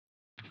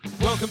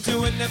Welcome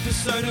to an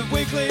episode of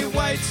Weekly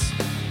Weights.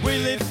 We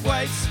lift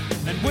weights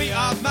and we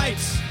are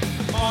mates.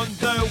 On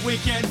the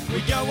weekend we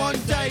go on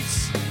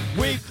dates.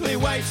 Weekly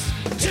Weights,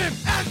 gym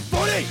and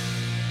footy.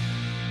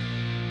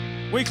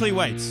 Weekly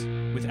Weights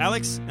with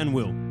Alex and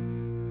Will.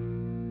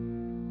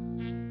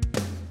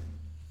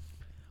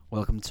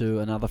 Welcome to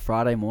another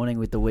Friday morning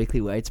with the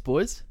Weekly Weights,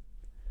 boys.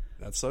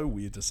 That's so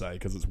weird to say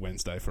because it's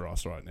Wednesday for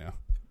us right now.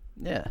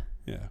 Yeah.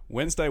 Yeah.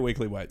 Wednesday,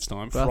 Weekly Weights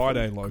time. But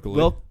Friday, locally.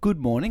 Well, good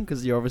morning,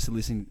 because you're obviously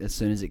listening as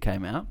soon as it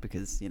came out,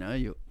 because, you know,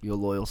 you're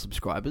loyal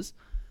subscribers.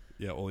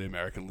 Yeah, all the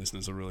American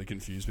listeners are really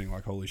confused, being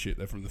like, holy shit,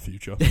 they're from the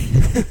future.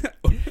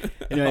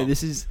 Anyway,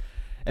 this is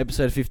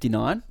episode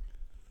 59,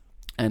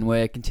 and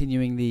we're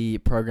continuing the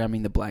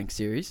Programming the Blank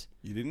series.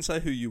 You didn't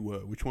say who you were.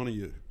 Which one are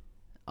you?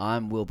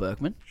 I'm Will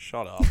Berkman.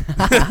 Shut up.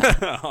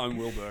 I'm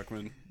Will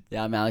Berkman.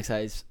 Yeah, I'm Alex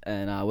Hayes,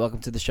 and welcome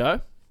to the show.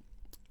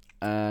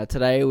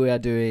 Today we are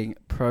doing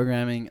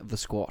Programming the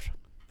Squat.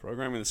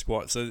 Programming the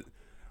squat. So,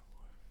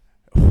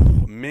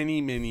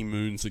 many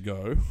moons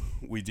ago,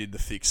 we did the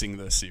Fixing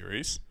the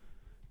series.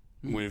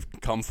 We've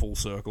come full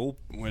circle.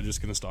 We're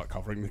just going to start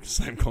covering the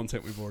same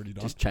content we've already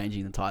done. Just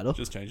changing the title.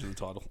 Just changing the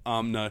title.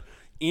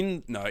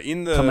 In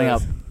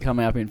the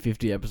Coming up in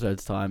 50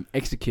 episodes time,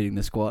 Executing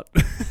the Squat.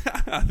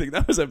 I think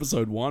that was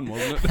episode 1,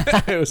 wasn't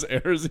it? It was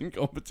errors in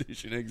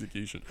competition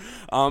execution.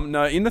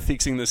 In the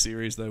Fixing the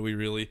series, though,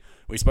 we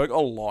spoke a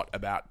lot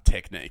about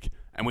technique,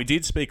 and we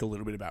did speak a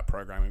little bit about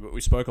programming, but we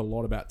spoke a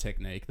lot about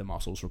technique, the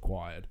muscles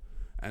required,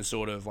 and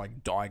sort of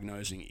like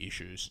diagnosing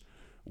issues.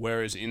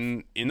 Whereas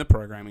in the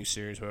programming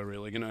series, we're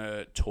really going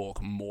to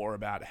talk more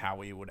about how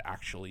we would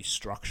actually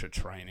structure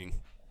training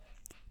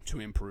to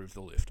improve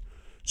the lift.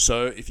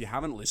 So if you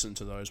haven't listened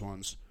to those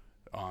ones,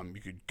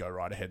 you could go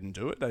right ahead and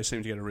do it. They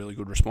seem to get a really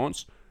good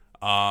response.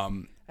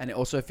 And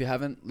also, if you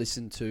haven't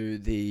listened to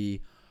the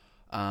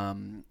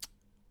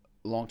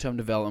long-term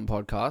development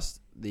podcast,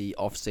 the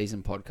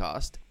off-season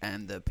podcast,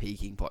 and the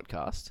peaking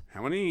podcast.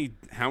 How many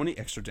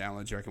extra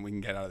downloads do you reckon we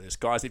can get out of this?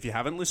 Guys, if you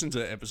haven't listened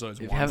to episodes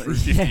 1 through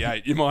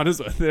 58, you might as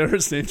well. They're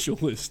essential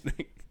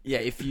listening.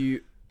 Yeah,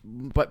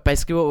 but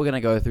basically what we're going to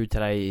go through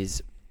today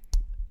is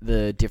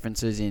the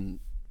differences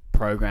in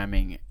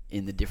programming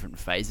in the different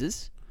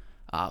phases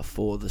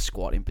for the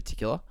squat in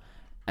particular.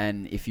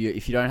 And if you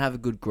don't have a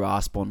good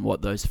grasp on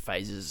what those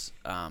phases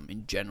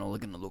in general are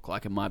going to look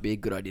like, it might be a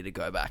good idea to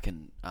go back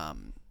and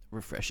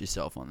refresh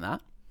yourself on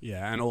that.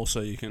 Yeah, and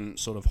also you can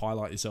sort of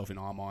highlight yourself in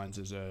our minds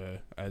as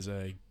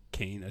a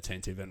keen,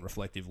 attentive, and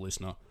reflective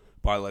listener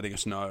by letting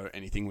us know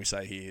anything we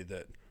say here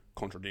that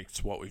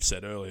contradicts what we've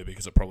said earlier,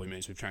 because it probably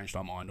means we've changed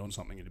our mind on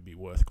something and it'd be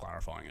worth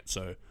clarifying it.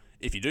 So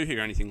if you do hear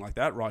anything like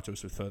that, write to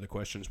us with further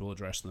questions. We'll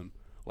address them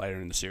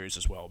later in the series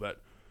as well. But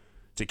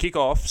to kick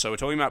off, so we're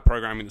talking about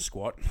programming the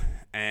squat,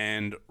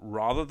 and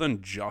rather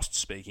than just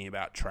speaking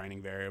about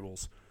training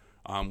variables,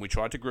 we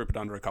tried to group it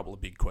under a couple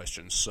of big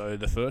questions. So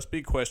the first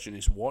big question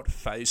is, what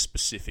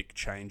phase-specific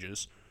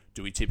changes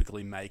do we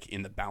typically make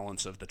in the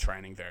balance of the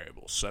training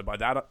variables? So by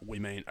that we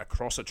mean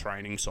across a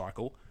training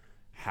cycle,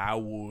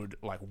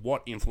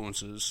 what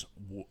influences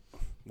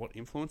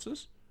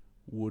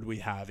would we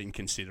have in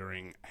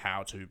considering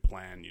how to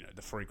plan,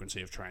 the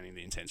frequency of training,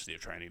 the intensity of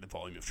training, the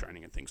volume of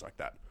training, and things like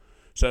that.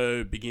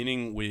 So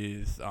beginning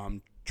with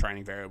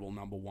training variable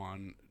number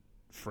 1,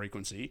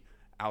 frequency.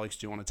 Alex,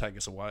 do you want to take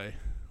us away?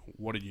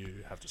 What did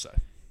you have to say?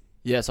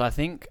 Yeah, so I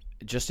think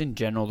just in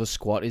general, the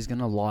squat is going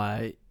to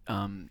lie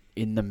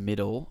in the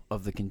middle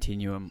of the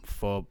continuum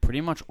for pretty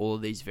much all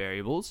of these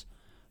variables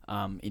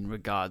in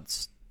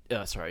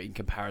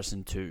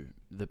comparison to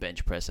the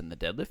bench press and the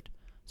deadlift.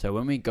 So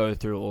when we go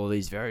through all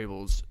these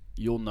variables,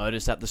 you'll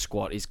notice that the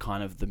squat is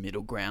kind of the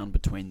middle ground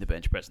between the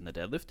bench press and the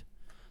deadlift.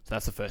 So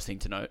that's the first thing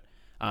to note.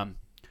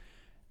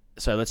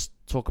 So let's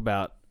talk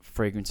about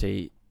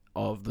frequency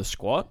of the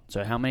squat.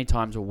 So how many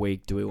times a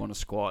week do we want to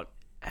squat?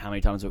 How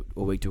many times a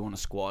week do we want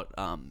to squat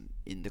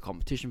in the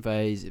competition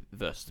phase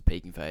versus the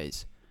peaking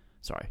phase?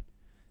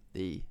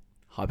 The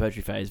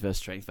hypertrophy phase versus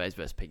strength phase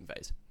versus peaking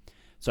phase.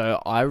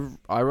 So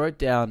I wrote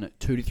down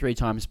 2 to 3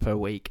 times per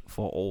week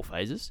for all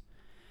phases.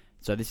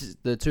 So this is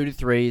the 2 to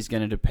 3 is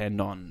going to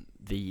depend on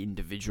the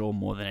individual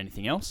more than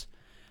anything else,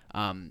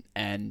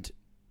 and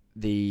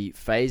the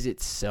phase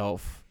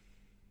itself,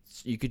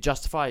 you could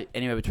justify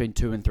anywhere between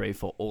 2 and 3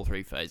 for all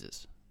 3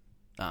 phases.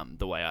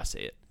 The way I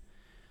see it.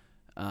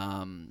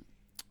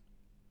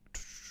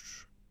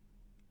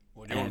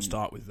 Well, do you want to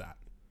start with that?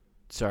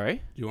 Sorry?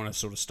 Do you want to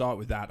sort of start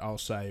with that? I'll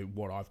say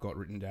what I've got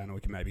written down, and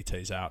we can maybe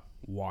tease out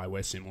why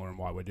we're similar and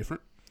why we're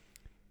different.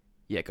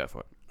 Yeah, go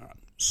for it. All right.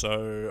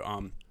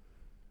 So,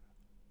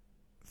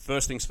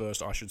 first things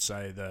first, I should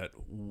say that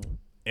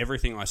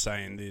everything I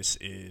say in this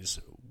is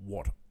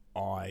what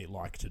I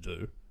like to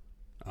do,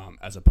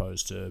 as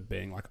opposed to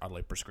being like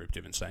utterly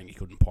prescriptive and saying you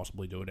couldn't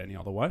possibly do it any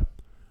other way.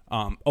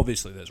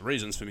 Obviously, there's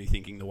reasons for me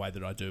thinking the way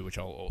that I do, which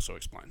I'll also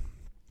explain.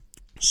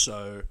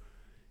 So,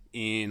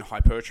 in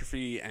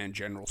hypertrophy and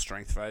general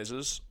strength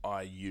phases,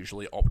 I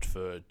usually opt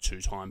for 2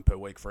 times per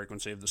week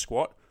frequency of the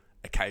squat,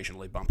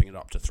 occasionally bumping it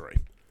up to 3.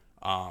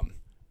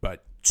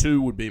 But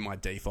 2 would be my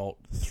default.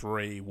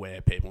 3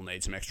 where people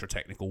need some extra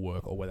technical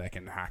work or where they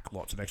can hack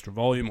lots of extra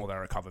volume or they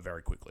recover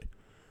very quickly.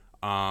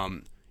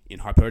 In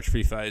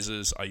hypertrophy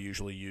phases, I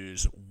usually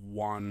use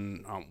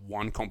one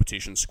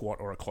competition squat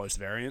or a close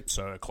variant.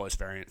 So a close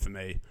variant for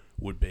me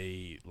would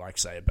be like,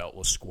 say, a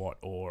beltless squat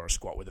or a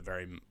squat with a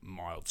very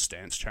mild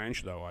stance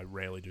change, though I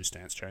rarely do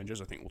stance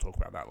changes. I think we'll talk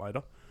about that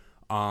later.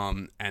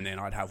 And then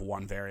I'd have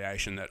one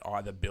variation that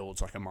either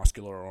builds like a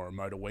muscular or a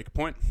motor weak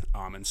point,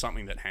 and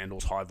something that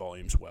handles high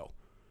volumes well.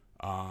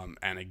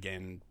 And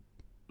again,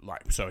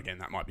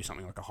 that might be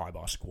something like a high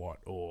bar squat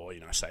or,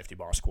 safety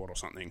bar squat or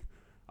something.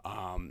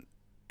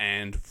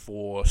 And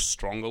for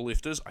stronger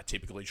lifters, I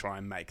typically try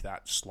and make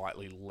that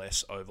slightly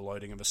less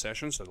overloading of a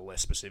session. So the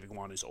less specific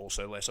one is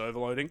also less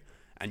overloading.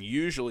 And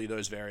usually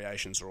those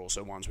variations are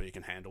also ones where you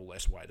can handle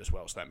less weight as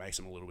well. So that makes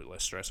them a little bit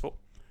less stressful.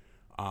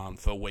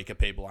 For weaker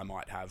people, I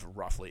might have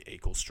roughly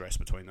equal stress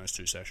between those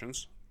 2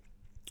 sessions.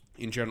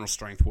 In general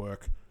strength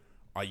work,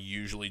 I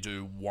usually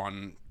do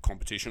one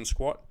competition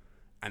squat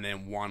and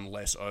then one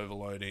less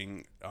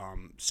overloading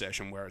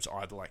session where it's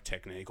either like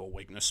technique or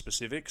weakness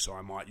specific. So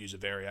I might use a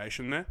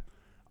variation there.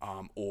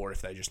 Or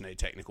if they just need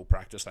technical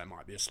practice, that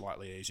might be a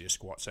slightly easier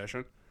squat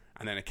session.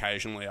 And then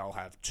occasionally I'll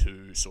have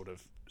 2 sort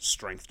of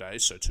strength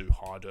days, so 2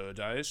 harder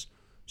days.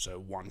 So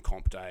one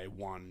comp day,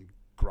 one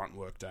grunt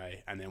work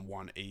day, and then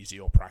one easy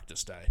or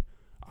practice day.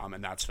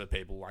 And that's for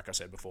people, like I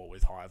said before,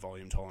 with higher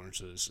volume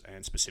tolerances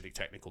and specific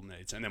technical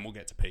needs. And then we'll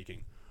get to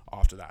peaking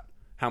after that.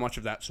 How much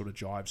of that sort of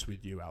jives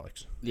with you,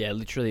 Alex? Yeah,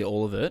 literally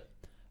all of it.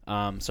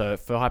 So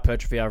for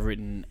hypertrophy, I've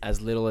written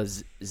as little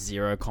as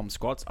 0 comp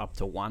squats up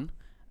to 1.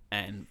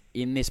 And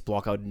in this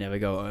block, I would never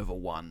go over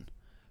 1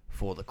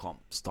 for the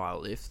comp style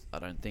lift. I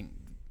don't think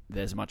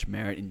there's much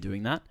merit in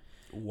doing that.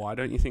 Why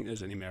don't you think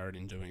there's any merit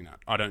in doing that?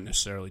 I don't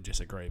necessarily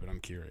disagree, but I'm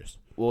curious.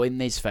 Well, in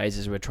these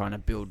phases, we're trying to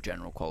build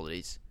general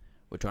qualities.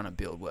 We're trying to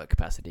build work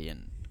capacity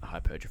and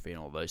hypertrophy and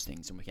all those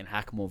things. And we can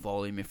hack more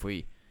volume and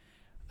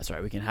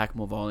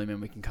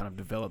we can kind of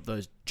develop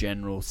those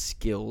general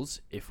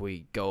skills if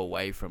we go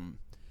away from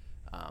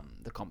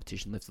the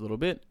competition lift a little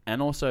bit.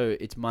 And also,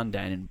 it's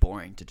mundane and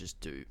boring to just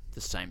do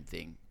the same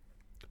thing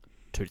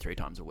 2 to 3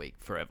 times a week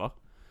forever.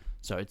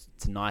 So it's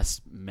a nice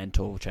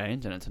mental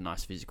change and it's a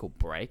nice physical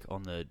break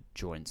on the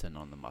joints and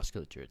on the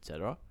musculature,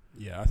 etc.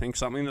 Yeah, I think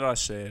something that I've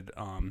said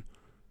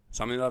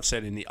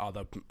in the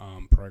other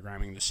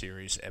programming the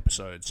series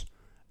episodes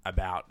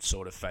about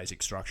sort of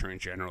phasic structure in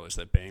general is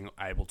that being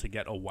able to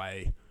get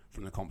away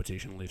from the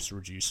competition lifts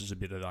reduces a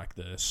bit of like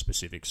the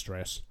specific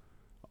stress.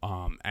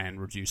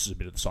 And reduces a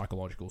bit of the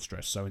psychological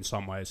stress. So in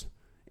some ways,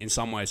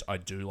 I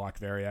do like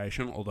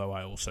variation, although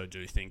I also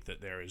do think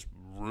that there is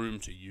room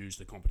to use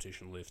the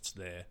competition lifts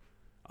there,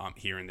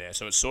 here and there.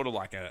 So it's sort of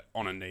like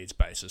on a needs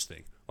basis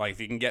thing. Like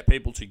if you can get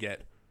people to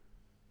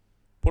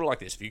put it like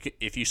this,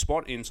 if you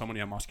spot in somebody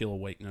a muscular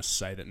weakness,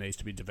 say that needs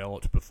to be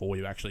developed before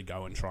you actually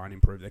go and try and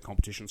improve their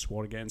competition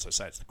squat again, so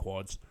say it's the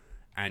quads,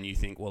 and you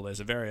think, well, there's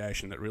a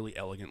variation that really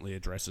elegantly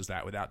addresses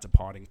that without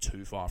departing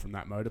too far from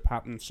that motor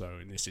pattern. So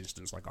in this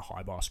instance, like a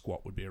high bar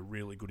squat would be a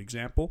really good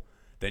example.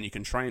 Then you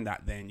can train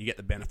that, then you get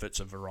the benefits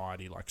of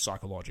variety, like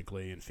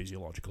psychologically and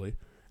physiologically,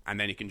 and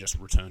then you can just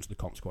return to the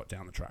comp squat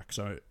down the track.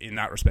 So in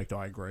that respect,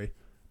 I agree.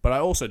 But I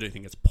also do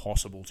think it's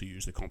possible to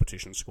use the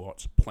competition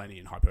squats plenty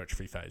in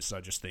hypertrophy phase. So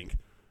I just think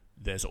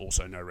there's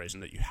also no reason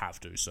that you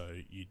have to, so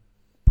you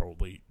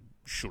probably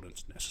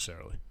shouldn't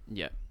necessarily.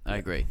 Yeah, I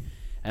agree.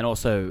 And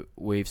also,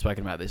 we've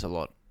spoken about this a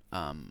lot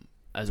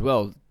as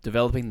well.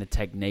 Developing the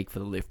technique for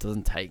the lift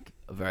doesn't take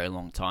a very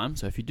long time.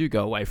 So if you do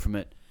go away from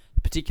it,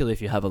 particularly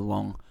if you have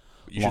a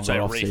you should say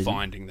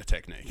refining the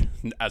technique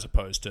as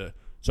opposed to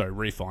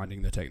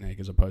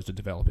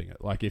developing it.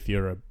 Like if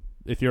you're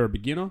a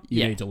beginner,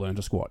 you need to learn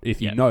to squat.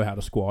 If you know how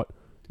to squat,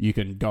 you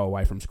can go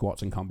away from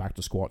squats and come back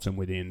to squats, and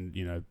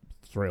within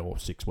 3 or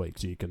 6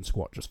 weeks you can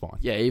squat just fine.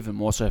 Yeah, even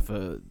more so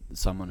for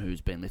someone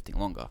who's been lifting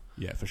longer.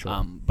 Yeah, for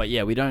sure. But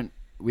yeah, we don't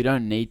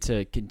need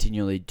to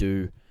continually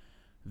do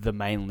the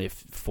main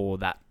lift for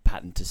that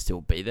pattern to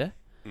still be there.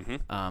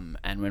 Mm-hmm.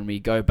 And when we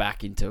go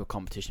back into a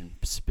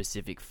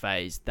competition-specific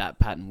phase, that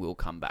pattern will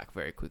come back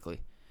very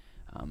quickly.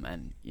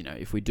 And,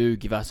 if we do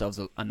give ourselves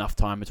enough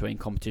time between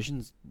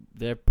competitions,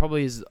 there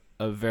probably is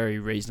a very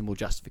reasonable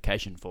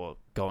justification for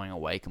going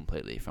away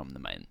completely from the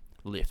main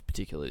lift,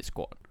 particularly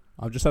squat.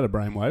 I've just had a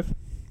brainwave.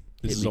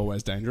 This is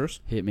always dangerous.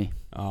 Hit me.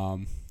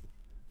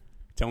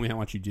 Tell me how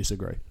much you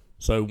disagree.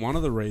 So one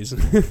of the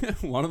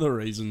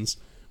reasons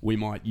we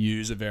might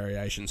use a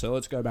variation. So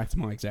let's go back to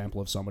my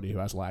example of somebody who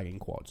has lagging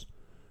quads.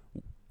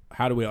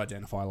 How do we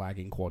identify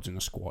lagging quads in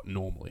a squat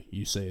normally?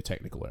 You see a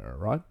technical error,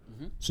 right?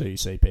 Mm-hmm. So you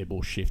see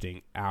people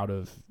shifting out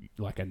of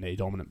like a knee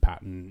dominant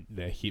pattern,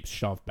 their hips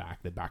shoved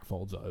back, their back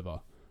folds over,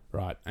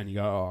 right? And you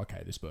go, oh,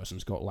 okay, this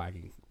person's got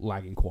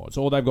lagging quads.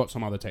 Or they've got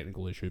some other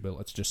technical issue, but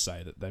let's just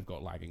say that they've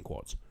got lagging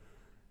quads.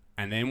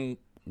 And then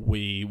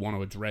we want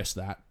to address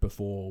that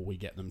before we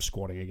get them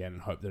squatting again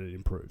and hope that it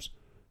improves.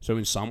 So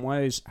in some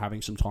ways,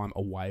 having some time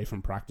away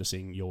from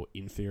practicing your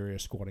inferior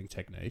squatting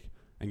technique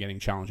and getting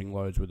challenging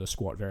loads with a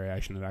squat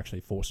variation that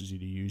actually forces you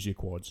to use your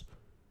quads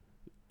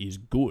is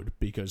good,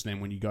 because then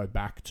when you go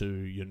back to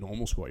your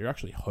normal squat, you're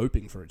actually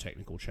hoping for a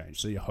technical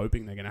change. So you're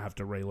hoping they're going to have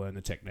to relearn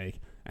the technique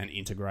and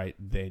integrate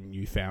their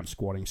newfound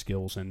squatting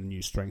skills and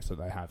new strengths that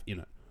they have in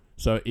it.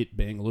 So it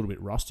being a little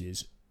bit rusty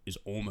is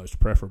almost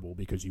preferable,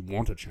 because you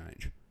want a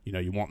change. You know,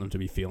 you want them to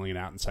be feeling it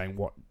out and saying,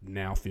 what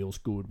now feels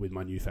good with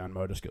my newfound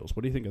motor skills.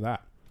 What do you think of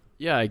that?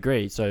 Yeah, I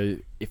agree. So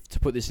if to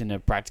put this in a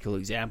practical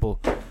example...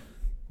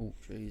 Oh,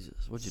 Jesus.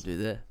 What'd you do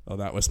there? Oh,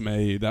 that was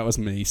me. That was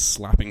me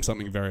slapping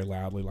something very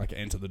loudly, like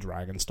Enter the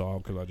Dragon style,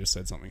 because I just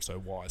said something so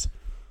wise.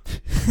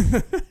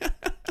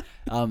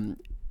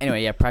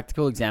 Anyway, yeah,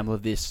 practical example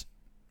of this,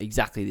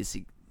 exactly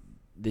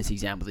this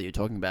example that you're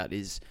talking about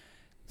is,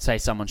 say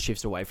someone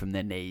shifts away from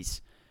their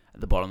knees at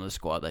the bottom of the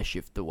squat, they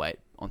shift the weight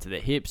onto their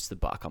hips, the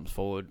bar comes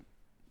forward.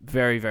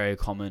 Very, very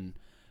common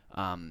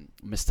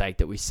mistake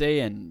that we see,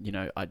 and, you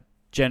know, I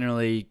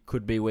generally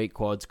could be weak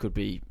quads, could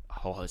be a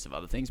whole host of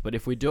other things, but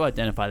if we do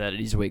identify that it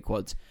is weak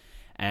quads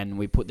and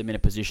we put them in a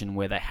position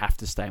where they have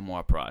to stay more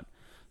upright,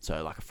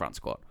 so like a front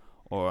squat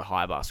or a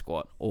high bar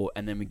squat,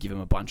 and then we give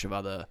them a bunch of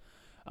other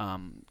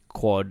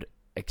quad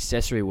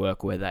accessory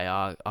work where they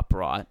are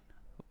upright,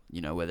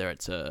 you know, whether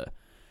it's a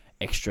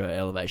extra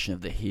elevation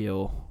of the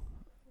heel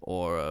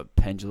or a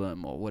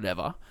pendulum or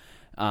whatever,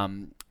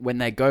 when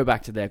they go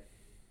back to their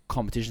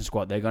competition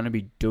squat, they're going to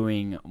be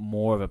doing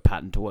more of a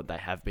pattern to what they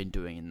have been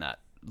doing in that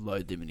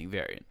load limiting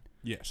variant.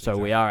 Yes. So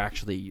exactly. we are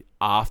actually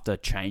after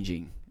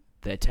changing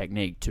their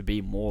technique to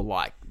be more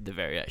like the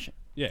variation.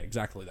 Yeah,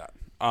 exactly that.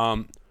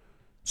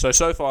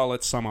 So far,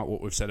 let's sum up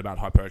what we've said about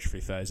hypertrophy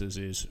phases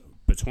is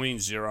between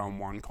 0 and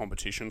 1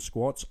 competition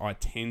squats, I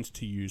tend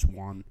to use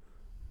 1,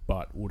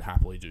 but would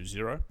happily do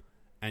 0,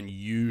 and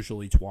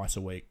usually twice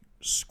a week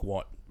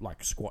squat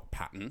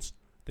patterns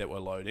that we're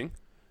loading.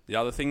 The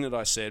other thing that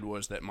I said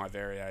was that my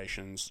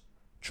variations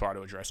try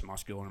to address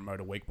muscular and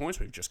motor weak points.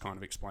 We've just kind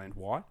of explained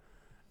why.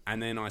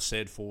 And then I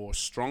said for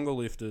stronger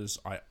lifters,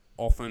 I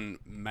often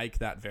make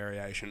that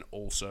variation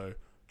also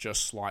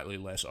just slightly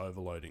less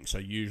overloading. So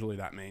usually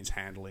that means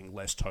handling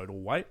less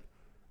total weight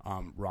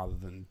rather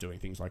than doing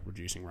things like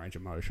reducing range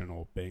of motion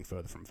or being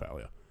further from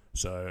failure.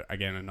 So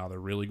again, another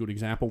really good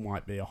example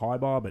might be a high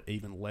bar, but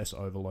even less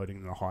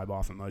overloading than a high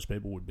bar for most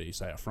people would be,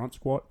 say, a front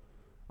squat.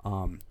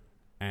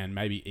 And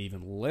maybe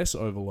even less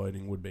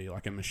overloading would be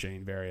like a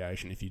machine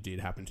variation if you did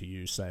happen to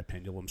use, say, a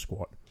pendulum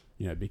squat,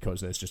 you know,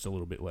 because there's just a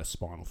little bit less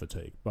spinal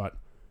fatigue. But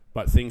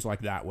things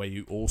like that where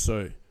you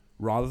also,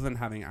 rather than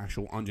having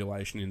actual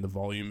undulation in the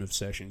volume of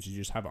sessions, you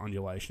just have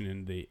undulation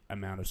in the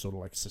amount of sort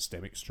of like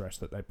systemic stress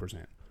that they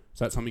present. Is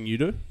that something you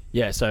do?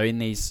 Yeah, so in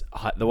these,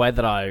 the way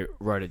that I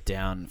wrote it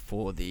down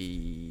for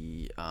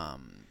the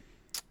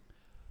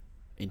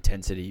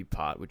intensity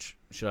part, which,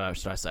 should I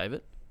save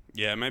it?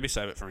 Yeah, maybe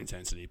save it for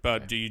intensity.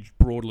 But okay. Do you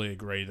broadly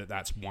agree that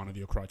that's one of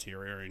your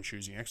criteria in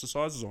choosing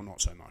exercises, or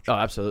not so much? Oh,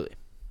 absolutely.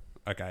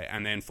 Okay,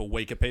 and then for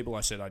weaker people,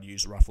 I said I'd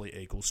use roughly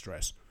equal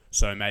stress.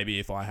 So maybe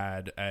if I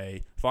had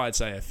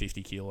say a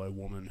 50 kilo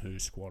woman who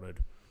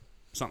squatted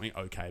something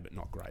okay but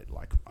not great,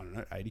 like, I don't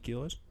know, 80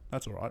 kilos,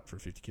 that's all right for a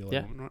 50 kilo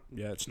woman, right?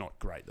 Yeah, it's not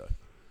great though.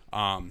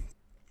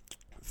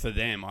 For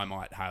them, I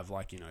might have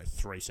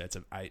 3 sets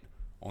of 8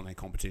 on their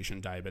competition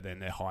day, but then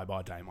their high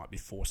bar day might be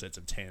 4 sets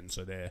of 10,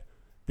 so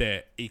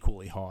they're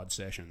equally hard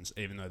sessions.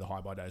 Even though the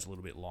high bar day is a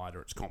little bit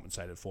lighter, it's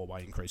compensated for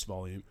by increased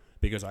volume,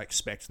 because I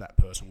expect that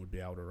person would be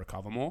able to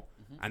recover more.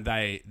 Mm-hmm.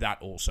 And that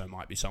also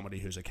might be somebody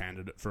who's a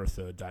candidate for a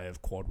 3rd day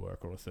of quad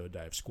work or a 3rd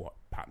day of squat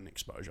pattern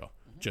exposure,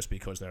 just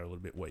because they're a little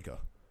bit weaker.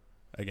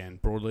 Again,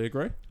 broadly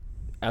agree?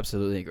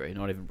 Absolutely agree,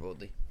 not even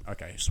broadly.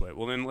 Okay, sweet.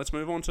 Well then, let's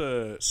move on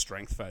to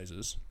strength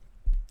phases.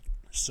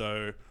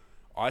 So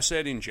I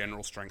said in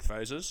general strength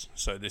phases,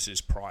 so this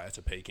is prior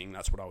to peaking,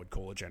 that's what I would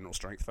call a general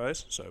strength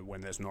phase, so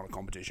when there's not a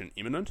competition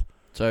imminent.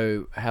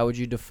 So how would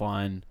you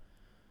define,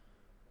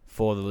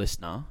 for the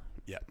listener,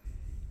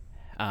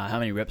 how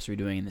many reps are we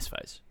doing in this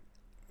phase?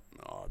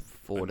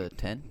 4 to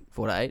 10?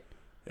 4 to 8?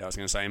 Yeah, I was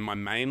going to say, in my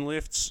main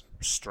lifts,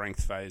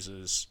 strength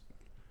phases,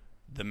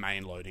 the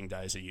main loading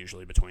days are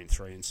usually between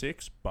 3 and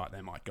 6, but they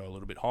might go a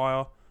little bit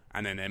higher.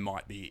 And then there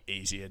might be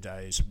easier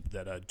days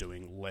that are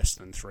doing less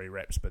than 3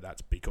 reps, but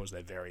that's because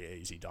they're very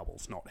easy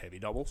doubles, not heavy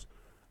doubles.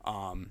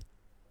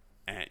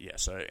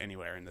 So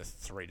anywhere in the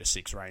 3 to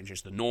 6 range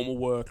is the normal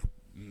work.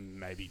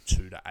 Maybe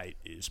 2 to 8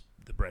 is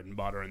the bread and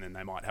butter, and then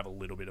they might have a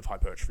little bit of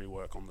hypertrophy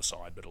work on the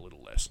side, but a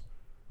little less.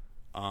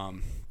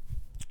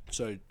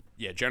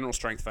 General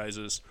strength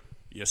phases,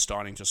 you're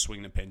starting to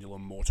swing the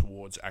pendulum more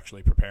towards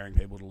actually preparing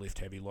people to lift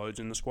heavy loads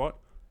in the squat,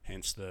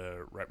 hence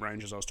the rep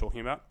ranges I was talking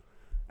about.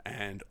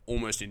 And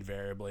almost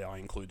invariably I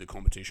include the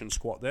competition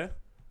squat there.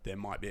 There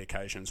might be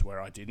occasions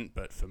where I didn't,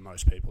 but for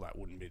most people that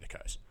wouldn't be the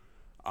case.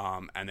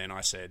 And then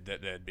I said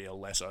that there'd be a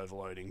less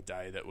overloading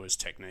day that was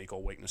technique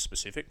or weakness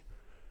specific.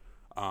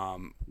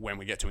 When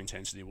we get to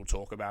intensity, we'll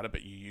talk about it,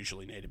 but you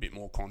usually need a bit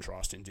more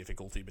contrast in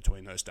difficulty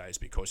between those days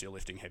because you're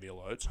lifting heavier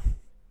loads.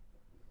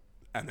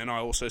 And then I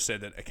also said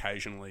that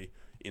occasionally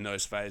in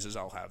those phases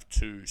I'll have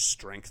 2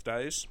 strength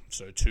days,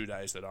 so 2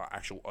 days that are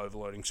actual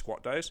overloading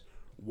squat days,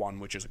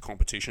 one which is a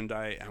competition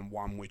day and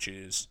one which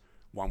is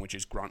one which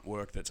is grunt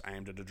work that's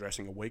aimed at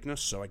addressing a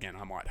weakness. So again,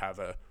 I might have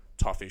a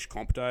toughish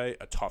comp day,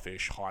 a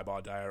toughish high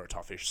bar day, or a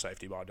toughish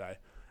safety bar day,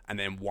 and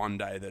then one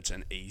day that's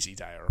an easy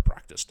day or a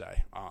practice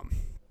day.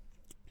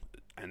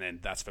 And then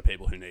that's for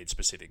people who need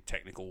specific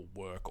technical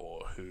work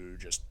or who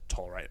just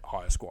tolerate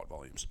higher squat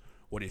volumes.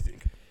 What do you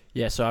think?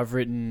 Yeah, so I've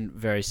written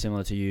very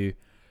similar to you,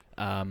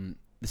 the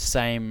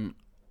same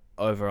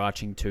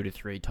overarching 2 to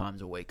 3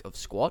 times a week of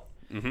squat.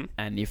 Mm-hmm.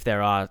 And if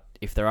there are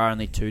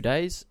only 2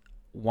 days,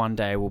 one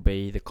day will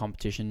be the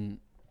competition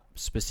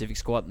specific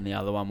squat, and the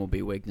other one will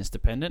be weakness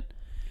dependent.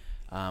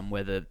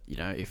 Whether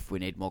if we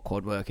need more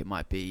quad work, it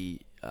might be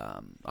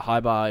a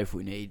high bar. If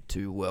we need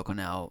to work on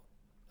our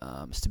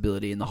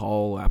stability in the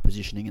hole, our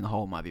positioning in the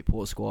hole, might be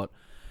pull squat,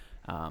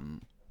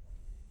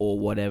 or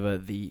whatever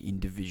the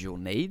individual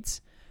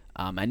needs.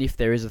 And if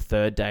there is a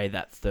third day,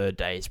 that third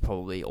day is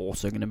probably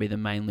also going to be the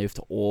main lift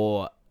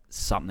or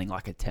something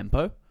like a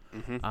tempo,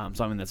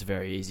 something that's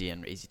very easy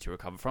and easy to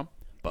recover from,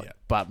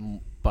 but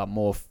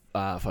more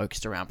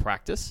focused around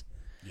practice.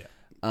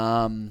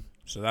 Yeah.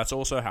 So that's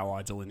also how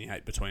I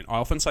delineate between. I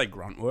often say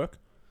grunt work,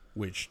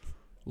 which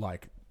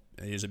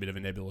is a bit of a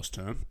nebulous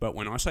term, but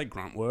when I say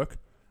grunt work,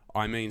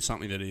 I mean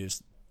something that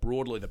is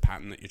broadly the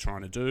pattern that you're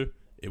trying to do.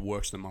 It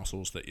works the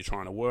muscles that you're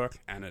trying to work,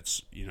 and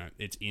it's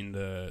in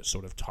the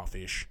sort of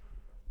toughish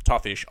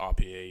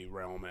RPE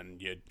realm,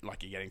 and you're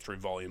getting through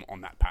volume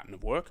on that pattern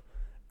of work.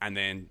 And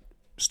then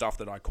stuff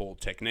that I call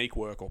technique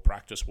work or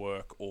practice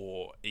work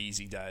or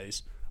easy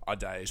days are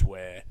days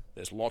where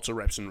there's lots of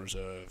reps in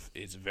reserve,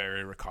 it's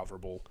very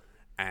recoverable,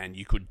 and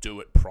you could do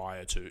it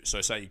prior to.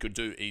 So say you could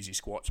do easy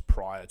squats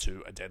prior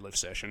to a deadlift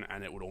session,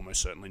 and it would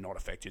almost certainly not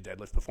affect your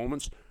deadlift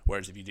performance.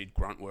 Whereas if you did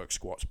grunt work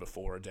squats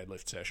before a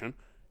deadlift session,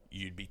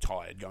 you'd be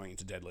tired going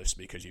into deadlifts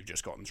because you've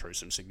just gotten through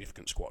some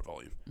significant squat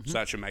volume. Mm-hmm. So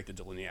that should make the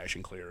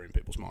delineation clearer in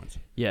people's minds.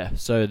 Yeah,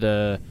 so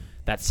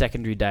that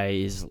secondary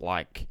day is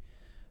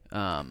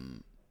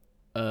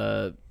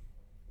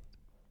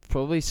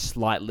probably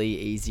slightly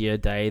easier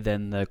day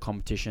than the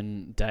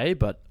competition day,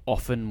 but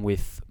often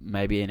with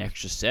maybe an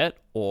extra set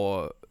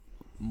or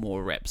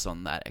more reps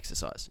on that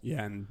exercise.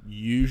 Yeah, and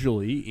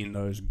usually in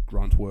those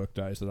grunt work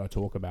days that I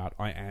talk about,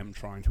 I am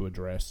trying to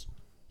address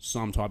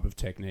some type of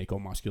technique or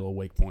muscular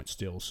weak point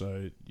still.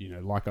 So,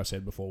 like I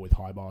said before with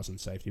high bars and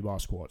safety bar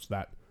squats,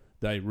 that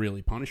they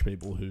really punish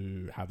people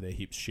who have their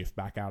hips shift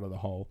back out of the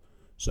hole.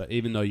 So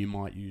even though you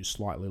might use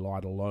slightly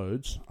lighter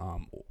loads,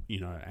 and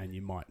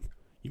you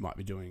might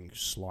be doing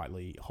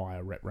slightly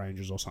higher rep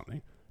ranges or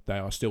something, they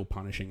are still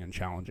punishing and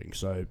challenging.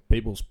 So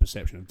people's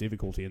perception of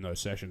difficulty in those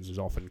sessions is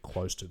often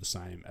close to the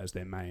same as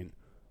their main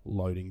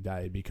loading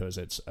day because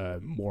it's a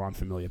more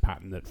unfamiliar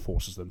pattern that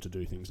forces them to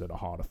do things that are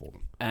harder for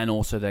them. And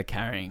also they're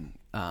carrying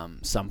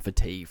some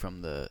fatigue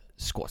from the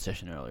squat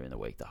session earlier in the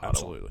week. The harder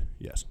Absolutely, one.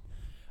 Yes.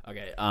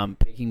 Okay,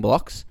 picking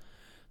blocks.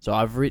 So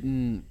I've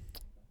written,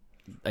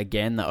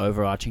 again, the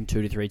overarching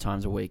 2 to 3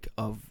 times a week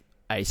of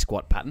a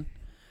squat pattern.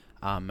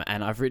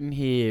 And I've written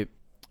here,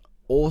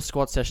 all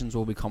squat sessions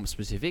will be comp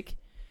specific,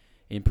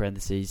 in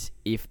parentheses,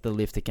 if the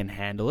lifter can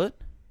handle it.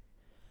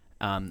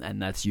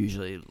 And that's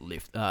usually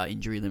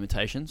injury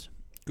limitations.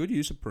 Good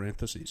use of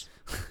parentheses.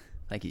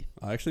 Thank you.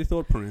 I actually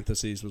thought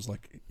parentheses was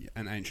like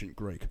an ancient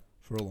Greek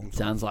for a long time.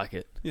 Sounds like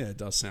it. Yeah, it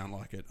does sound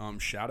like it.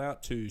 Shout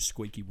out to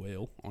Squeaky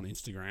Wheel on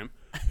Instagram,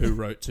 who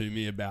wrote to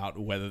me about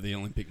whether the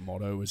Olympic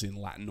motto was in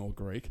Latin or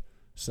Greek,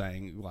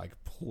 saying,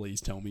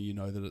 please tell me you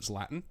know that it's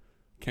Latin.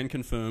 Can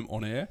confirm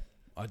on air,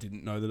 I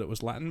didn't know that it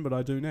was Latin, but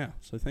I do now,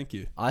 so thank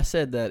you. I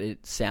said that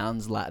it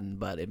sounds Latin,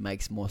 but it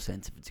makes more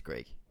sense if it's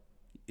Greek.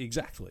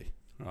 Exactly.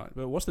 Right,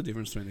 but what's the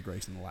difference between the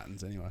Greeks and the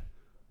Latins anyway?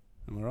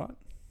 Am I right?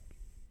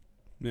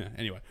 Yeah,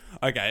 anyway.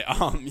 Okay,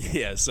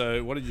 yeah,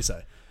 so what did you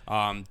say?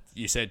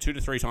 You said 2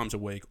 to 3 times a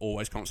week,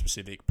 always comp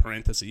specific,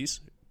 parentheses.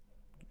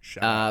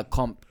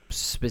 Comp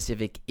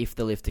specific if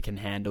the lifter can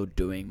handle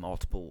doing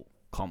multiple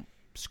comp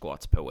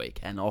squats per week.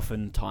 And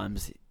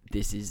oftentimes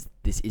this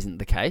isn't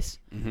the case.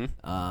 Mm-hmm.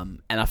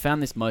 And I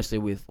found this mostly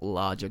with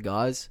larger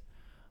guys.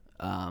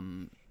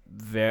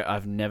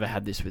 I've never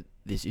had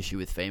this issue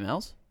with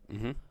females.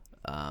 Mm-hmm.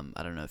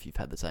 I don't know if you've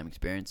had the same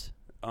experience.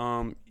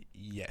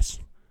 Yes.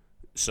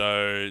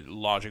 So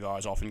larger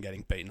guys often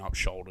getting beaten up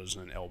shoulders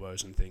and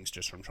elbows and things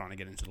just from trying to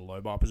get into the low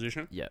bar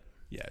position. Yeah.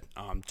 Yeah.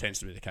 Tends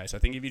to be the case. I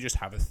think if you just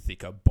have a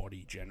thicker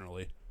body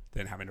generally,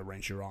 then having to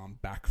wrench your arm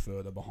back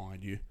further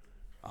behind you,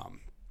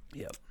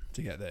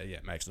 to get there,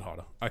 makes it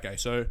harder. Okay,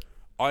 so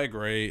I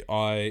agree.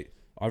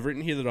 I've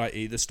written here that I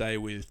either stay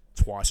with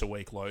twice a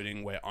week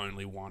loading where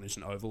only one is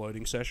an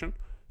overloading session.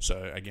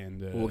 So again,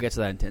 we'll get to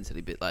that intensity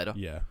a bit later.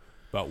 Yeah.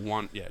 But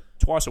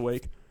twice a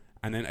week.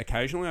 And then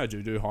occasionally I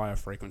do higher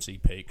frequency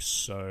peaks.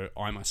 So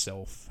I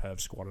myself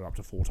have squatted up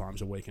to 4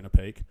 times a week in a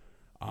peak.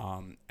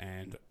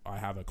 And I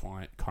have a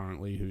client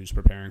currently who's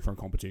preparing for a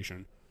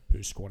competition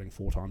who's squatting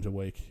 4 times a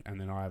week.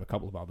 And then I have a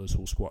couple of others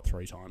who'll squat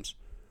 3 times.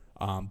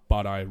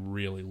 But I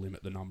really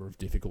limit the number of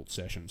difficult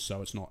sessions.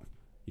 So it's not,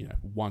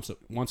 once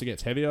it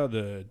gets heavier,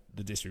 the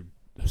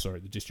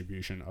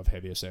distribution of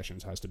heavier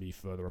sessions has to be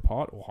further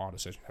apart, or harder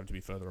sessions have to be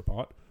further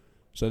apart.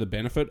 So the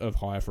benefit of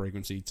higher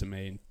frequency to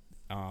me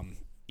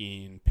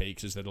in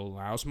peaks is that it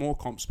allows more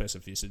comp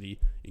specificity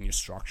in your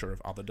structure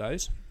of other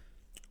days,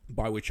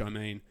 by which I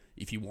mean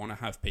if you want to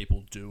have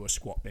people do a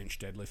squat, bench,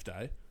 deadlift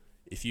day,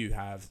 if you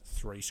have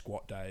 3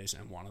 squat days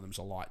and one of them's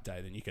a light day,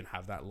 then you can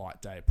have that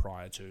light day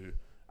prior to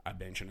a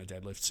bench and a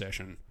deadlift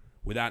session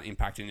without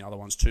impacting the other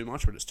ones too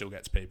much, but it still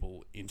gets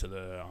people into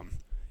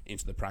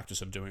the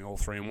practice of doing all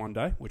 3 in one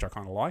day, which I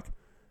kind of like.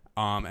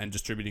 And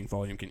distributing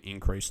volume can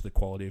increase the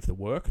quality of the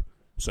work.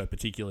 So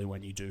particularly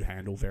when you do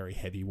handle very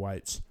heavy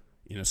weights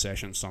in a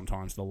session,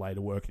 sometimes the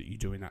later work that you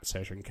do in that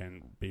session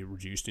can be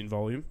reduced in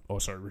volume,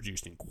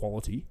 reduced in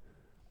quality.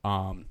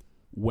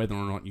 Whether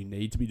or not you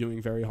need to be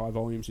doing very high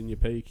volumes in your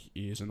peak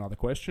is another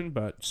question,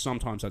 but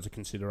sometimes that's a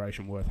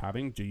consideration worth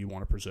having. Do you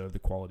want to preserve the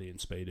quality and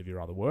speed of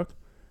your other work?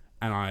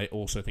 And I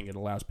also think it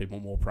allows people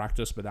more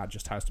practice, but that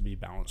just has to be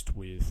balanced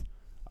with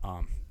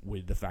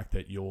the fact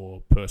that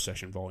your per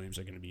session volumes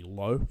are going to be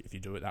low if you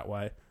do it that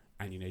way,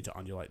 and you need to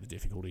undulate the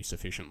difficulty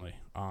sufficiently.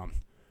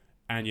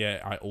 And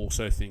yeah, I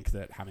also think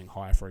that having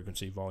higher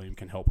frequency volume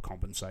can help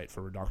compensate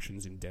for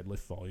reductions in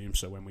deadlift volume.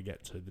 So when we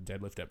get to the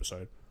deadlift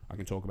episode, I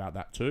can talk about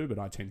that too, but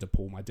I tend to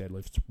pull my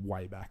deadlifts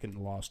way back in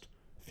the last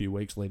few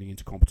weeks leading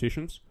into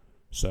competitions.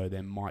 So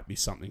there might be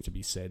something to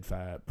be said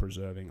for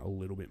preserving a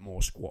little bit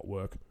more squat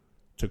work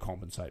to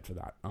compensate for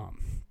that.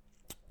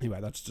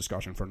 Anyway, that's a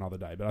discussion for another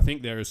day. But I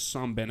think there is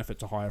some benefit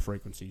to higher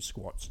frequency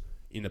squats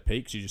in the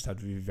peaks. You just have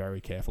to be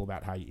very careful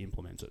about how you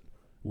implement it.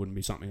 Wouldn't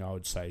be something I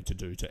would say to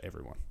do to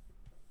everyone.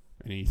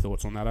 Any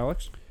thoughts on that,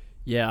 Alex?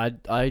 Yeah,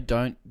 I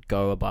don't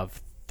go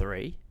above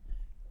 3.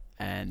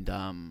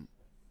 And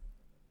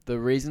the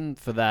reason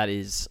for that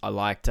is I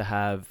like to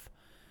have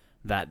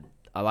that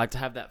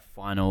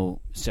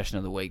final session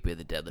of the week be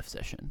the deadlift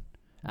session.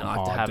 And I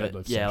like to have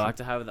it. Yeah, I like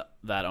to have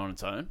that on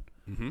its own.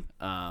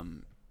 Mm-hmm.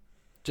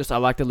 I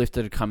like the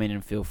lifter to come in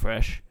and feel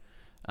fresh.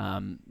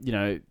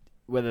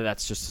 Whether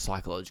that's just a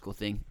psychological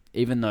thing,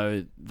 even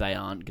though they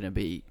aren't going to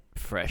be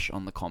fresh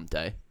on the comp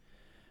day.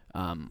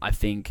 I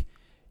think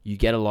you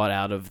get a lot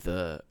out of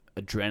the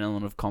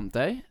adrenaline of comp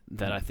day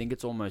that I think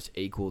it's almost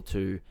equal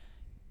to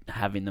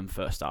having them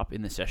first up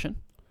in the session.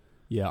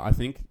 Yeah, I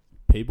think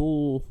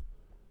people,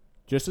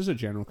 just as a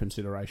general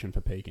consideration for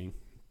peaking,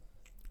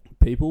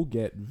 people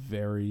get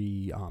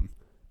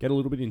get a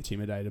little bit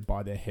intimidated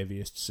by their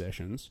heaviest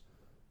sessions,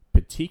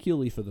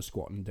 particularly for the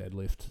squat and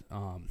deadlift.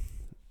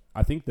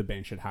 I think the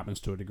bench, it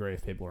happens to a degree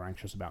if people are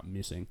anxious about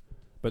missing.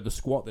 But the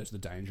squat, there's the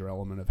danger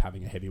element of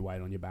having a heavy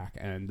weight on your back,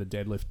 and the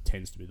deadlift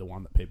tends to be the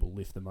one that people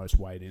lift the most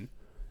weight in.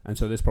 And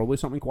so there's probably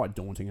something quite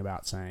daunting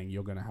about saying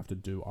you're going to have to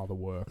do other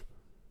work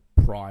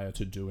prior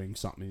to doing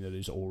something that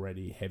is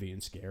already heavy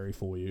and scary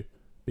for you,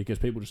 because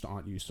people just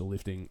aren't used to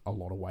lifting a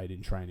lot of weight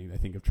in training. They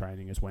think of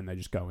training as when they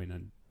just go in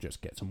and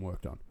just get some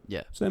work done.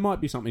 Yeah. So there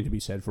might be something to be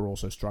said for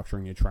also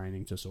structuring your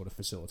training to sort of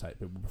facilitate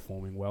people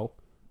performing well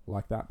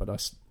like that. But I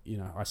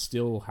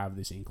still have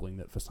this inkling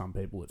that for some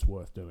people it's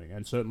worth doing,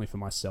 and certainly for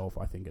myself,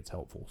 I think it's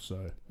helpful.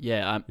 So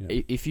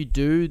if you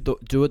do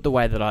it the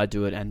way that I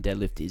do it, and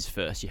deadlift is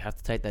first, you have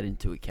to take that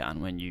into account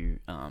when you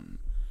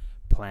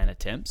plan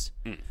attempts,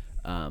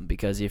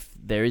 because if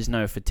there is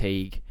no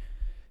fatigue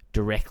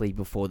directly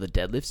before the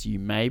deadlifts, you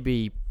may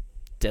be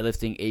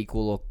deadlifting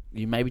equal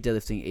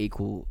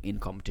in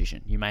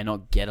competition. You may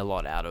not get a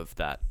lot out of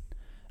that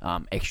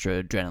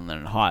extra adrenaline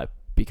and hype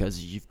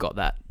because you've got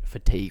that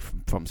fatigue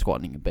from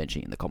squatting and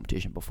benching in the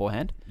competition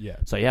beforehand. Yeah.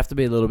 So you have to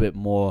be a little bit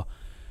more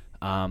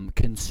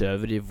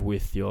conservative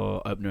with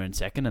your opener and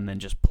second, and then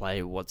just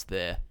play what's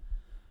there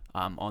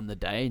on the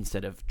day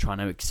instead of trying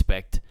to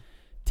expect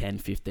 10,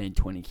 15,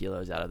 20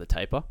 kilos out of the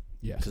taper.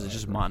 Yes. Because it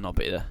just might not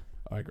be there.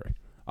 I agree.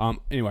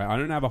 Anyway, I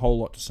don't have a whole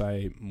lot to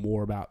say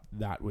more about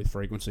that with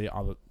frequency.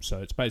 So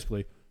it's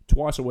basically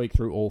twice a week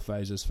through all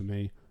phases for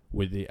me,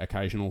 with the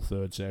occasional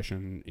third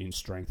session in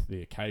strength,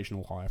 the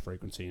occasional higher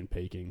frequency in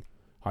peaking,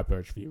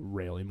 hypertrophy,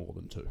 rarely more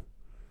than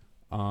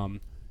 2.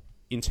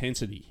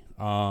 Intensity.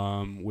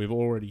 We've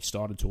already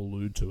started to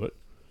allude to it.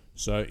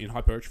 So in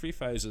hypertrophy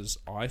phases,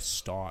 I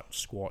start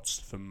squats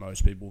for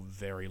most people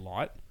very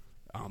light,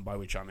 by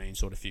which I mean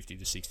sort of 50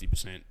 to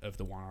 60% of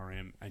the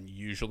 1RM, and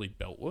usually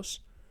beltless.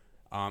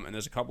 And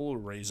there's a couple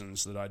of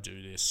reasons that I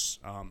do this.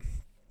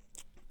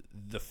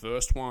 The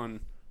first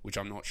one, which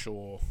I don't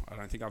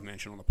think I've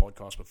mentioned on the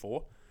podcast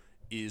before,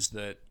 is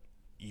that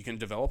you can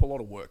develop a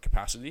lot of work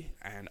capacity,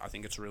 and I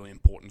think it's really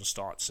important to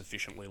start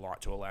sufficiently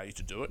light to allow you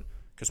to do it,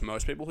 because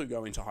most people who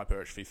go into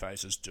hypertrophy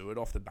phases do it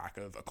off the back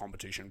of a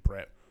competition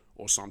prep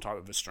or some type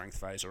of a strength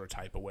phase or a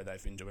taper where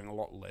they've been doing a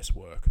lot less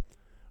work.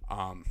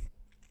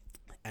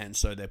 And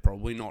so they're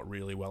probably not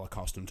really well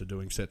accustomed to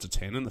doing sets of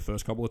 10, and the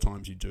first couple of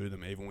times you do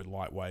them, even with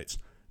light weights,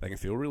 they can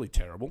feel really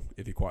terrible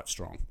if you're quite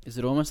strong. Is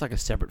it almost like a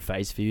separate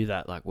phase for you,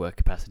 that like work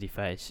capacity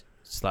phase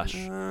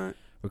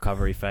 /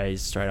 recovery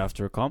phase straight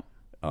after a comp?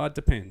 It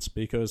depends,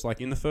 because like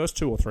in the first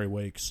 2 or 3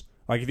 weeks,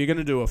 like if you're going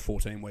to do a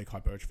 14-week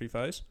hypertrophy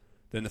phase,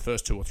 then the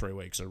first 2 or 3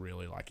 weeks are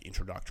really like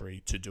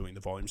introductory to doing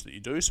the volumes that you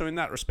do. So in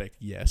that respect,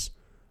 yes.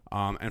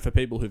 And for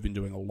people who've been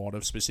doing a lot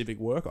of specific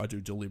work, I do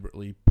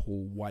deliberately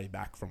pull way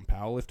back from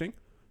powerlifting.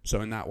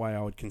 So in that way,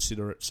 I would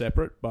consider it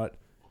separate. But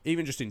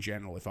even just in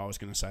general, if I was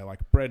going to say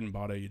like bread and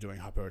butter, you're doing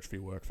hypertrophy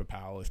work for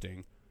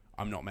powerlifting,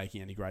 I'm not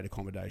making any great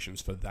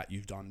accommodations for that.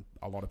 You've done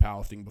a lot of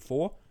powerlifting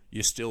before.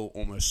 You're still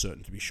almost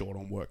certain to be short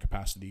on work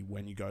capacity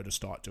when you go to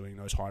start doing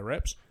those high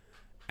reps.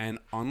 And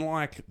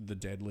unlike the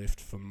deadlift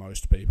for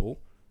most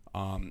people,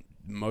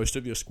 most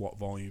of your squat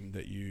volume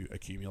that you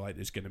accumulate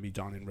is going to be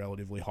done in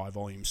relatively high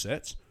volume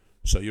sets.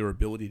 So your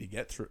ability to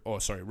get through,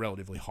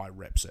 relatively high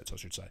rep sets, I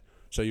should say.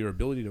 So your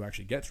ability to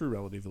actually get through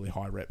relatively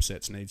high rep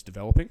sets needs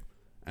developing.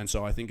 And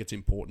so I think it's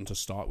important to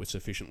start with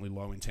sufficiently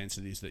low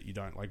intensities that you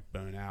don't like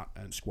burn out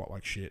and squat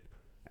like shit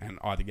and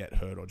either get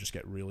hurt or just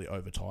get really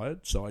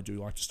overtired. So I do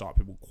like to start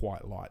people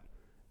quite light.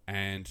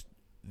 And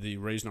the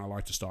reason I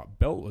like to start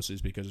beltless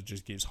is because it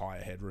just gives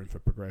higher headroom for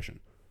progression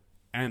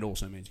and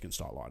also means you can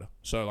start lighter.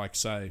 So like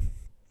say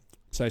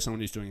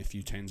someone is doing a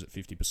few tens at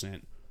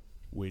 50%,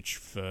 which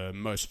for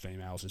most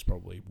females is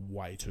probably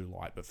way too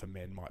light, but for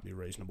men might be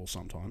reasonable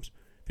sometimes.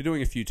 If you're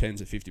doing a few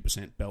tens at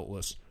 50%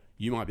 beltless,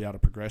 you might be able to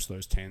progress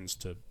those tens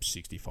to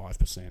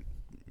 65%,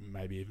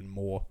 maybe even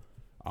more,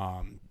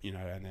 and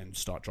then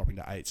start dropping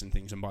to 8s and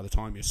things. And by the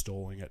time you're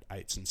stalling at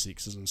 8s and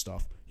 6s and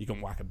stuff, you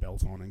can whack a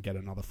belt on and get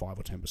another 5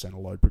 or 10% of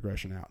load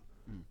progression out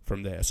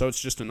from there. So it's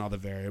just another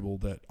variable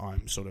that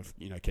I'm sort of,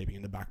 keeping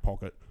in the back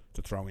pocket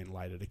to throw in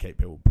later to keep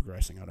people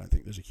progressing. I don't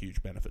think there's a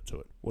huge benefit to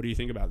it. What do you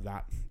think about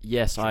that?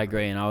 Yes, I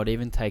agree, and I would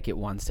even take it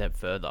one step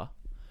further.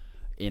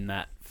 In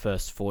that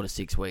first 4 to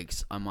 6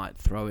 weeks, I might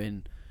throw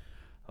in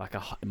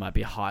it might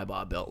be a high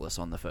bar beltless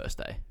on the first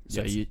day.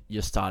 So Yes.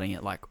 you're starting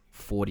at like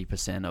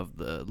 40% of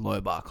the low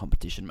bar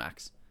competition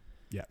max.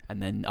 Yeah.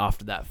 And then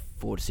after that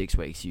 4 to 6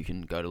 weeks, you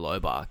can go to low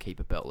bar,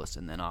 keep it beltless,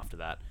 and then after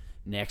that,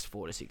 next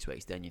 4 to 6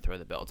 weeks, then you throw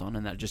the belt on,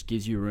 and that just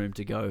gives you room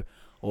to go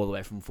all the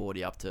way from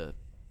 40 up to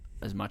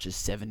as much as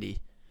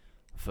 70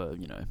 for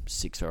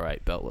 6 or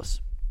 8 beltless.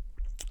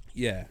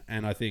 Yeah,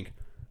 and I think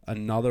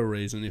another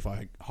reason, if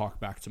I hark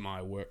back to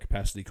my work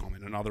capacity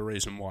comment, another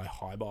reason why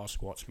high bar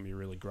squats can be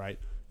really great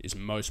is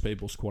most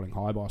people squatting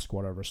high bar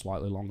squat over a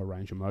slightly longer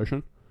range of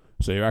motion.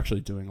 So you're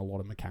actually doing a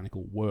lot of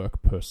mechanical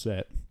work per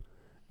set,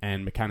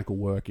 and mechanical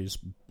work is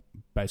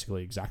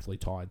basically exactly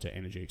tied to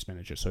energy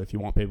expenditure. So if you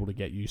want people to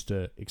get used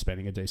to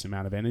expending a decent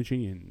amount of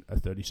energy in a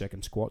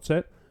 30-second squat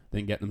set,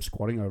 then get them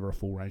squatting over a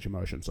full range of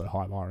motion. So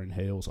high bar in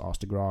heels, ass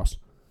to grass,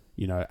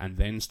 and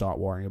then start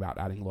worrying about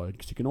adding load,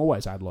 because you can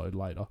always add load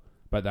later,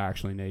 but they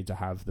actually need to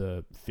have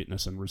the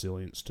fitness and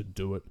resilience to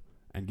do it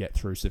and get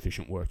through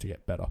sufficient work to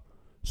get better.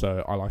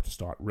 So I like to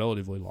start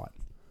relatively light.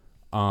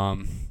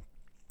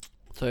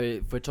 So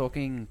if we're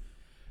talking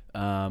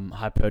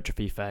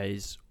hypertrophy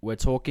phase, we're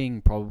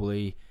talking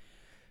probably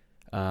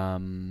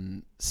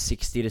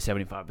 60 to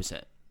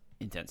 75%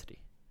 intensity.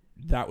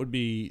 That would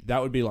be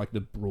like the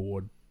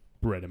broad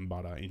bread and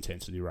butter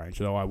intensity range,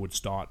 though I would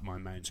start my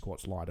main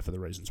squats lighter for the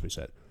reasons we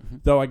said. Mm-hmm.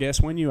 Though I guess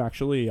when you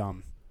actually...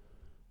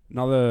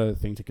 another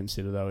thing to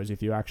consider, though, is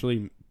if you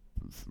actually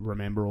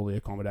remember all the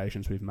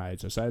accommodations we've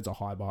made, so say it's a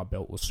high bar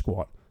beltless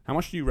squat, how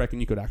much do you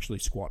reckon you could actually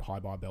squat high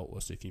bar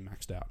beltless if you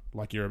maxed out?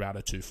 Like you're about a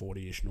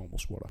 240-ish normal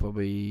squatter.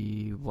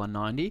 Probably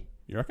 190.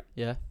 You reckon?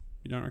 Yeah.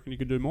 You don't reckon you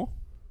could do more?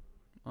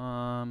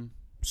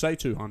 Say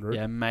 200.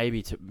 Yeah,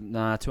 maybe.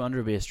 200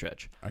 would be a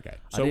stretch. Okay.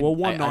 So,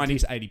 190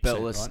 is 80%,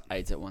 beltless,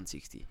 right? 8s at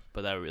 160,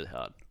 but they were really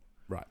hard.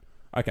 Right.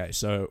 Okay,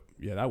 so,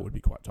 yeah, that would be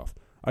quite tough.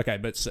 Okay,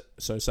 but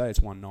so say it's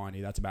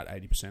 190, that's about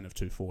 80% of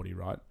 240,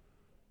 right?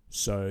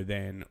 So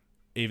then,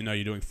 even though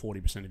you're doing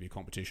 40% of your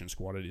competition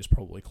squat, it is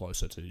probably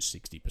closer to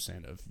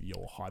 60% of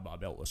your high bar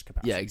beltless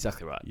capacity. Yeah,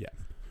 exactly right. Yeah.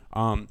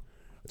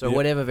 So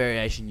whatever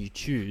variation you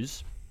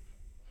choose,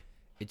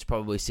 it's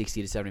probably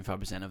 60 to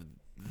 75% of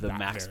the that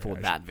max variation.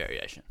 for that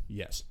variation.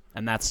 Yes.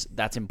 And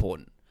that's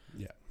important.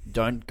 Yeah.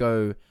 Don't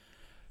go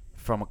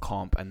from a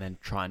comp and then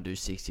try and do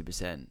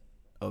 60%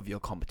 of your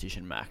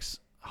competition max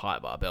high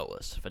bar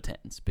beltless for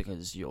 10s,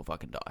 because you'll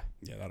fucking die.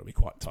 Yeah, that'll be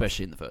quite tough.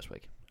 Especially in the first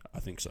week. I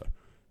think so.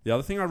 The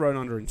other thing I wrote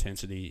under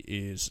intensity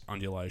is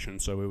undulation.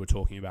 So we were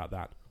talking about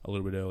that a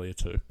little bit earlier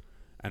too.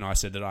 And I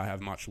said that I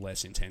have much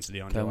less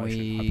intensity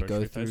undulation. Can we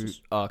go through...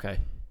 phases. Oh, okay.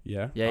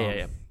 Yeah?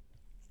 Yeah.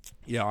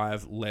 Yeah, I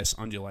have less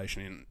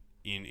undulation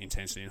in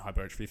intensity in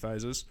hypertrophy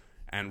phases,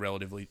 and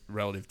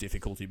relative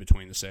difficulty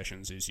between the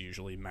sessions is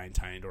usually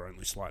maintained or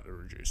only slightly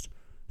reduced.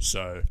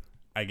 So,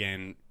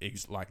 again,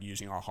 like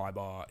using our high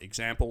bar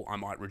example, I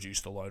might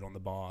reduce the load on the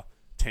bar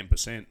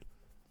 10%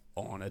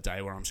 on a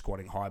day where I'm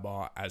squatting high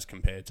bar as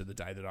compared to the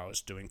day that I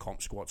was doing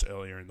comp squats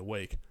earlier in the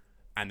week.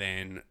 And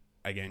then,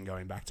 again,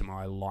 going back to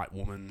my light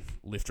woman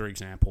lifter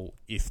example,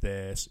 if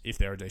they're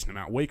a decent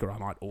amount weaker, I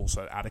might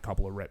also add a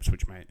couple of reps,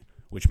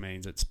 which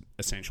means it's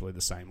essentially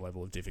the same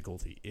level of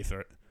difficulty. If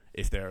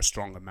they're a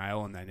stronger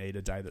male and they need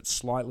a day that's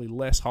slightly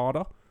less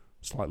harder.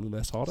 Slightly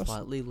less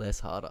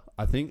harder.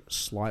 I think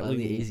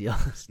slightly easier.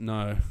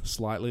 No,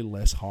 slightly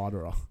less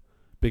harder.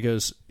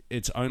 Because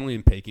it's only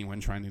in peaking when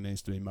training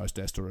needs to be most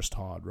esterist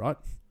hard, right?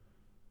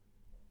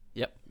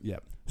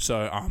 Yep.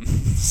 So,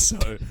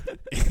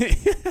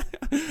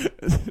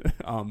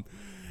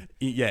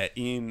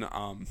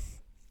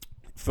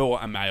 for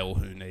a male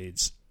who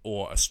needs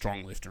or a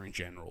strong lifter in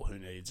general who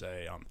needs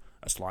a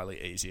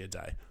slightly easier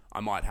day, I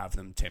might have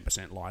them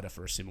 10% lighter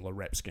for a similar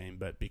rep scheme,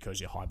 but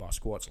because your high bar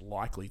squat's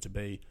likely to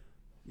be,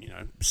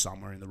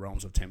 somewhere in the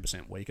realms of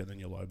 10% weaker than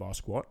your low bar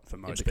squat for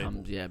most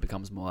people. Yeah, it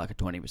becomes more like a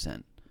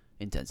 20%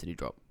 intensity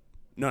drop.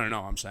 No,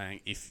 I'm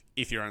saying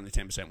if you're only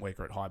 10%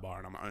 weaker at high bar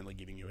and I'm only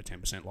giving you a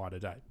 10% lighter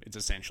day, it's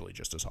essentially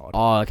just as hard.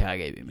 Oh, okay, I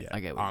get you. Yeah. I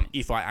get what you mean.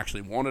 If I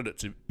actually wanted it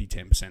to be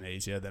 10%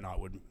 easier, then I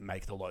would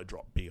make the low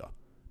drop bigger.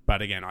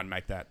 But again, I'd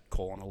make that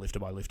call on a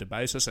lifter-by-lifter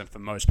basis, and for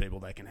most people,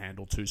 they can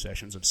handle 2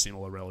 sessions of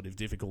similar relative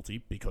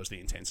difficulty because the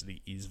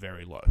intensity is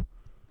very low.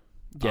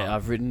 Yeah,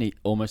 I've written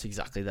almost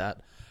exactly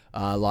that.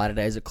 Lighter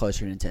days are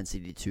closer in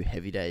intensity to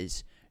heavy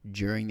days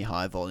during the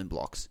high volume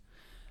blocks.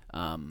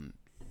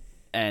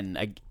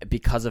 And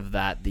because of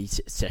that, the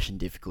session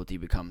difficulty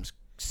becomes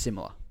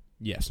similar.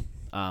 Yes.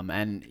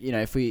 And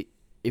if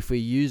we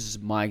use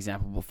my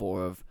example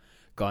before of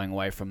going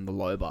away from the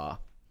low bar,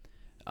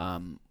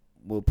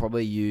 we'll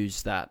probably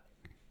use that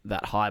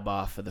high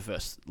bar for the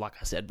first, like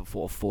I said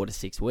before, 4 to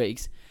 6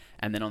 weeks,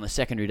 and then on the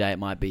secondary day it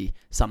might be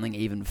something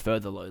even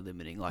further low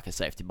limiting, like a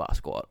safety bar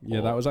squat.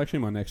 Yeah, that was actually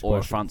my next question. Or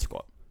a front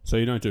squat. So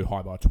you don't do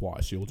high bar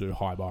twice. You'll do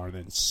high bar and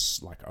then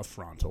like a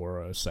front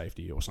or a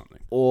safety or something.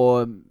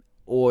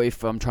 Or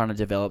if I'm trying to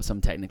develop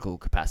some technical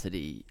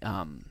capacity,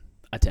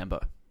 a tempo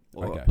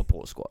or a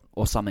pause squat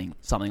or something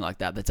like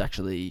that. That's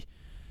actually,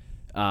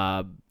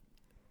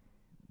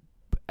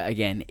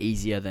 again,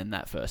 easier than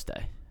that first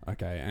day.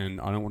 Okay,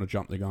 and I don't want to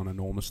jump the gun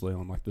enormously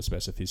on like the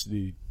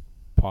specificity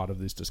part of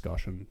this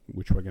discussion,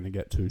 which we're going to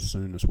get to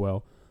soon as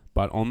well.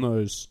 But on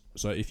those,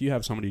 so if you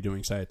have somebody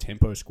doing, say, a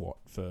tempo squat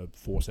for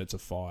 4 sets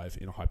of 5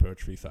 in a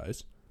hypertrophy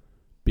phase,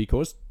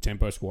 because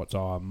tempo squats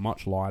are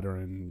much lighter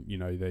and,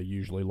 they're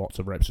usually lots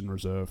of reps in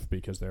reserve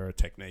because they're a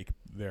technique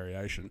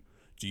variation,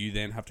 do you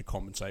then have to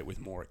compensate with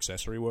more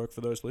accessory work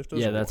for those lifters?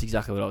 Yeah, that's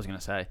exactly what I was going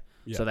to say.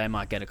 Yeah. So they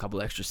might get a couple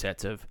extra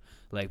sets of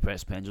leg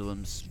press,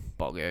 pendulums,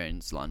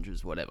 Bulgarians,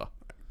 lunges, whatever,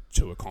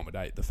 to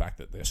accommodate the fact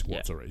that their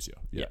squats are easier.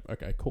 Yeah.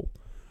 Okay, cool.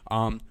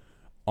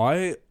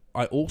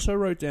 I also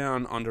wrote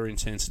down under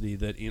intensity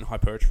that in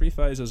hypertrophy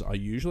phases, I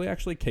usually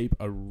actually keep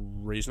a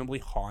reasonably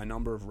high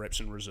number of reps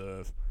in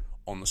reserve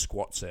on the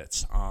squat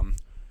sets,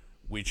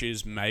 which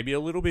is maybe a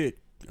little bit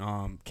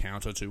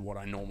counter to what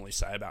I normally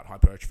say about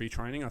hypertrophy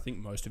training. I think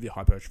most of your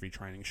hypertrophy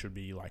training should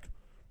be like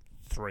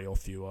 3 or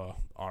fewer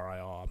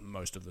RIR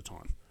most of the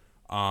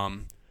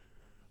time.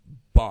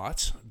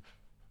 But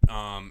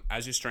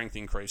as your strength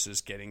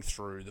increases, getting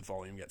through the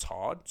volume gets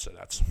hard. So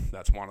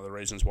that's one of the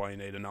reasons why you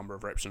need a number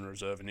of reps in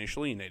reserve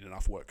initially. You need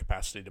enough work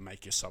capacity to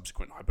make your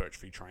subsequent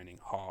hypertrophy training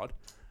hard.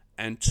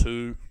 And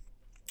 2,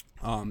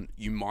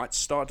 you might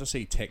start to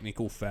see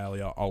technical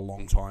failure a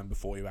long time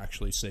before you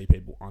actually see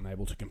people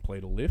unable to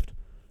complete a lift.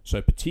 So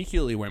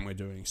particularly when we're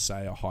doing,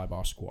 say, a high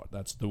bar squat,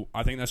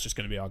 I think that's just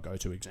going to be our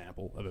go-to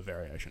example of a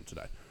variation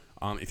today.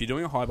 If you're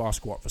doing a high bar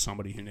squat for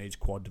somebody who needs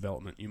quad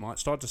development, you might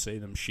start to see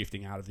them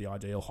shifting out of the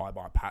ideal high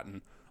bar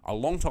pattern a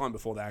long time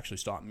before they actually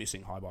start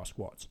missing high bar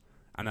squats.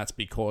 And that's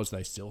because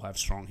they still have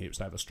strong hips,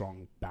 they have a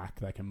strong back,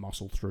 they can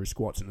muscle through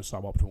squats in a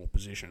suboptimal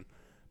position.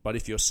 But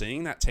if you're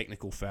seeing that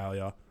technical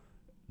failure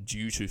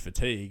due to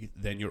fatigue,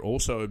 then you're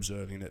also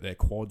observing that their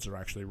quads are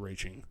actually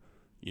reaching,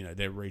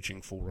 they're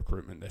reaching full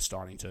recruitment, they're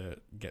starting to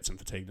get some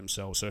fatigue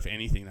themselves. So if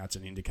anything, that's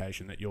an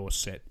indication that your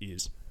set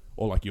is,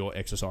 or like your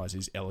exercise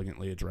is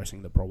elegantly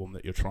addressing the problem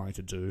that you're trying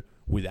to do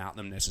without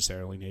them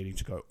necessarily needing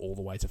to go all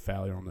the way to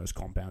failure on those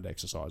compound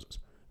exercises.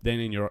 Then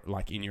in your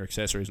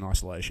accessories and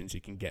isolations, you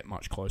can get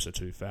much closer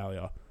to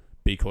failure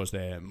because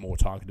they're more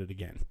targeted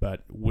again.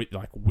 But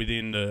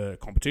within the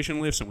competition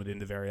lifts and within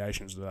the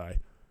variations that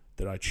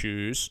I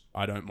choose,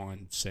 I don't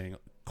mind seeing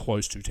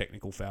close to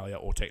technical failure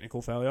or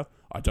technical failure.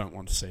 I don't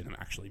want to see them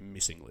actually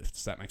missing lifts.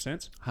 Does that make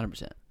sense?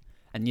 100%.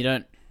 And you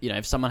don't,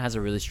 if someone has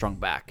a really strong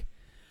back,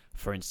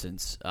 for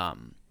instance,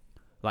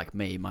 like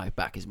me, my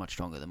back is much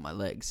stronger than my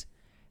legs.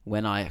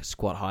 When I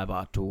squat high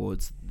bar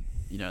towards,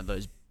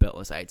 those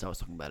beltless 8s I was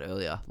talking about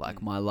earlier,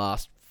 like my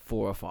last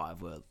 4 or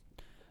 5 were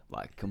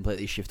like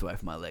completely shift away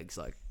from my legs,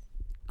 like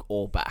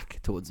all back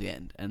towards the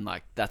end. And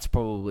like that's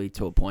probably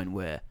to a point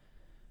where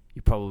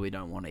you probably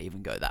don't want to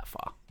even go that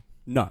far.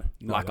 No.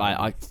 Like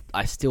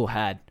I still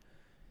had,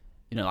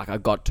 I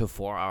got to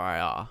 4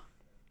 RIR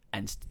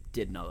and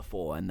did another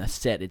 4, and the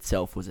set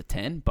itself was a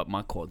 10, but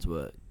my quads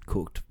were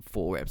cooked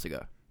 4 reps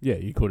ago. Yeah,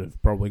 you could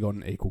have probably got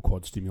an equal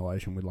quad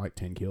stimulation with like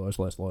 10 kilos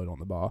less load on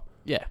the bar.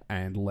 Yeah.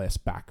 And less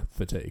back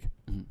fatigue.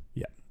 Mm-hmm.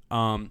 Yeah.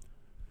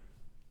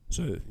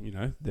 So,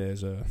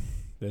 there's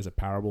a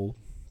parable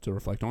to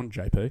reflect on,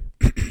 JP.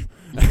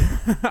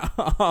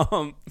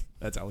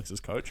 That's Alex's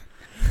coach.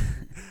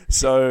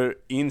 So,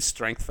 in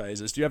strength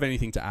phases, do you have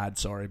anything to add,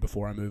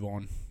 before I move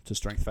on to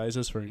strength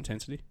phases for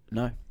intensity?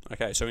 No.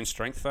 Okay, so in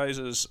strength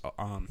phases,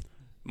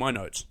 my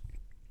notes.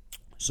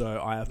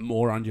 So I have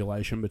more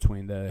undulation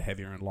between the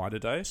heavier and lighter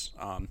days.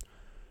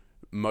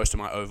 Most of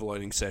my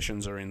overloading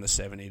sessions are in the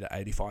 70 to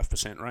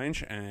 85%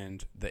 range,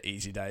 and the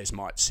easy days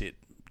might sit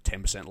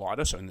 10%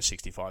 lighter, so in the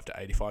 65 to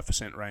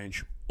 85%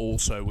 range,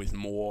 also with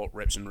more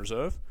reps in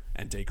reserve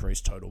and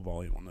decreased total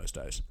volume on those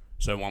days.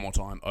 So one more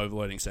time,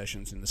 overloading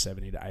sessions in the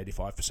 70 to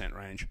 85%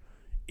 range,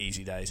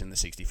 easy days in the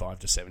 65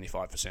 to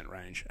 75%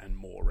 range, and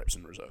more reps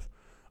in reserve.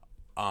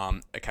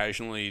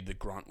 Occasionally, the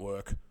grunt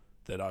work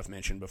that I've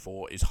mentioned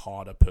before is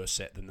harder per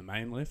set than the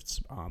main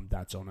lifts.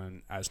 That's on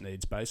an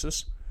as-needs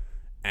basis.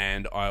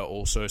 And I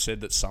also said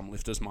that some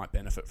lifters might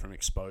benefit from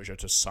exposure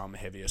to some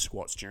heavier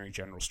squats during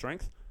general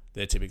strength.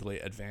 They're typically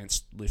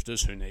advanced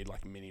lifters who need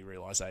like mini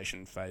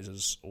realization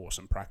phases or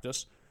some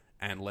practice,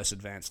 and less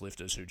advanced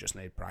lifters who just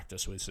need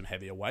practice with some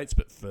heavier weights.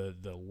 But for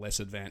the less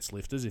advanced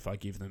lifters, if I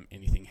give them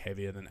anything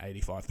heavier than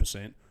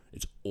 85%,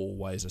 it's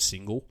always a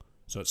single.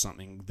 So it's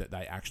something that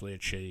they actually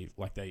achieve.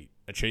 Like they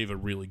achieve a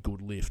really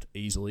good lift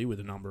easily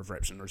with a number of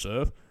reps in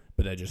reserve,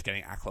 but they're just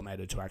getting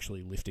acclimated to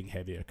actually lifting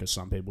heavier, because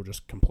some people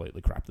just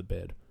completely crap the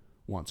bed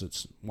once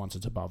it's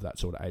above that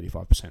sort of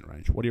 85%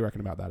 range. What do you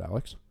reckon about that,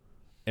 Alex?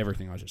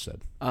 Everything I just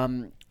said.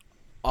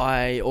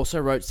 I also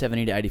wrote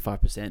 70 to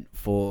 85%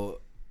 for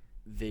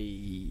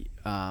the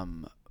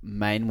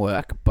main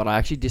work, but I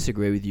actually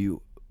disagree with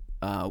you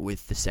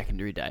with the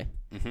secondary day.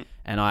 Mm-hmm.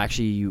 And I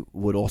actually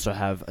would also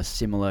have a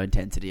similar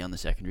intensity on the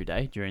secondary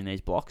day during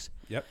these blocks.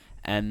 Yep.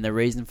 And the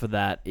reason for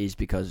that is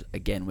because,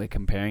 again, we're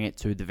comparing it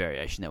to the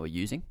variation that we're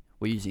using.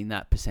 We're using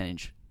that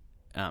percentage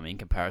in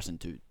comparison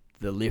to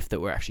the lift that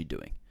we're actually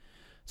doing.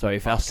 So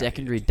if our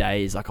secondary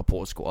day is like a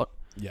pause squat,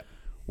 yep,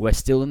 we're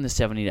still in the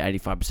 70 to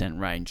 85%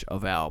 range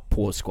of our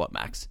pause squat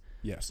max.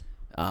 Yes.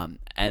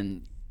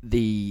 And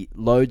the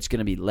load's going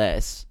to be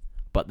less,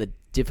 but the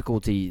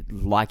difficulty,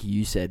 like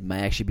you said,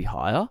 may actually be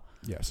higher.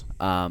 Yes.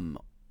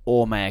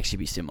 Or may actually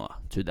be similar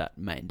to that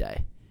main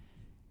day.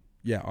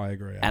 Yeah, I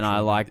agree. And I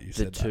like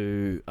the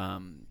two.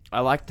 I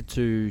like the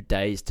 2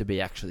 days to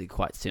be actually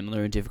quite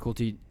similar in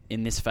difficulty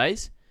in this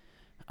phase.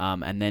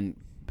 And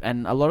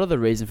a lot of the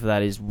reason for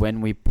that is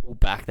when we pull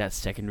back that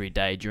secondary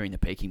day during the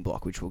peaking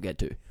block, which we'll get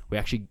to, we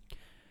actually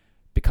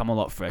become a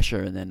lot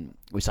fresher, and then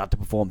we start to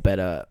perform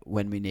better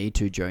when we need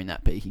to during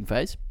that peaking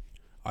phase.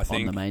 I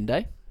think on the main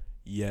day.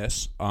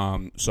 Yes.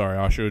 Sorry,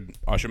 I should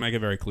make it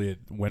very clear.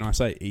 When I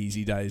say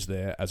easy days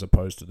there, as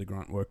opposed to the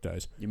grunt work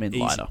days, You mean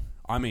easy, lighter?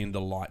 I mean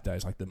the light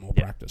days, like the more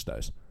practice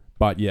days.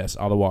 But yes,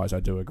 otherwise I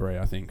do agree.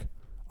 I think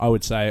I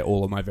would say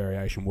all of my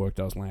variation work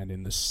does land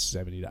in the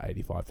 70 to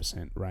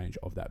 85% range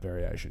of that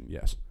variation.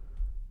 Yes.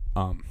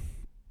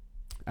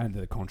 And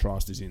the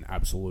contrast is in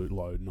absolute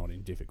load, not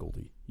in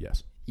difficulty.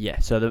 Yes. Yeah.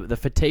 So the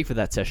fatigue for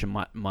that session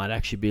might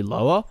actually be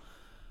lower.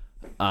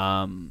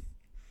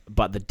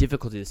 But the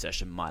difficulty of the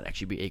session might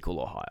actually be equal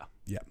or higher.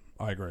 Yeah,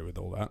 I agree with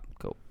all that.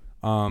 Cool.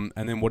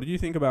 And then what did you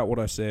think about what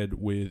I said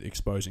with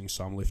exposing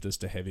some lifters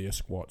to heavier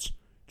squats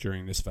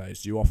during this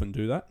phase? Do you often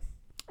do that?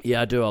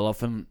 Yeah, I do. I'll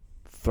often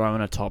throw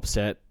in a top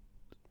set.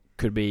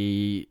 Could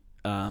be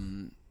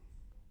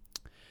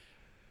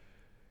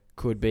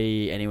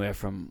anywhere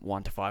from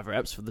 1 to 5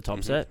 reps for the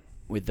top set,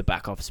 with the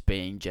back offs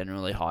being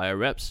generally higher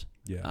reps.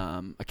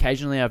 Yeah.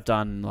 Occasionally I've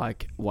done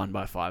like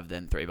 1x5,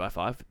 then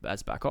 3x5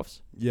 as back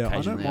offs. Yeah, I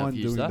don't mind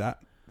doing that.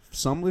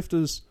 Some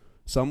lifters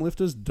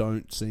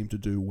don't seem to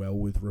do well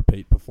with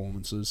repeat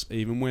performances,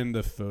 even when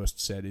the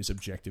first set is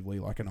objectively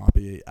like an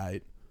RPE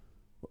 8.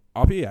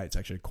 RPE 8's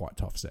actually quite a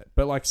tough set.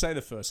 But like say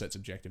the first set's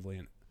objectively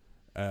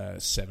an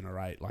 7 or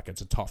 8, like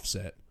it's a tough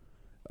set.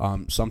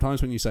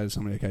 Sometimes when you say to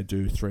somebody, okay,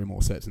 do 3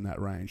 more sets in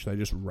that range, they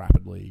just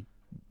rapidly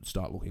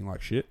start looking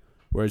like shit.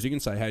 Whereas you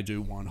can say, hey,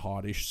 do 1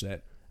 hardish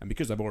set, and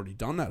because they've already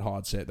done that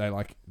hard set,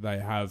 they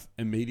have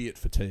immediate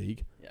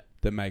fatigue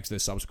that makes their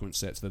subsequent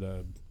sets that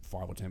are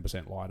 5 or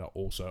 10% lighter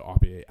also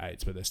RPE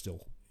 8s, but they're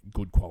still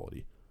good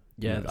quality.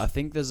 Yeah, I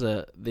think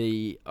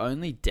the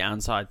only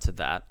downside to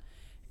that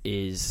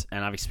is,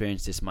 and I've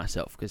experienced this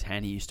myself because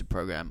Hanny used to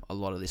program a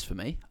lot of this for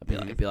me.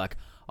 It'd be like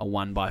a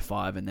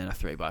 1x5 and then a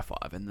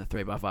 3x5, and the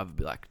 3x5 would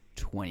be like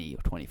 20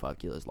 or 25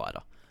 kilos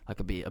lighter. Like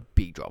it'd be a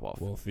big drop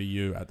off. Well, for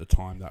you at the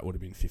time, that would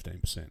have been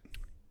 15%.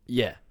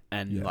 Yeah,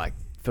 and like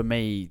for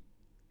me,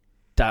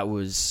 that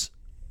was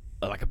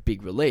like a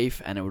big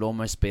relief, and it would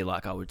almost be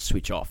like I would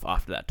switch off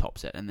after that top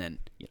set, and then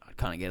I'd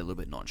kind of get a little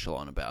bit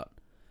nonchalant about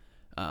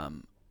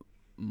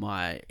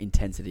my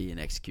intensity and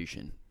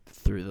execution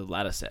through the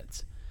latter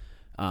sets.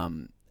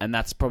 And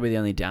that's probably the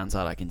only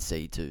downside I can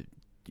see to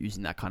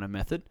using that kind of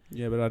method.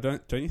 Yeah, but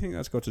don't you think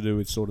that's got to do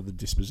with sort of the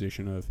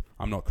disposition of,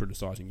 I'm not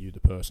criticising you the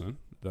person,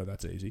 though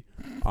that's easy.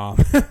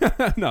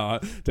 No,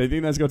 do you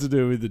think that's got to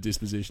do with the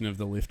disposition of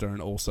the lifter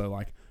and also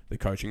like the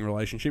coaching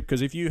relationship?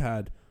 Because if you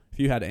had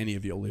any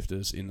of your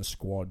lifters in the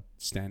squad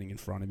standing in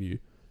front of you,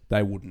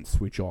 they wouldn't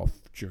switch off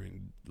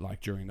during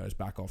those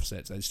back off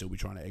sets. They'd still be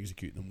trying to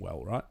execute them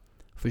well, right?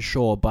 For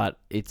sure, but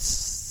it's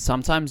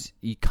sometimes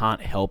you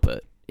can't help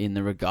it in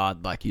the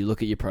regard, like you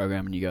look at your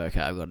program and you go,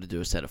 okay, I've got to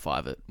do a set of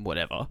 5 at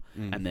whatever,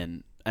 and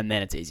then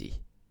it's easy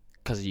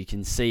because you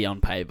can see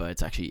on paper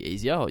it's actually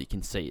easier, or you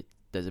can see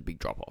there's a big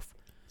drop off.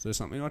 So there's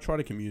something I try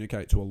to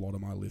communicate to a lot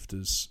of my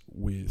lifters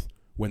with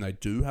when they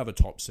do have a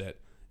top set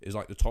is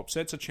like the top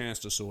set's a chance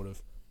to sort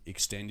of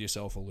extend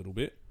yourself a little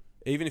bit,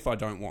 even if I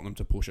don't want them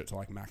to push it to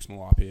like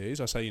maximal RPEs,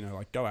 I say,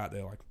 like go out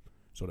there, like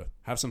sort of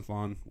have some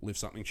fun, lift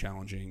something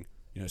challenging,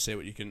 see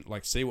what you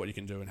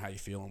can do and how you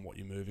feel and what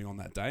you're moving on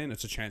that day, and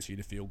it's a chance for you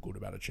to feel good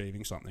about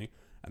achieving something.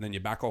 And then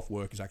your back off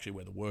work is actually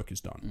where the work is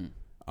done.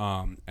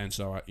 And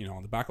so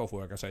on the back off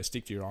work, I say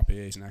stick to your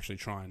RPEs and actually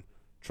try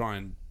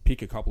and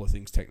pick a couple of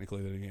things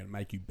technically that are going to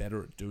make you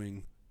better at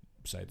doing,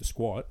 say, the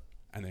squat,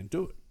 and then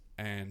do it.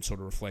 And sort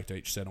of reflect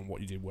each set on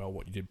what you did well,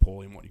 what you did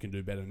poorly, and what you can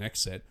do better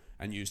next set,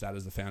 and use that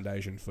as the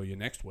foundation for your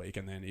next week.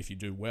 And then if you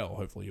do well,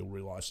 hopefully you'll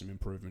realise some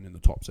improvement in the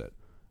top set.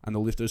 And the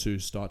lifters who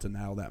start to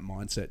nail that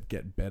mindset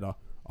get better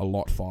a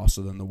lot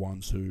faster than the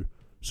ones who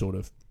sort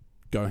of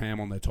go ham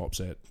on their top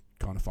set,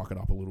 kind of fuck it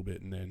up a little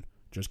bit, and then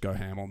just go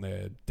ham on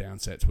their down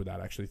sets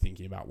without actually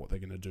thinking about what they're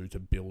going to do to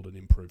build an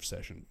improved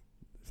session,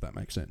 if that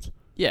makes sense.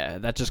 Yeah,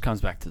 that just comes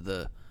back to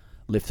the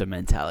lifter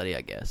mentality,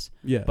 I guess.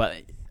 Yeah.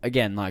 But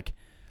again, like,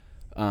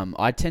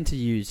 I tend to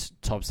use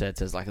top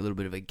sets as like a little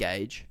bit of a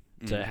gauge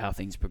to how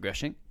things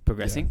progressing.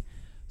 Yeah.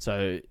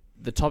 So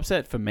the top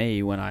set for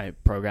me, when I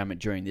program it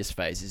during this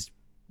phase,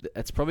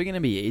 it's probably going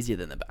to be easier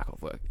than the back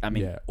off work. I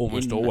mean,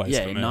 almost always.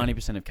 Yeah, in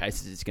 90% of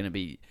cases, it's going to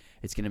be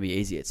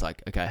easy. It's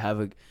like, okay,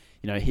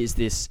 here's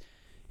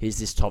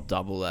this top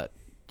double at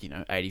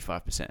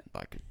 85%,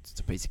 like it's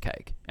a piece of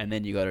cake, and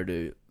then you got to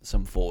do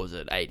some fours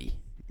at 80.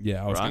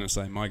 Yeah, I was going to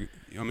say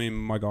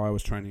my guy I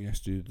was training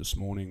next to this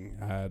morning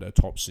had a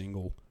top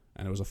single,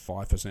 and it was a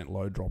 5%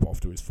 load drop off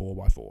to his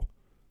 4x4.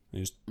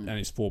 And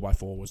his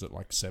 4x4 was at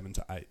like 7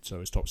 to 8, so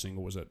his top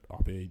single was at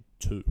RPE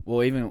 2.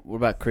 Well, what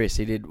about Chris?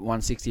 He did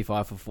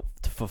 165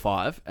 for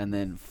 5, and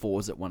then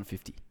 4s at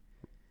 150.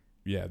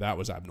 Yeah, that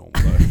was abnormal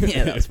though.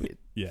 Yeah, that was weird.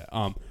 Yeah,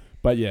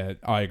 but yeah,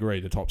 I agree.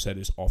 The top set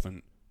is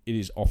often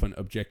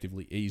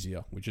objectively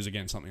easier, which is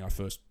again something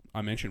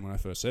I mentioned when I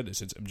first said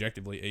this. It's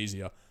objectively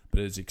easier,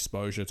 but it's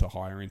exposure to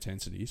higher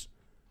intensities,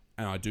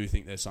 and I do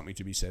think there's something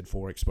to be said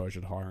for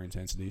exposure to higher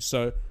intensities.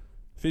 So,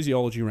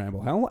 physiology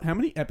ramble. How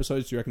many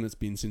episodes do you reckon it's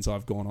been since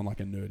I've gone on like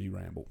a nerdy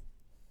ramble?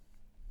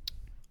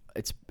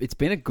 It's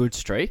been a good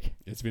streak.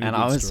 It's been, and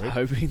I was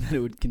hoping that it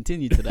would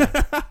continue today.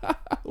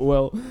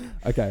 Well,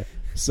 okay.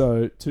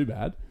 So too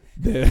bad.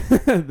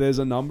 There's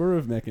a number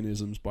of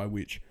mechanisms by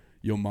which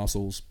your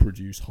muscles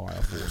produce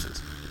higher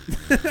forces.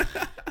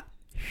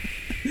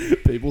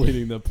 People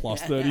hitting the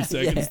plus 30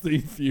 seconds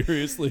thing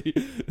furiously.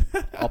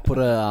 I'll put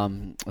a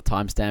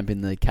timestamp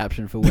in the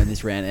caption for when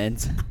this rant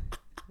ends.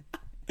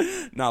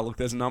 No, look,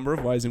 there's a number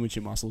of ways in which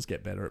your muscles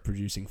get better at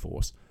producing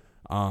force.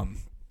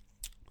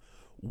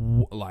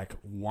 Like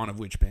one of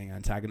which being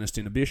antagonist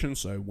inhibition.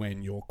 So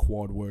when your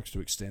quad works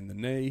to extend the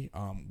knee,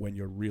 when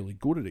you're really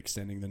good at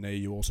extending the knee,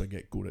 you also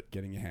get good at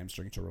getting your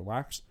hamstring to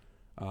relax.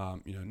 A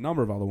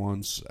number of other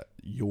ones,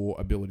 your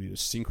ability to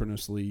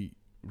synchronously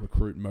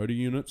recruit motor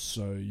units.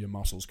 So your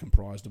muscles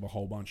comprised of a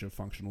whole bunch of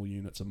functional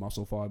units of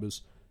muscle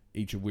fibers,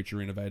 each of which are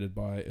innervated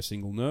by a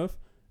single nerve.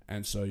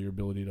 And so your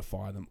ability to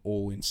fire them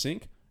all in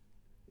sync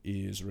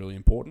is really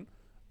important.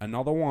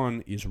 Another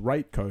one is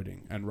rate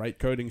coding, and rate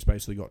coding's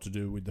basically got to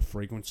do with the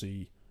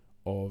frequency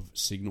of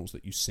signals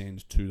that you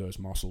send to those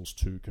muscles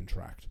to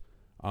contract.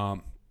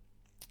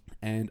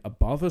 And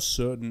above a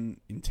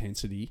certain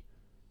intensity,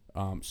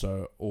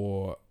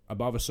 or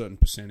above a certain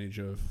percentage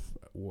of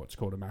what's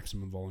called a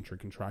maximum voluntary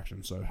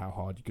contraction, so how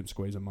hard you can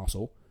squeeze a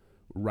muscle,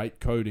 rate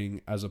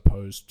coding, as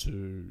opposed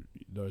to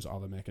those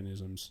other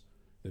mechanisms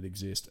that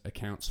exist,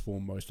 accounts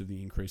for most of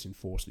the increase in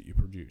force that you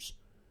produce.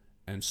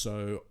 And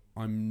so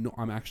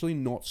I'm actually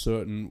not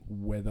certain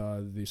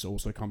whether this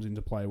also comes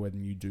into play when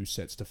you do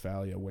sets to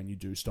failure, when you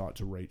do start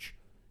to reach,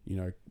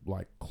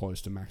 like close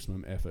to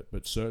maximum effort.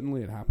 But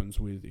certainly it happens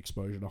with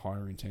exposure to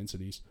higher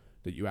intensities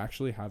that you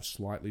actually have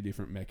slightly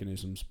different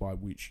mechanisms by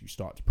which you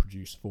start to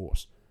produce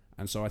force.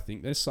 And so I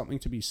think there's something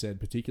to be said,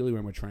 particularly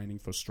when we're training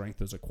for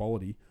strength as a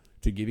quality,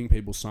 to giving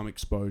people some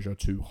exposure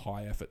to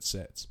high effort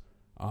sets,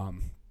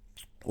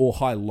 or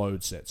high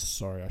load sets,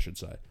 sorry, I should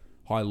say.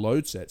 High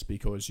load sets,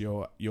 because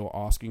you're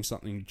asking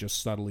something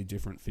just subtly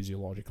different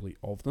physiologically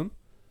of them.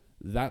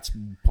 That's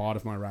part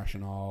of my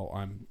rationale.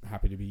 I'm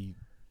happy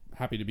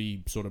to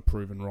be sort of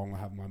proven wrong or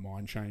have my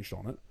mind changed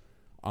on it.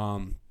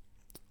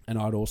 And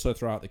I'd also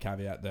throw out the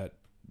caveat that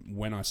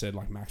when I said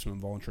like maximum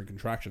voluntary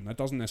contraction, that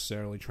doesn't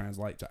necessarily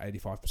translate to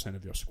 85%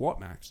 of your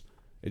squat max.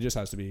 It just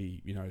has to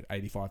be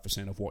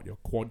 85% of what your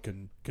quad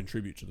can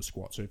contribute to the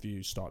squat. So if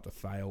you start to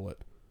fail at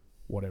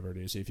whatever it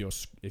is, if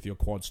your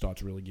quad starts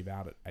to really give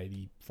out at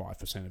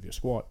 85% of your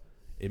squat,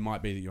 it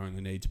might be that you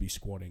only need to be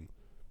squatting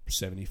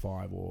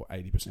 75 or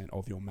 80%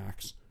 of your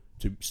max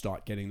to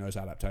start getting those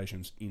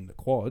adaptations in the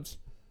quads.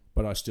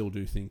 But I still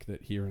do think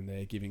that here and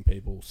there, giving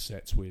people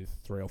sets with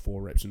 3 or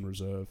 4 reps in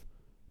reserve,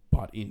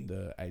 but in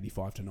the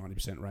 85 to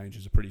 90% range,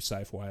 is a pretty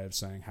safe way of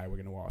saying, hey, we're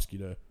going to ask you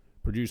to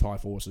produce high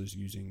forces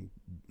using,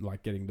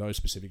 like, getting those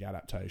specific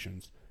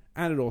adaptations.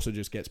 And it also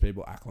just gets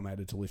people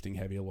acclimated to lifting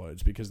heavier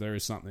loads, because there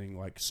is something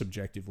like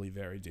subjectively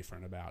very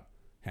different about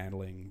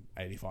handling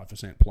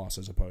 85% plus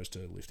as opposed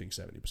to lifting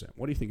 70%.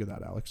 What do you think of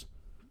that, Alex?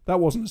 That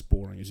wasn't as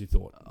boring as you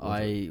thought.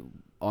 I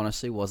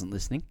honestly wasn't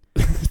listening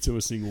to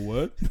a single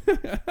word.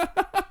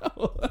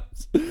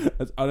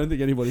 I don't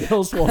think anybody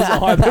else was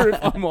either, if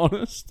I'm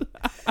honest.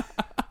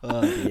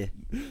 Oh dear.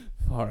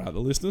 All right, the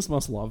listeners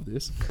must love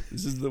this.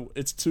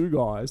 It's two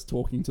guys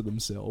talking to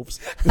themselves,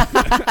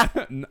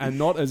 and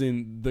not as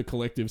in the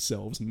collective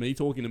selves. Me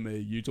talking to me,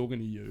 you talking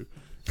to you.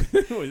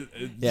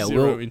 Yeah,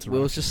 Zero Will's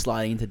interaction. just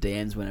sliding into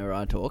DMs whenever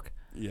I talk,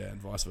 Yeah,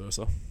 and vice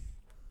versa.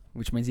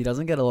 which means he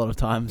doesn't get a lot of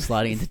time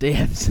sliding into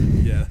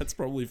DMs. Yeah, that's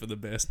probably for the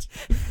best.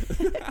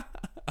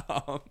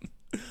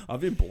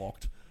 I've been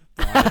blocked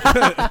by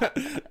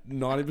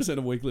 90%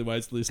 of Weekly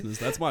Weights listeners.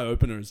 That's my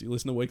openers. You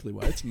listen to Weekly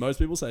Weights. Most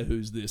people say,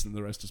 "Who's this?" and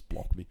the rest just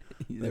block me.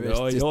 They go,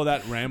 "Oh, you're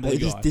that rambly They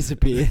guy." just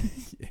disappear.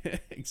 Yeah,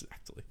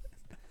 exactly.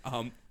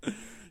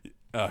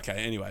 Okay,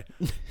 anyway.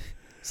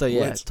 So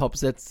yeah, Let's- top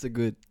sets are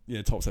good.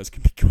 Yeah, top sets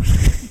can be good.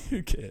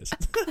 Who cares?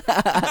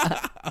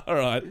 All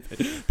right.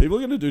 People are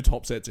going to do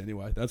top sets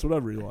anyway. That's what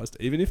I've realised.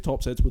 Even if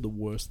top sets were the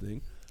worst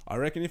thing, I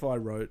reckon if I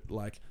wrote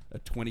like a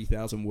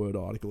 20,000 word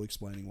article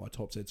explaining why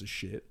top sets are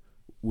shit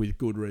with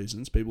good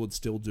reasons, people would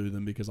still do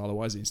them because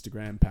otherwise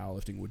Instagram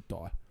powerlifting would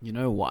die. You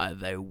know why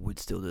they would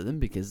still do them?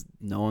 Because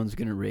no one's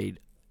going to read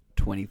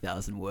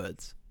 20,000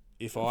 words.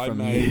 If I From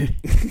made...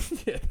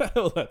 yeah,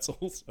 well, that's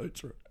also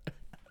true.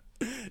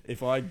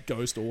 If I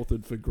ghost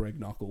authored for Greg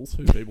Knuckles,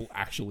 who people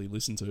actually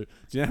listen to, do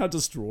you know how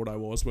distraught I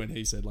was when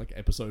he said like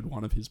episode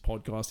 1 of his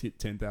podcast hit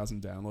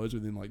 10,000 downloads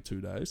within like 2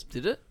 days?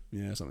 Did it?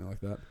 Yeah, something like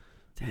that.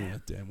 Yeah,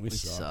 damn, we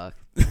suck.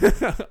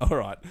 suck. All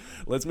right,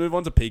 let's move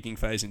on to peaking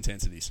phase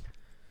intensities.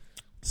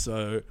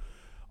 So,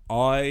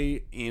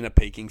 I, in a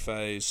peaking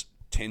phase,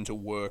 tend to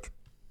work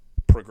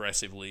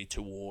progressively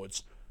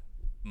towards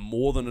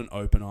more than an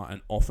opener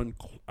and often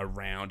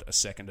around a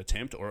second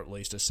attempt, or at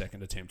least a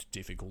second attempt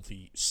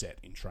difficulty set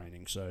in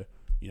training. So,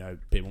 you know,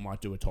 people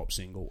might do a top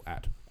single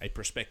at a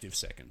prospective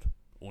second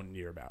or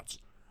nearabouts.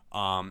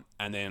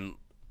 And then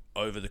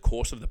over the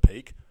course of the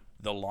peak,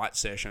 the light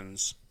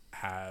sessions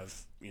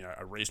have, you know,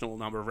 a reasonable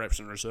number of reps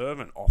in reserve,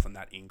 and often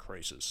that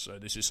increases. So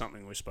this is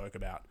something we spoke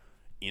about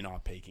in our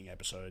peaking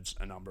episodes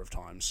a number of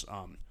times.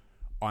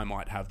 I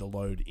might have the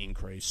load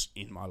increase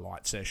in my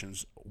light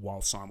sessions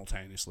while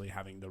simultaneously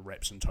having the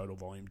reps and total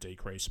volume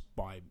decrease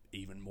by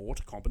even more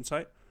to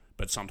compensate.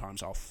 But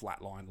sometimes I'll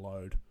flatline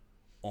load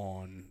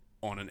on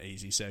an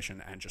easy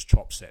session and just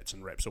chop sets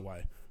and reps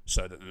away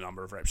so that the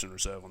number of reps in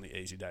reserve on the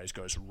easy days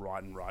goes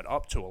right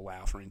up to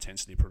allow for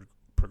intensity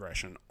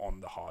progression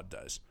on the hard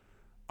days.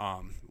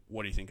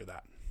 What do you think of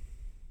that?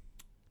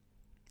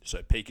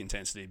 So peak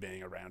intensity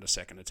being around a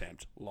second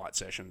attempt, light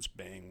sessions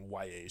being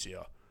way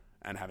easier,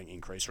 and having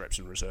increased reps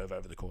in reserve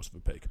over the course of a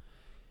peak.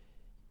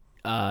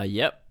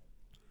 Yep.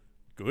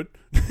 Good.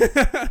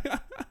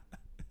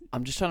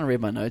 I'm just trying to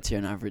read my notes here,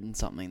 and I've written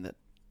something that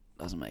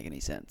doesn't make any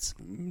sense.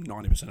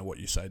 90% of what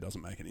you say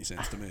doesn't make any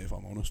sense to me, if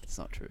I'm honest. It's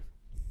not true.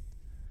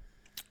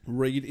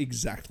 Read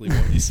exactly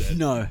what you said.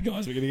 No.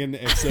 Guys, we're going to get an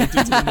excerpt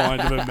into the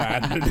mind of a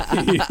madman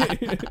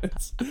here.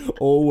 It's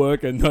all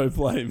work and no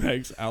play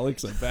makes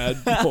Alex a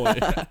bad boy.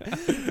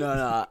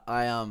 No,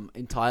 I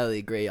entirely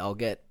agree. I'll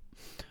get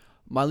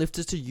my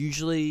lifters to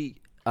usually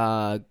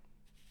go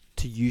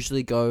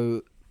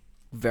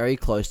very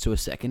close to a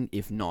second,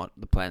 if not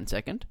the planned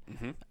second.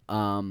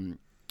 Mm-hmm.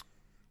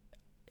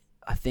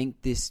 I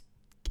think this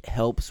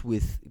helps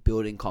with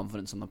building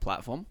confidence on the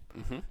platform.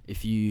 Mm-hmm.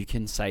 If you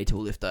can say to a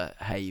lifter,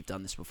 "Hey, you've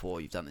done this before.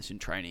 You've done this in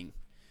training.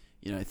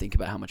 You know, think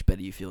about how much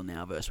better you feel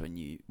now versus when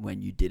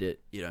you did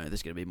it. You know,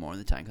 there's going to be more in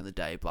the tank on the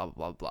day. Blah blah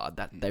blah blah."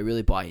 That they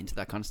really buy into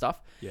that kind of stuff.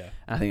 Yeah,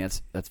 and I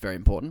think that's very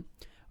important.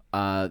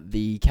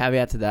 The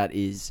caveat to that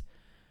is,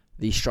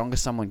 the stronger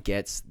someone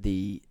gets,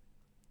 the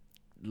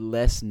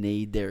less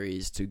need there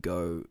is to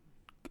go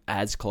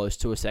as close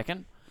to a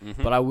second.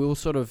 Mm-hmm. But I will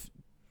sort of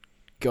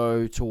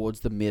go towards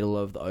the middle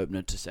of the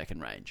opener to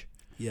second range.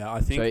 Yeah, I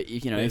think So,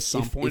 you know, there's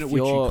some point at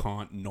which you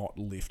can't not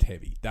lift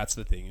heavy. That's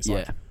the thing. It's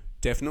like,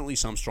 definitely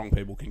some strong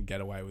people can get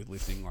away with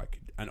lifting like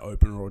an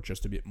opener or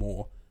just a bit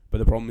more. But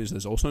the problem is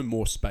there's also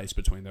more space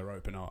between their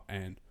opener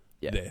and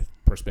their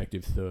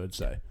prospective third,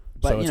 say.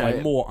 But, so it's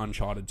like more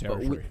uncharted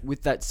territory. But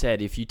with that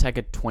said, if you take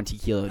a 20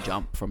 kilo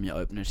jump from your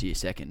opener to your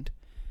second,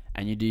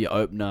 and you do your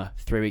opener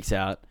 3 weeks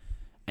out,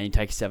 and you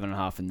take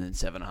 7.5 and then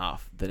 7.5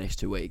 the next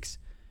 2 weeks,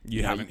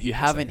 you haven't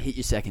hit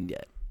your second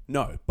yet.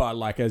 No,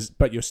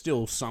 but you're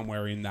still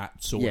somewhere in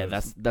that sort of.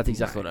 Yeah, that's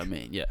exactly what I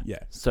mean. Yeah. Yeah.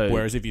 So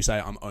whereas if you say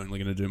I'm only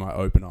going to do my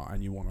opener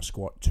and you want to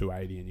squat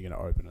 280 and you're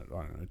going to open at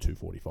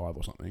 245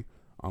 or something,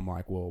 I'm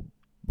like, well,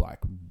 like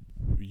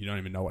you don't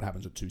even know what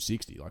happens at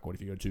 260. Like, what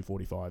if you go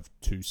 245,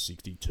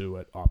 262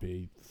 at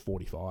RPE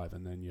 45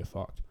 and then you're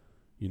fucked?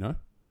 You know.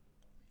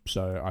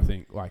 So I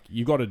think like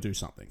you got to do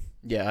something.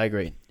 Yeah, I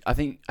agree. I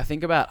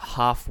think about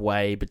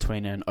halfway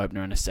between an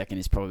opener and a second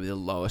is probably the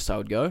lowest I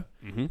would go,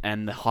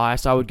 and the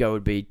highest I would go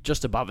would be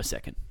just above a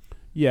second.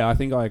 Yeah, I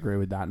think I agree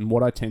with that. And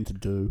what I tend to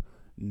do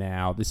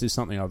now, this is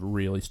something I've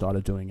really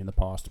started doing in the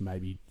past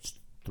maybe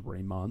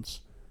 3 months,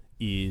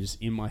 is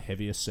in my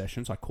heaviest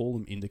sessions. I call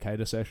them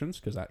indicator sessions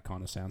because that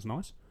kind of sounds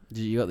nice.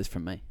 You got this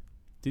from me.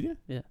 Did you?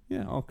 Yeah.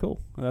 Yeah. Oh,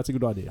 cool. Well, that's a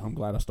good idea. I'm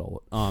glad I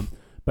stole it.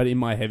 But in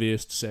my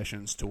heaviest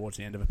sessions towards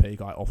the end of a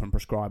peak, I often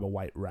prescribe a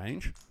weight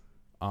range.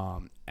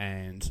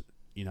 and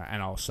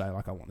and I'll say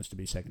like I want this to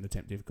be second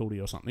attempt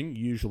difficulty or something.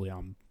 Usually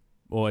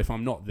if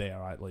I'm not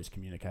there, I at least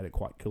communicate it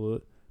quite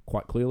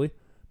clearly.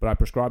 But I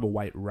prescribe a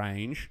weight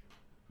range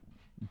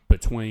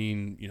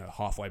between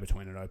halfway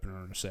between an opener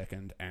and a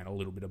second, and a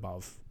little bit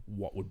above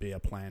what would be a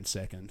planned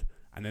second,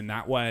 and then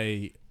that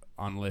way,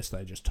 unless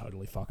they just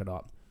totally fuck it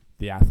up,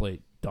 the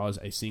athlete does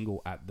a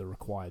single at the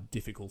required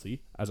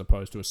difficulty as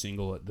opposed to a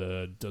single at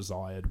the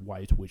desired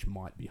weight, which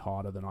might be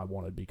harder than I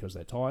wanted because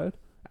they're tired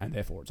and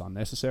therefore it's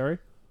unnecessary,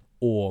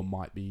 or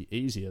might be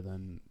easier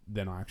than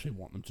I actually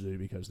want them to do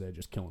because they're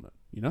just killing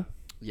it,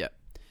 Yeah.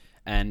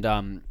 And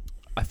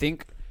I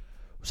think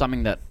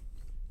something that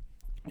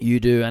you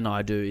do and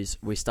I do is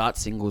we start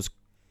singles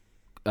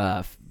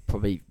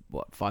probably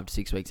 5 to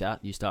 6 weeks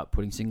out. You start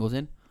putting singles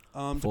in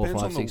 4,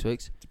 5, 6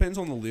 weeks. Depends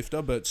on the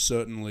lifter, but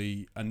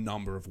certainly a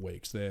number of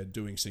weeks. They're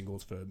doing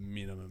singles for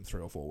minimum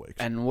 3 or 4 weeks.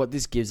 And what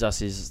this gives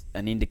us is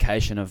an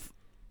indication of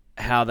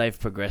how they've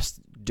progressed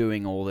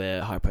doing all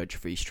their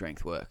hypertrophy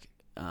strength work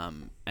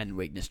and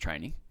weakness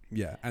training.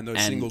 Yeah, and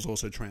those singles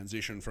also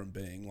transition from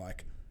being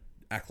like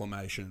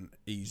acclimation,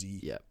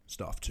 easy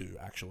stuff to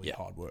actually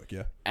hard work.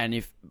 Yeah,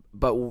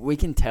 but we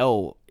can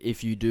tell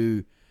if you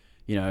do,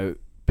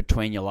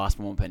 between your last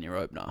warm up and your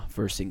opener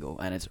for a single,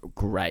 and it's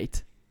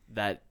great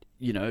that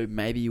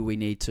maybe we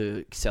need to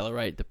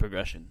accelerate the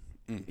progression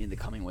in the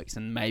coming weeks,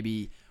 and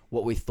maybe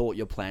what we thought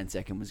your planned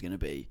second was going to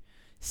be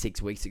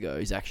 6 weeks ago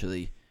is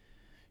actually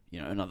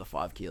another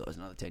 5 kilos,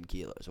 another 10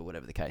 kilos, or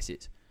whatever the case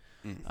is.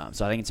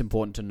 So I think it's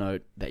important to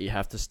note that you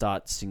have to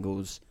start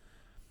singles.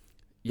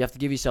 You have to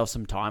give yourself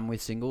some time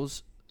with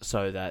singles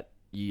so that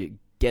you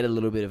get a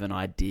little bit of an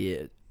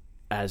idea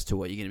as to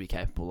what you're going to be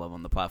capable of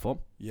on the platform.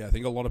 Yeah, I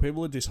think a lot of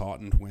people are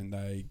disheartened when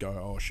they go,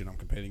 oh shit, I'm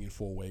competing in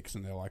 4 weeks,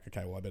 and they're like,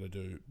 okay, well I better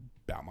do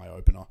about my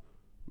opener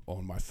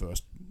on my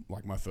first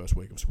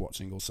week of squat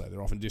singles. So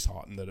they're often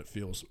disheartened that it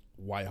feels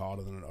way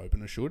harder than an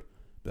opener should.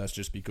 But that's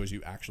just because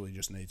you actually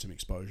just need some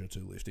exposure to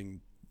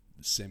lifting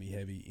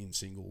semi-heavy in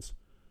singles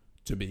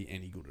to be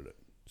any good at it.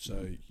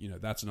 So,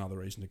 that's another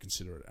reason to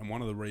consider it. And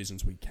one of the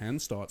reasons we can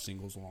start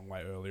singles a long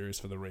way earlier is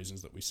for the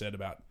reasons that we said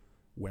about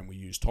when we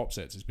use top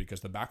sets, is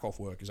because the back-off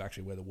work is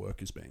actually where the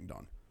work is being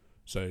done.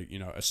 So,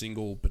 a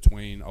single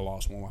between a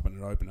last warm-up and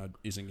an opener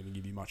isn't going to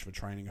give you much of a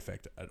training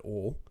effect at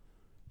all.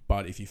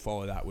 But if you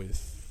follow that with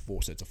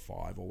 4 sets of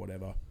 5 or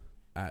whatever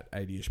at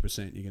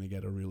 80-ish%, you're going to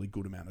get a really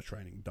good amount of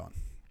training done.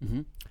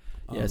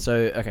 Yeah,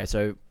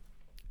 so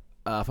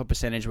for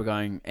percentage, we're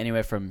going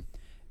anywhere from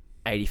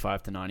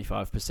 85 to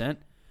 95%.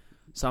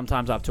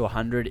 Sometimes up to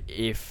 100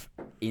 if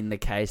in the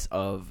case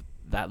of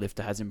that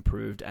lifter has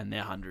improved and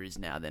their 100 is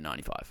now their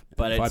 95.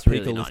 But if it's I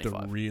pick really a lifter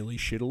 95. really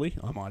shittily,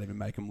 I might even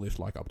make them lift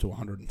like up to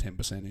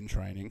 110% in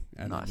training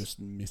and just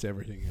miss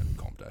everything at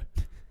comp day.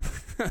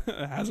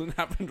 It hasn't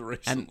happened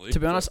recently. And to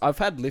be honest, I've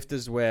had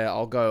lifters where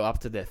I'll go up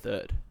to their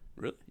third.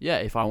 Really? Yeah,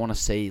 if I want to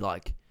see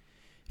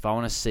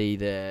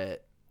their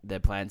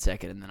planned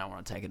second and then I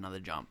want to take another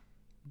jump.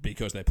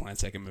 Because their planned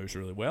second moves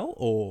really well?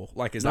 Or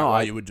is that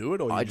why you would do it?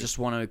 Or I just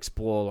want to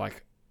explore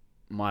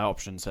my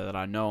options so that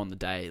I know on the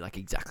day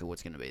exactly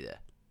what's going to be there.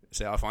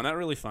 See, I find that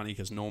really funny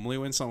because normally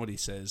when somebody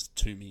says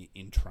to me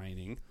in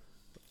training,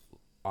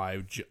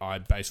 I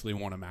basically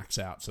want to max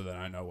out so that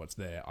I know what's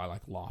there. I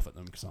laugh at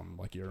them because I'm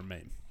like, you're a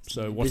meme.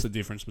 So what's the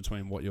difference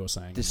between what you're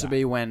saying? This will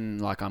be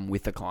when I'm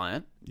with a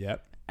client.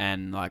 Yep.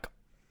 And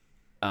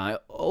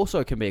also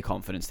it can be a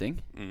confidence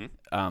thing.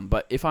 Mm-hmm.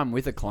 But if I'm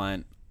with a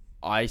client,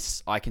 I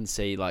can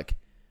see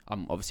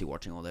I'm obviously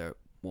watching all their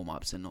warm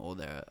ups and all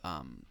their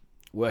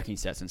working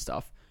sets and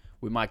stuff.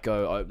 We might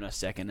go open a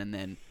second and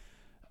then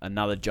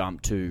another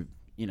jump to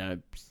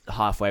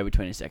halfway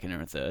between a second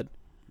and a third,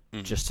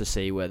 just to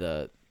see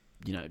whether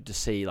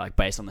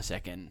based on the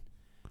second,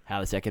 how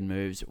the second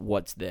moves,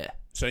 what's there.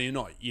 So you're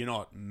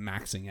not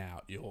maxing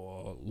out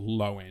your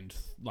low end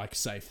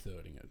safe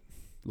thirding it,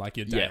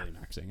 you're daily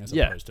maxing as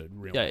opposed to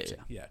real maxing.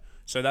 Yeah.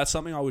 So that's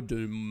something I would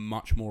do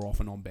much more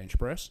often on bench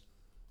press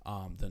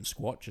than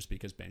squat, just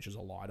because benches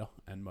are lighter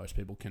and most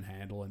people can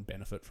handle and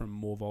benefit from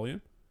more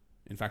volume.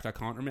 In fact, I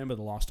can't remember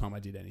the last time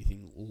I did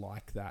anything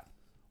like that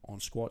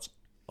on squats.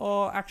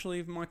 Oh, actually,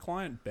 even my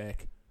client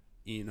Beck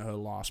in her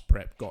last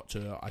prep got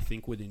to, I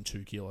think, within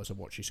 2 kilos of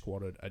what she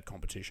squatted at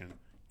competition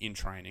in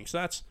training.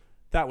 So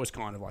that was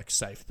kind of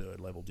safe third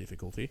level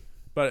difficulty.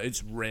 But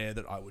it's rare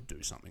that I would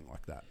do something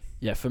like that.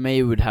 Yeah, for me,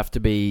 it would have to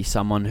be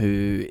someone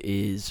who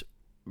is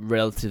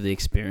relatively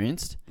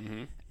experienced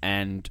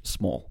and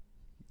small.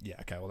 Yeah,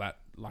 okay, well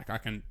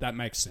that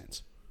makes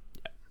sense.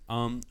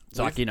 Yeah.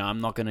 So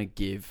I'm not going to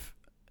give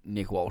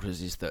Nick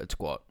Walters his third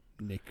squat.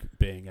 Nick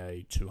being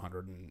a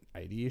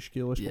 280-ish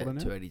kilo squatter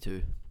now.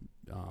 282.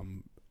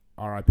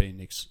 RIP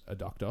Nick's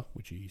adductor,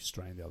 which he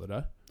strained the other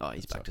day. Oh,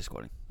 he's back to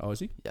squatting. Oh, is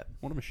he? Yeah.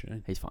 What a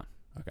machine. He's fine.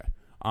 Okay.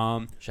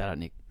 Shout out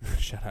Nick.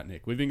 Shout out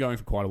Nick. We've been going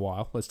for quite a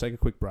while. Let's take a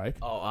quick break.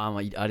 Oh,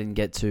 I didn't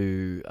get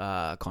to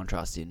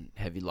contrast in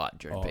heavy light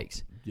during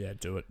peaks. Yeah,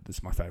 do it. This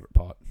is my favourite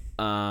part.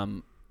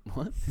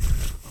 What?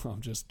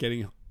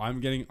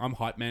 I'm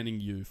hype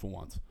manning you for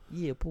once.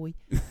 Yeah, boy.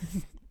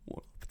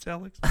 What? It's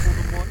Alex.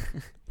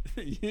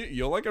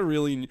 You're like a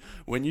really...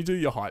 When you do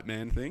your hype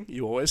man thing,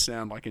 you always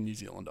sound like a New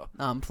Zealander.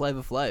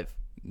 Flavor Flav.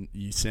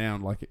 You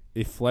sound like...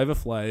 If Flavor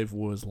Flav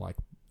was like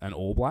an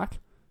All Black,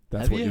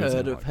 that's Have what you you would heard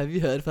sound of? like. Have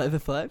you heard Flavor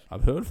Flav?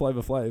 I've heard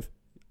Flavor Flav.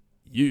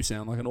 You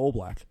sound like an All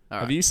Black. All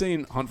Have right. you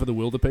seen Hunt for the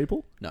Wilder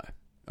People? No.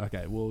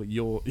 Okay, well,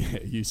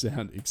 you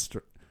sound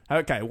extra...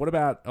 Okay, what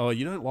about... Oh,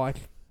 you don't like...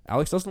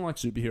 Alex doesn't like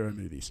superhero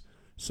movies.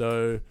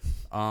 So,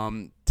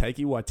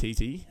 Taiki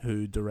Waititi,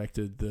 who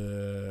directed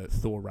the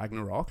Thor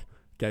Ragnarok,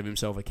 gave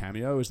himself a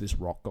cameo as this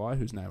rock guy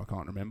whose name I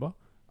can't remember.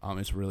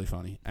 It's really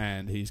funny.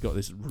 And he's got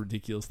this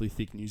ridiculously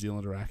thick New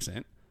Zealander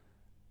accent.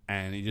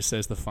 And he just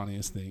says the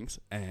funniest things.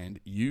 And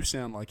you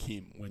sound like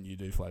him when you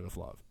do Flavor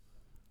Flav.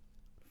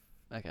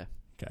 Okay.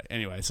 Okay,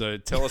 anyway, so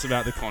tell us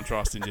about the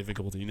contrast in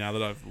difficulty now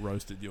that I've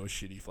roasted your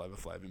shitty Flavor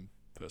Flav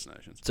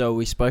impersonations. So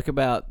we spoke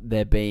about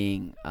there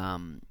being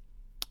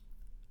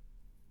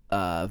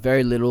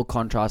very little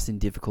contrast in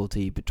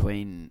difficulty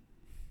between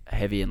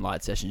heavy and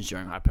light sessions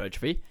during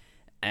hypertrophy,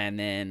 and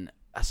then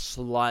a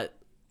slight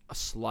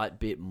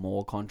bit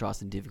more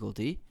contrast in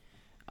difficulty,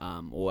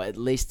 or at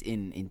least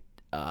in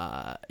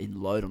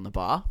load on the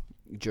bar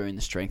during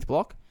the strength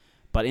block.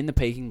 But in the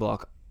peaking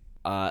block,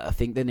 I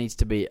think there needs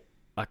to be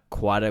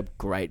quite a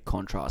great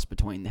contrast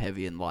between the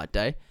heavy and light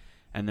day,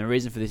 and the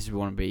reason for this is we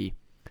want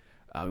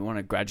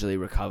to gradually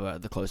recover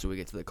the closer we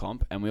get to the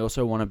comp, and we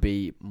also want to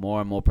be more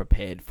and more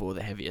prepared for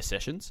the heavier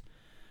sessions.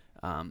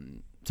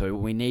 So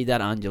we need that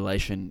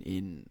undulation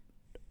in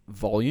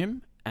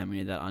volume, and we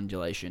need that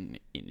undulation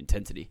in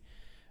intensity.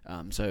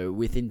 So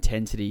with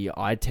intensity,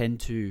 I tend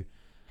to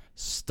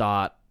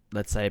start,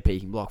 let's say a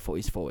peaking block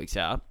is 4 weeks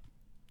out.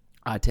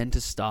 I tend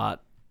to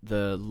start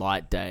the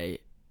light day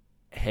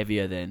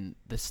heavier than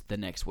the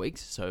next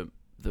weeks, so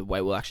the weight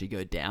will actually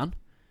go down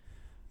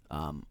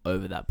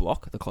over that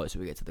block the closer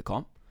we get to the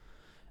comp,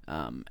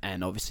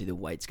 and obviously the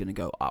weight's going to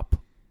go up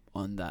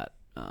on that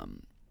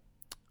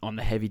on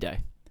the heavy day.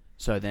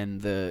 So then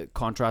the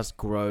contrast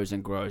grows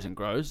and grows and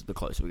grows the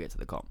closer we get to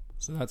the comp.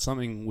 So that's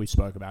something we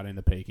spoke about in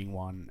the peaking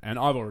one, and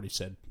I've already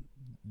said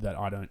that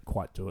I don't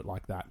quite do it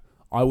like that.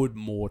 I would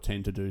more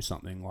tend to do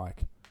something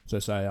like, so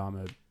say I'm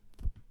a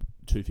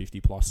 250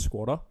 plus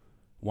squatter.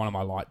 One of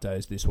my light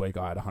days this week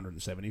I had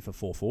 170 for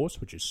 4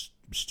 fours, which is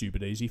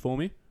stupid easy for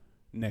me.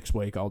 Next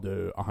week I'll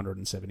do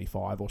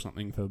 175 or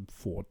something for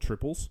 4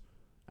 triples,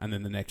 and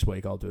then the next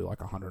week I'll do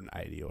like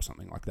 180 or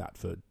something like that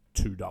for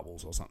 2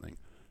 doubles or something.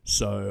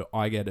 So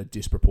I get a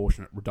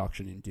disproportionate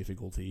reduction in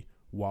difficulty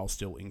while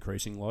still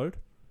increasing load.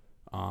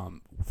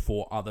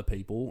 For other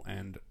people,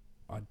 and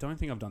I don't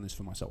think I've done this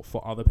for myself,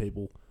 for other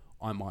people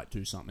I might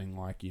do something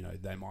like,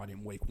 they might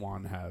in week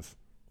 1 have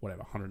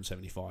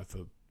 175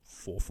 for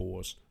 4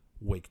 fours,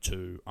 week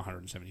 2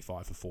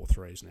 175 for 4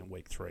 threes, and then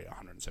week 3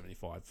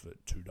 175 for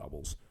 2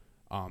 doubles.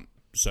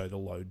 So the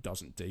load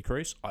doesn't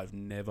decrease. I've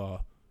never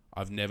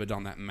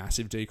done that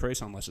massive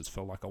decrease unless it's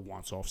for like a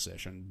once-off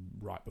session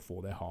right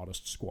before their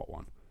hardest squat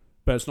one.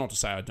 But it's not to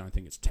say I don't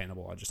think it's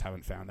tenable. I just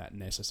haven't found that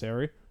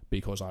necessary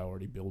because I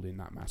already build in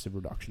that massive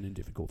reduction in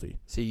difficulty.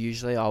 So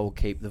usually I will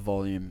keep the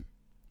volume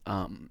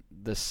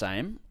the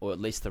same, or at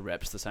least the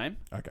reps the same.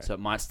 Okay. So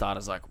it might start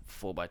as like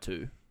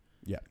 4x2.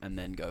 Yeah. And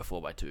then go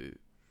 4x2,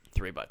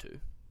 3x2.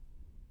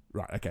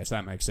 Right. Okay. So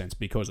that makes sense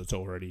because it's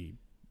already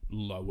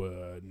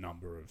lower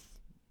number of...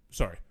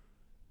 Sorry.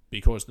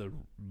 Because the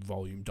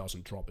volume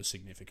doesn't drop as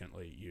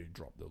significantly, you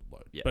drop the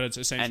load. Yeah. But it's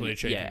essentially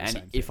achieving the same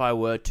and thing. if I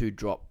were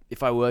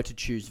to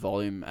choose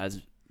volume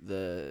as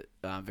the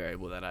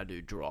variable that I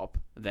do drop,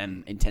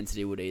 then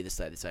intensity would either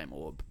stay the same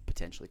or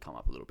potentially come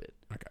up a little bit.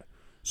 Okay.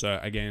 So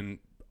again,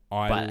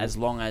 but as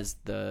long as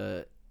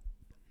the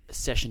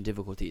session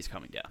difficulty is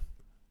coming down,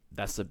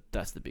 that's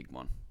the big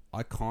one.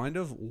 I kind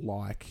of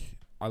like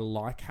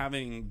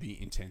having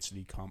the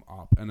intensity come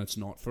up, and it's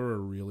not for a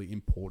really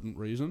important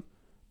reason,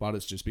 but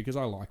it's just because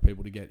I like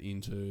people to get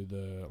into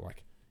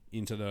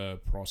the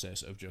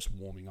process of just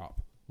warming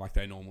up like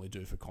they normally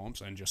do for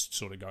comps and just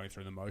sort of going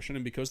through the motion.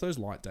 And because those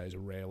light days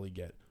rarely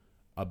get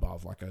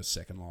above like a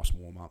second last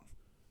warm up,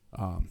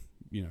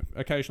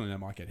 occasionally they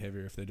might get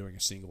heavier if they're doing a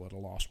single at a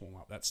last warm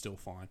up. That's still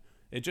fine.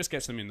 It just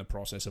gets them in the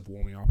process of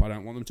warming up. I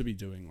don't want them to be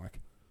doing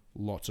like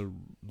lots of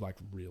like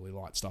really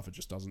light stuff. It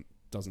just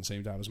doesn't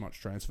seem to have as much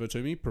transfer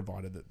to me,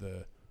 provided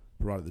the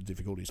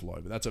difficulty is low.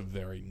 But that's a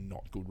very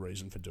not good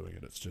reason for doing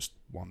it. It's just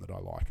one that I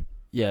like.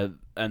 Yeah,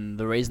 and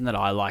the reason that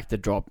I like the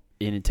drop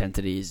in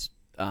intensity is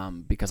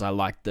because I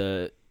like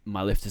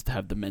my lifters to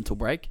have the mental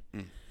break.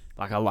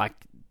 Like I like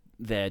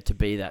there to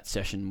be that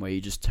session where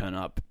you just turn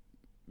up,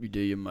 you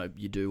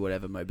do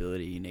whatever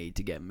mobility you need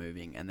to get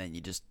moving, and then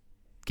you just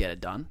get it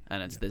done.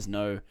 And there's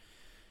no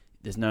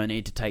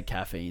need to take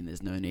caffeine.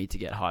 There's no need to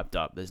get hyped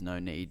up. There's no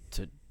need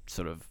to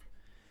sort of,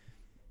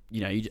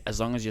 as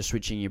long as you're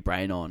switching your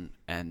brain on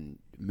and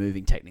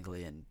moving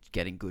technically and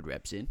getting good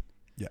reps in.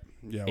 Yeah.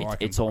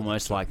 It's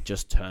almost like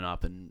just turn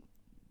up and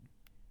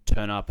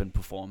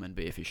perform and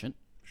be efficient.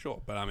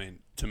 Sure, but I mean,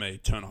 to me,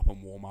 turn up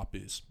and warm up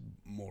is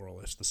more or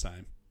less the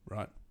same,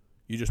 right?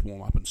 You just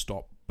warm up and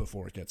stop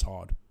before it gets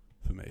hard.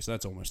 for me. So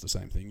that's almost the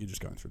same thing. You're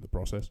just going through the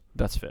process.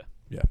 That's fair.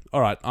 Yeah.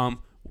 All right.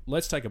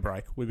 Let's take a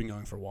break. We've been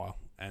going for a while,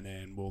 and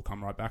then we'll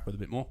come right back with a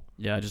bit more.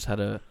 Yeah, I just had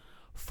a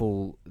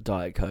full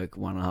Diet Coke,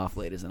 1.5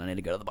 litres, and I need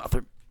to go to the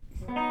bathroom.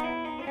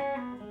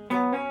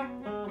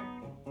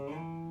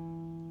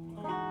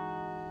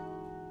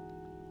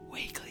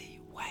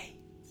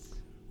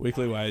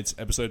 Weekly Weights,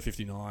 episode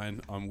 59.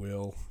 I'm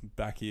Will,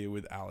 back here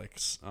with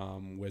Alex.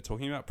 We're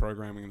talking about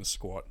programming the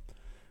squat,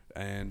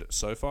 and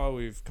so far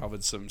we've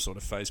covered some sort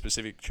of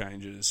phase-specific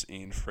changes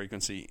in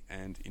frequency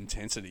and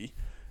intensity.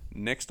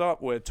 Next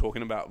up, we're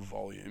talking about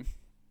volume.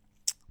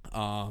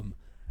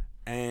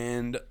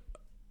 And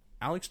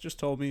Alex just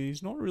told me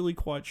he's not really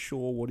quite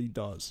sure what he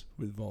does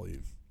with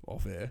volume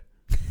off air.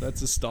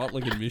 That's a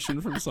startling admission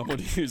from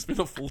somebody who's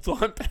been a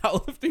full-time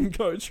powerlifting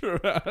coach for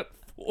about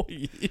 4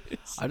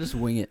 years. I just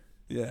wing it.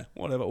 Yeah,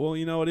 whatever. Well,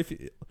 you know what?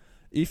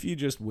 If you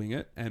just wing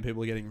it and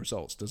people are getting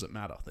results, does it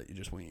matter that you're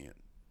just winging it?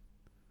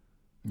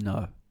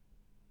 No.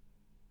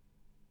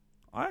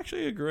 I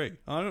actually agree.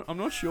 I'm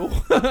not sure.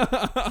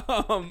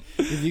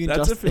 If you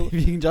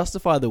can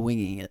justify the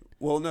winging it.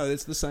 Well, no,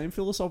 it's the same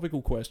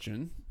philosophical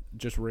question,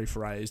 just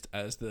rephrased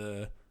as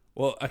the...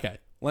 Well, okay,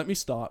 let me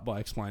start by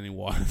explaining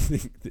why I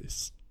think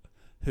this.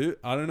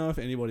 I don't know if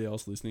anybody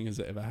else listening has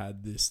ever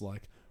had this,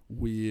 like,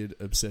 weird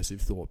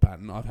obsessive thought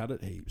pattern. I've had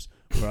it heaps,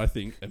 where I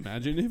think,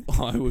 imagine if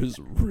I was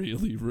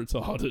really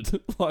retarded,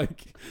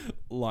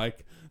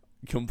 like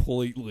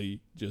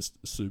completely just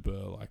super,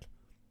 like,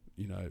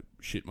 you know,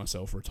 shit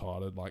myself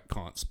retarded, like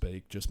can't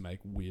speak, just make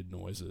weird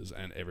noises,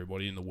 and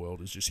everybody in the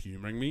world is just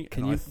humouring me.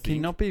 Can you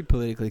not be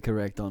politically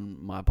correct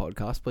on my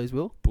podcast, please,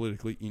 Will?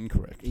 Politically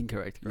incorrect.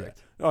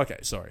 Correct. Yeah. Okay,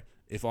 sorry.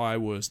 If I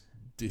was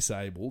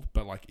disabled,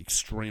 but like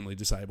extremely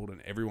disabled, and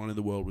everyone in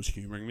the world was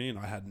humouring me and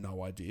I had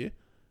no idea,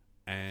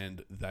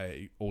 and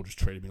they all just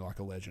treated me like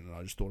a legend, and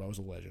I just thought I was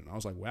a legend. I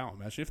was like, wow,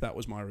 imagine if that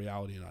was my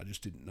reality and I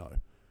just didn't know.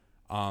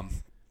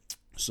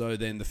 So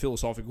then the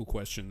philosophical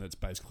question that's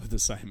basically the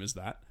same as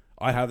that,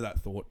 I have that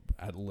thought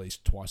at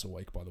least twice a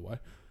week, by the way.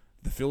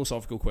 The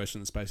philosophical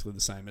question that's basically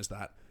the same as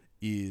that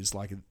is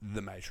like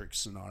the Matrix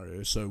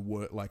scenario. So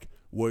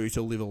were you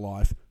to live a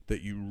life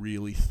that you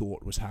really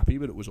thought was happy,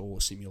 but it was all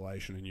a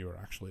simulation and you were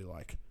actually,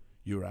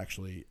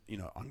 you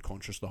know,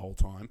 unconscious the whole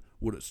time,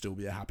 would it still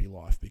be a happy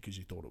life because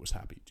you thought it was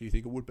happy? Do you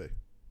think it would be?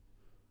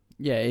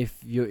 Yeah,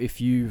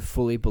 if you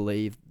fully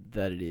believe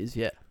that it is,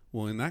 yeah.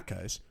 Well, in that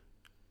case,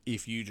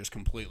 if you just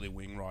completely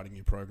wing writing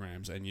your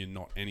programs and you're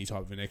not any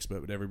type of an expert,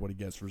 but everybody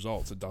gets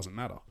results, it doesn't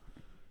matter.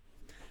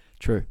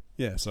 True.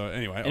 Yeah, so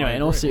anyway,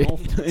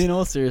 in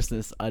all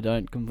seriousness, I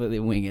don't completely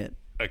wing it.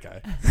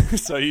 Okay.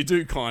 So you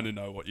do kind of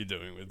know what you're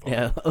doing with volume.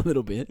 Yeah, a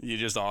little bit. You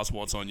just ask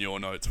what's on your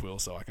notes, Will,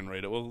 so I can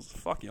read it. Well,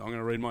 fuck you, I'm going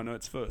to read my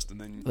notes first, and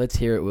then... Let's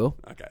hear it, Will.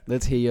 Okay.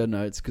 Let's hear your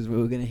notes, because we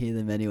were going to hear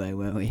them anyway,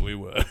 weren't we? We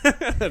were,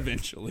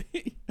 eventually.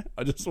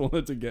 I just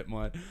wanted to get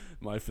my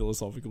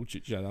philosophical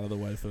chit-chat out of the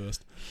way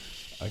first.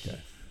 Okay.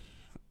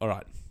 All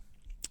right.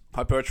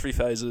 Hypertrophy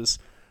phases,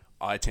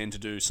 I tend to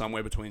do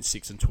somewhere between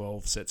 6 and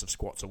 12 sets of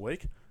squats a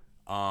week.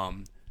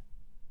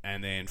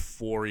 And then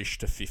 4-ish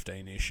to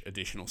 15-ish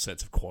additional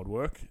sets of quad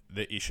work.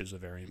 The ishes are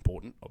very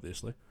important,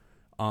 obviously.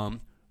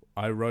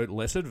 I wrote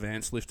less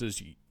advanced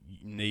lifters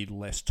need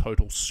less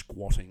total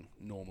squatting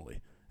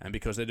normally. And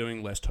because they're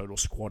doing less total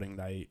squatting,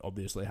 they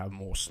obviously have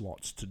more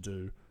slots to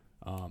do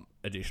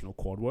additional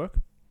quad work.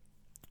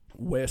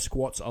 Where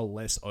squats are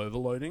less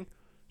overloading,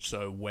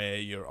 so where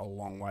you're a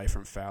long way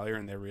from failure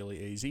and they're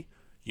really easy,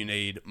 you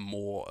need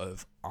more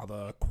of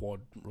other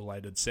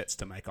quad-related sets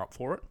to make up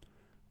for it.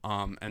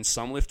 And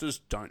some lifters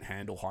don't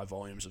handle high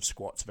volumes of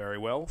squats very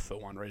well for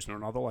one reason or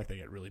another, like they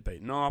get really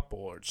beaten up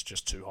or it's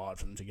just too hard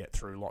for them to get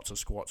through lots of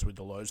squats with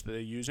the loads that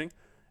they're using.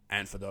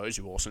 And for those,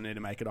 you also need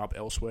to make it up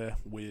elsewhere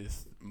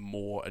with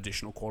more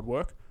additional quad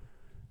work.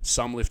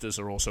 Some lifters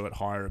are also at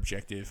higher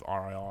objective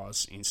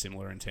RIRs in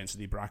similar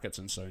intensity brackets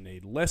and so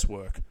need less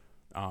work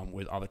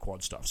with other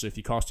quad stuff. So if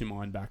you cast your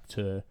mind back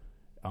to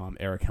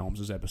Eric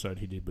Helms' episode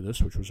he did with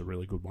us, which was a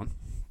really good one,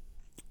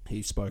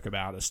 he spoke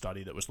about a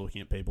study that was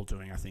looking at people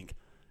doing, I think,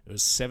 it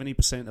was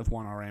 70% of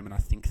 1RM and I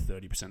think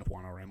 30% of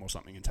 1RM or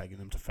something and taking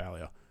them to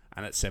failure.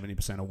 And at 70%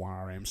 of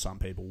 1RM, some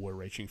people were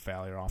reaching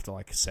failure after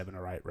like 7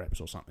 or 8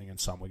 reps or something, and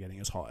some were getting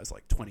as high as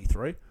like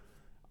 23.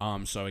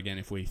 So again,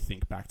 if we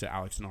think back to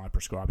Alex and I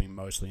prescribing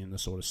mostly in the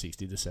sort of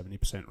 60 to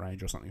 70%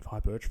 range or something for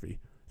hypertrophy,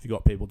 if you've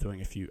got people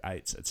doing a few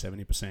 8s at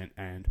 70%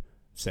 and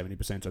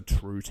 70% a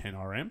true 10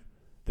 RM,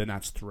 then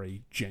that's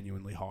 3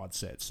 genuinely hard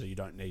sets. So you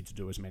don't need to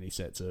do as many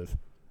sets of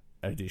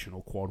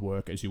additional quad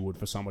work as you would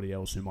for somebody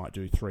else who might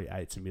do 3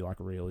 8s and be like,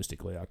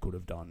 realistically, I could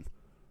have done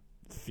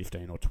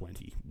 15 or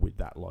 20 with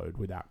that load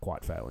without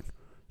quite failing.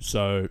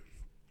 So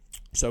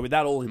with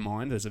that all in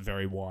mind, there's a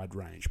very wide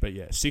range. But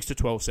yeah, 6 to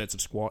 12 sets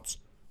of squats,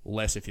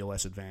 less if you're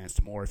less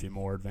advanced, more if you're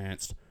more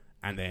advanced,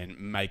 and then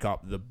make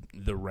up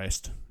the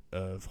rest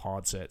of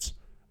hard sets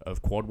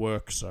of quad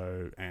work.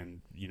 So, and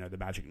you know, the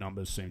magic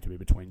numbers seem to be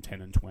between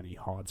 10 and 20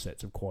 hard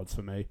sets of quads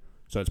for me.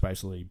 So it's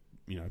basically,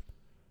 you know,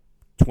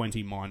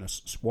 20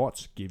 minus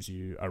squats gives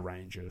you a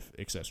range of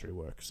accessory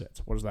work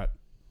sets. What does that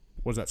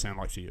What does that sound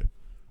like to you?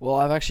 Well,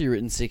 I've actually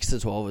written 6 to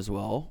 12 as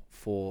well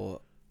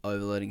for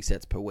overloading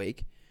sets per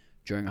week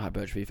during a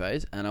hypertrophy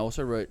phase, and I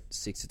also wrote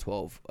 6 to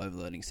 12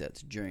 overloading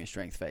sets during a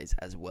strength phase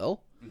as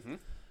well.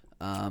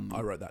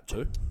 I wrote that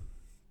too.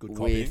 Good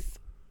copying.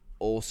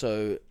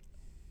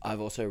 I've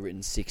also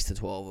written 6 to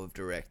 12 of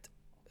direct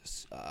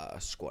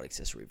squat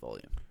accessory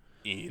volume.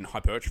 In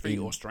hypertrophy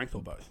or strength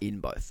or both? In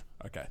both.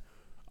 Okay.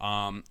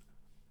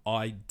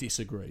 I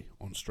disagree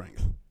on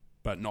strength,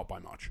 but not by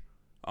much.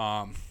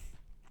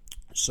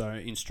 So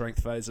in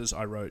strength phases,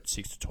 I wrote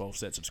 6 to 12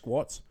 sets of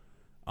squats,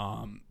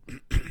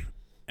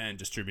 and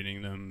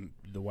distributing them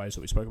the ways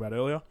that we spoke about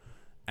earlier.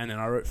 And then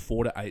I wrote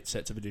 4 to 8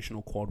 sets of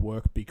additional quad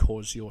work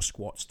because your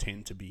squats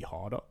tend to be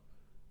harder.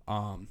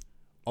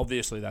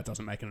 Obviously, that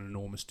doesn't make an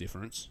enormous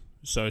difference.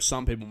 So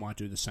some people might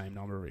do the same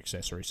number of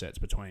accessory sets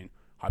between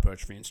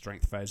hypertrophy and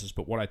strength phases,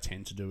 but what I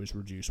tend to do is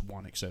reduce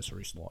one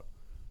accessory slot.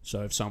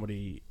 So if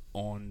somebody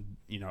on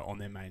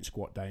their main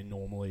squat day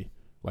normally,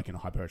 like in a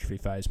hypertrophy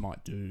phase,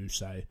 might do,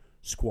 say,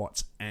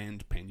 squats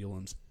and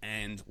pendulums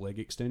and leg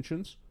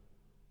extensions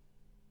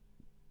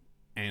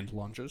and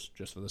lunges,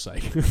 just for the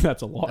sake.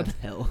 That's a lot. What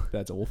the hell?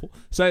 That's awful.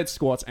 Say it's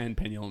squats and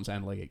pendulums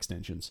and leg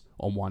extensions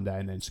on one day,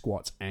 and then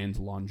squats and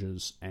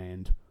lunges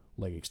and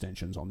leg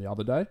extensions on the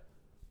other day.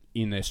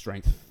 In their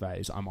strength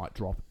phase, I might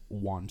drop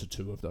 1 to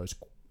 2 of those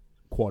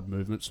quad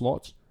movement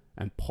slots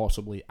and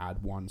possibly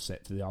add one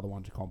set to the other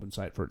one to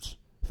compensate for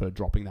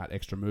dropping that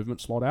extra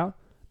movement slot out.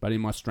 But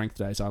in my strength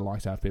days, I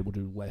like to have people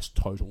do less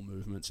total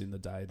movements in the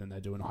day than they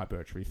do in a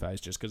hypertrophy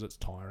phase, just because it's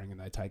tiring and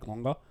they take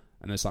longer.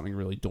 And there's something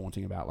really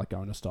daunting about like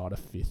going to start a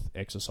 5th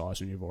exercise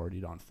when you've already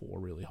done 4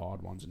 really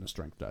hard ones in a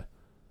strength day.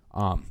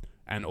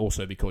 And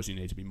also because you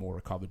need to be more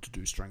recovered to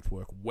do strength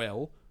work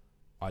well,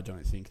 I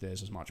don't think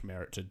there's as much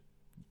merit to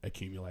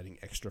accumulating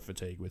extra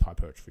fatigue with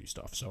hypertrophy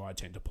stuff. So I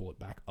tend to pull it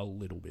back a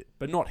little bit,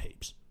 but not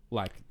heaps.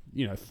 Like,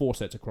 4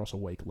 sets across a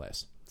week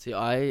less. See,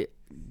 I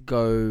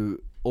go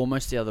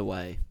almost the other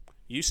way.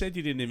 You said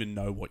you didn't even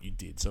know what you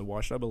did, so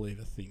why should I believe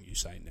a thing you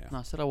say now? No,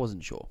 I said I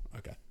wasn't sure.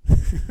 Okay.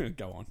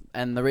 Go on.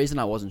 And the reason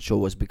I wasn't sure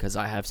was because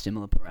I have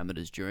similar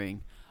parameters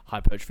during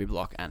hypertrophy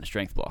block and a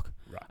strength block.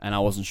 Right. And I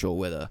wasn't sure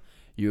whether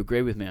you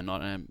agree with me or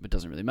not, and it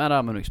doesn't really matter.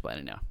 I'm going to explain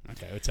it now.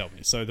 Okay, well, tell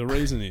me. So the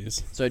reason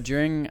is... So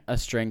during a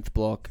strength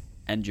block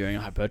and during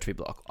a hypertrophy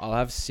block, I'll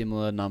have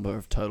similar number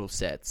of total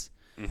sets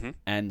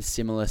and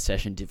similar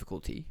session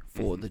difficulty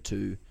for the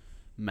 2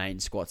 main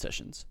squat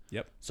sessions.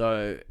 Yep.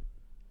 So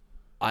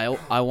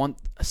I want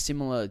a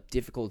similar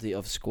difficulty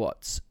of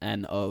squats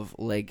and of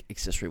leg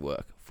accessory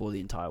work for the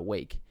entire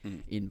week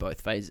in both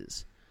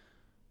phases.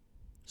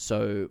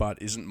 So, but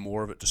isn't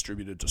more of it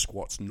distributed to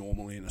squats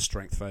normally in a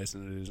strength phase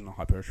than it is in a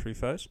hypertrophy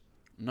phase?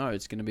 No,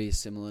 it's going to be a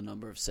similar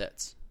number of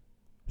sets.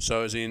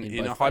 So as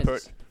in a hyper...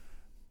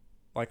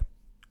 Like,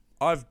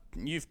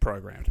 you've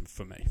programmed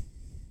for me.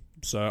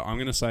 So I'm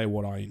going to say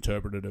what I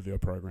interpreted of your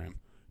program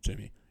to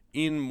me.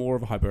 In more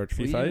of a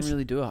hypertrophy phase... didn't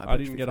really do a hypertrophy I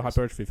didn't get a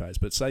hypertrophy phase,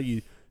 but say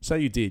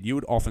you did, you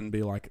would often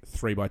be like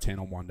 3x10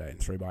 on one day and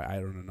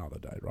 3x8 on another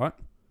day, right?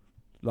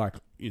 Like,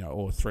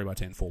 or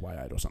 3x10,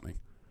 4x8 or something.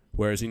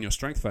 Whereas in your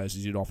strength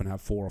phases, you'd often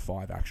have 4 or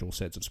 5 actual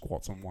sets of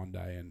squats on one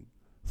day and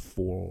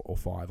 4 or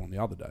 5 on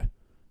the other day.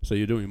 So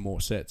you're doing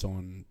more sets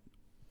in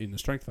the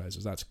strength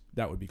phases.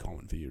 That would be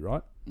common for you,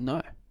 right?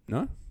 No.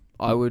 No?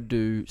 I would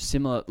do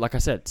similar, like I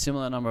said,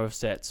 similar number of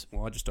sets.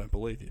 Well, I just don't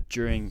believe you.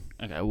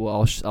 Okay,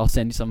 well, I'll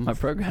send you some of my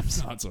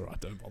programs. That's all right,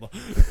 don't bother.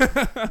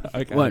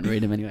 Okay. Won't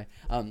read them anyway.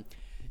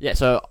 Yeah,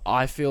 so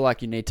I feel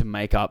like you need to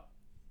make up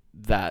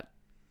that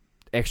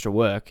extra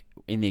work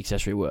in the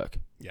accessory work.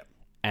 Yep.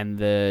 And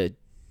the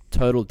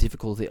total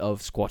difficulty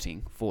of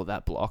squatting for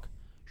that block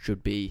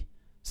should be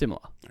similar.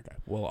 Okay.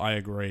 Well, I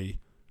agree.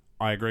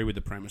 I agree with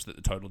the premise that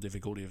the total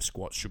difficulty of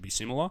squats should be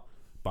similar,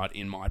 but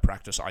in my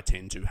practice, I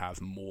tend to have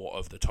more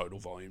of the total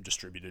volume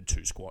distributed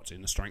to squats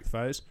in the strength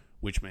phase,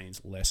 which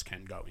means less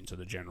can go into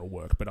the general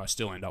work, but I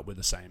still end up with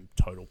the same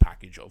total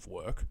package of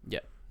work. Yeah.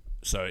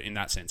 So in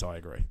that sense, I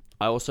agree.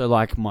 I also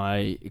like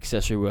my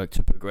accessory work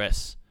to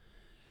progress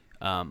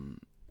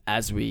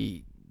as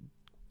we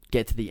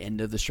get to the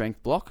end of the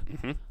strength block.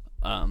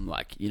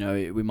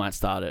 We might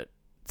start at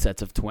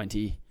sets of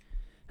 20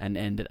 and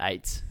end at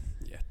 8s.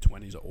 Yeah,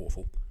 20s are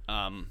awful.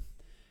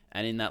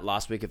 And in that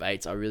last week of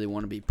 8s, I really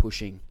want to be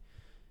pushing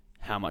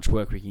how much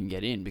work we can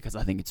get in, because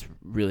I think it's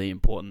really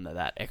important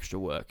that extra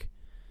work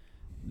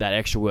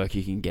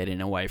you can get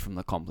in away from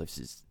the comp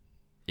lifts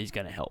is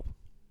going to help.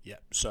 Yeah.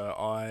 So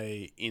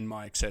in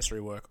my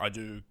accessory work, I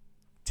do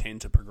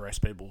tend to progress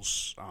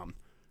people's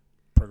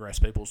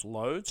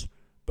loads.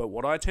 But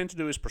what I tend to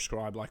do is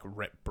prescribe like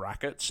rep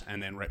brackets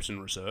and then reps in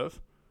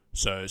reserve.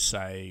 So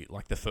say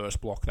like the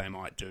first block, they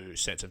might do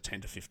sets of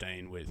 10 to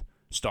 15 with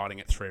starting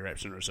at 3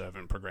 reps in reserve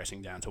and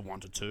progressing down to 1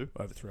 to 2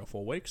 over 3 or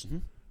 4 weeks,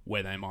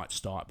 where they might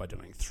start by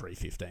doing 3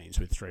 15s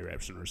with 3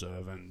 reps in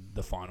reserve, and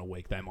the final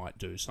week they might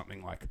do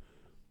something like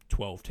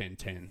 12, 10,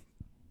 10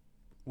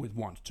 with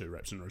 1 to 2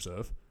 reps in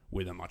reserve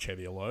with a much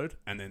heavier load,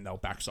 and then they'll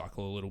back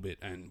cycle a little bit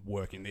and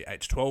work in the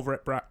 8 to 12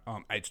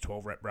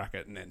 rep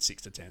bracket and then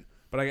 6 to 10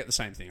 But I get the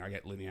same thing. I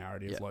get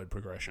linearity of Yeah. load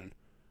progression,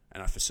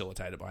 and I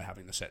facilitate it by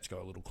having the sets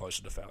go a little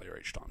closer to failure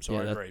each time. So Yeah,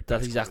 I agree.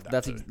 that's basically exactly. with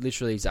That's that too.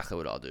 literally exactly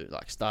what I'll do.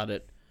 Like start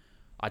it.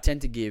 I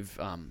tend to give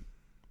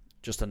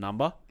just a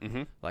number,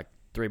 like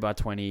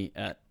 3x20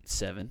 at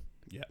 7.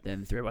 Yeah.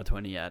 Then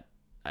 3x20 at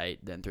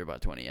 8. Then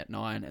 3x20 at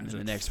 9, and Is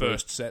then it the next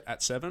first set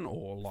at 7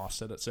 or last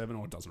set at 7,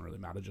 or it doesn't really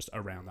matter, just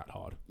around that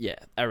hard? Yeah,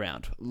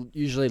 around.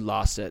 Usually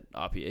last set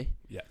RPE.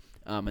 Yeah.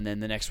 And then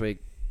the next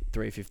week,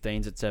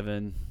 315s at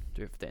 7,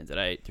 315s at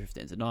 8,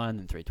 315s at 9,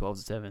 and 312s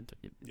at 7.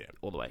 Yeah.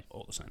 All the way.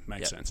 All the same.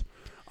 Makes Yep. sense.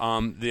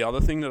 The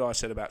other thing that I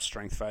said about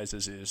strength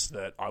phases is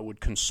that I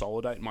would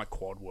consolidate my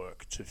quad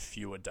work to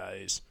fewer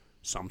days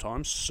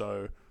sometimes.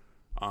 So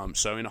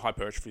in a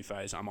hypertrophy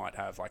phase, I might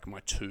have like my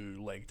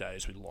 2 leg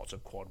days with lots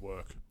of quad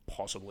work,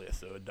 possibly a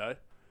third day.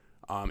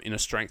 In a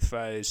strength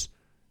phase,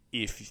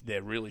 if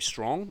they're really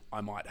strong,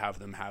 I might have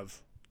them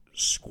have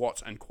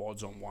squats and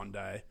quads on one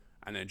day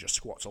and then just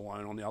squats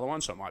alone on the other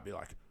one. So it might be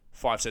like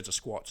 5 sets of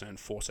squats and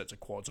 4 sets of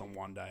quads on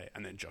one day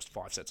and then just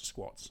 5 sets of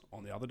squats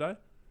on the other day.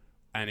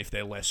 And if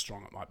they're less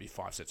strong, it might be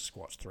 5 sets of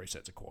squats, 3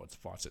 sets of quads,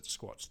 5 sets of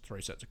squats,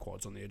 3 sets of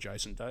quads on the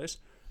adjacent days.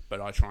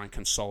 But I try and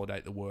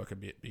consolidate the work a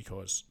bit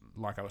because,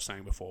 like I was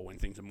saying before, when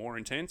things are more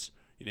intense,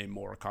 you need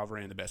more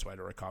recovery, and the best way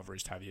to recover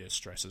is to have your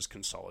stresses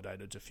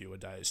consolidated to fewer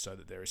days so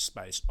that there is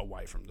space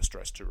away from the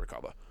stress to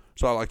recover.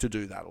 So I like to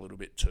do that a little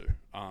bit too.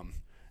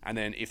 And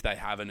then if they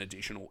have an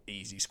additional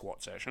easy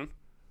squat session,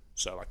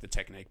 so like the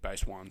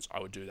technique-based ones, I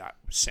would do that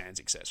sans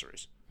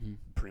accessories.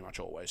 Pretty much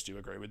always. Do you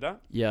agree with that?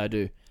 Yeah, I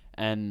do.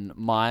 And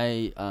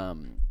my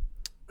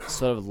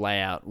sort of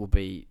layout will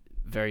be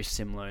very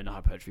similar in a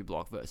hypertrophy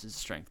block versus a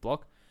strength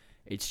block.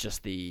 It's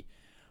just the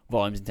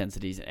volumes,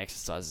 intensities, and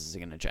exercises are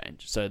going to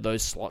change. So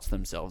those slots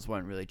themselves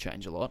won't really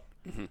change a lot.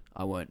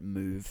 I won't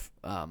move.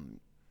 I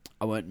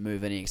won't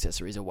move any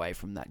accessories away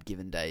from that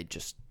given day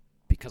just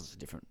because it's a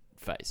different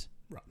phase.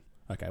 Right.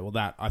 Okay. Well,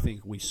 that I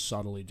think we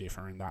subtly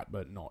differ in that,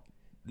 but not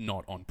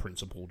on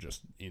principle,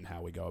 just in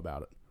how we go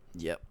about it.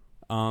 Yep.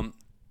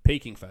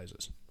 Peaking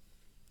phases.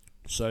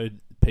 So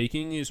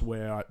peaking is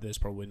where there's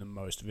probably the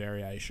most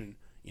variation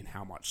in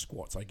how much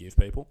squats I give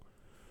people.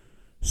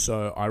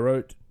 So I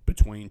wrote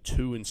between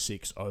 2 and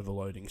 6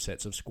 overloading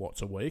sets of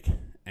squats a week,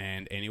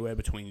 and anywhere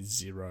between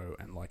 0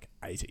 and like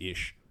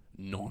 8-ish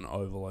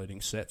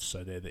non-overloading sets.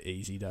 So they're the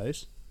easy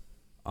days.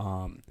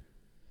 And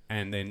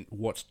then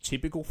what's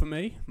typical for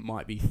me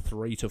might be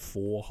 3 to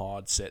 4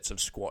 hard sets of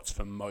squats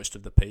for most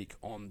of the peak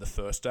on the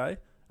first day,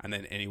 and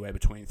then anywhere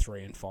between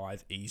 3 and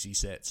 5 easy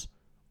sets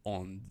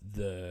on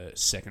the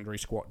secondary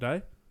squat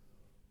day,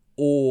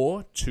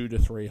 or 2 to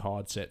 3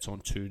 hard sets on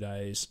 2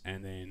 days,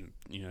 and then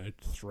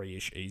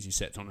 3-ish easy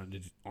sets on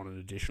an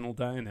additional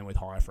day, and then with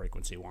higher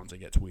frequency ones, it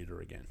gets weirder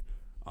again.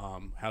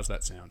 How's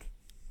that sound?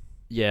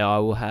 Yeah, I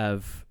will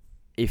have,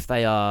 if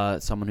they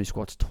are someone who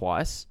squats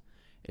twice,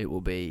 it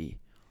will be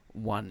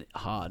 1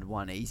 hard,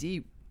 1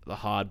 easy. The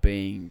hard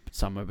being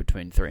somewhere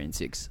between 3 and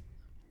 6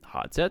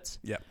 hard sets.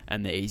 Yep.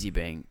 And the easy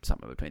being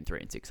somewhere between 3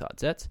 and 6 hard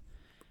sets.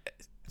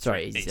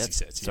 Sorry, easy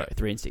sets. Sorry,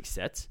 3 and 6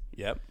 sets.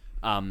 Yep.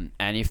 And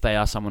if they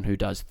are someone who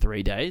does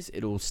 3 days,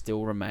 it'll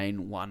still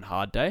remain 1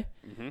 hard day.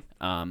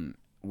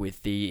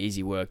 With the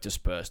easy work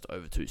dispersed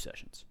over 2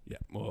 sessions. Yeah,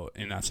 well,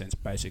 in that sense,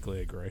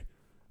 basically agree.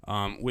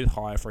 With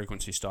higher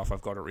frequency stuff,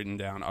 I've got it written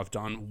down. I've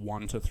done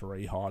 1 to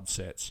 3 hard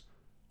sets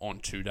on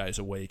 2 days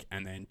a week,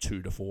 and then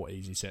 2 to 4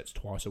 easy sets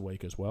twice a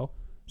week as well.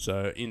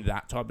 So in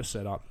that type of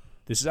setup,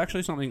 this is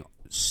actually something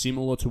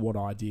similar to what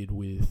I did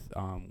with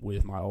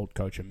my old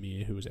coach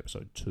Amir, who was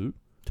episode 2.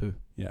 2.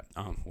 Yeah.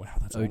 Wow,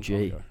 that's a long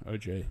time ago.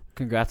 OG.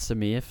 Congrats to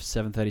Mia for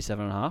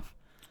 737.5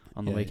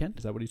 on the weekend.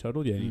 Is that what he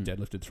totaled? Yeah, he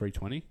deadlifted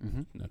 320.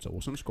 Mm-hmm. That's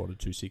awesome. Squatted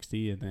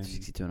 260 and then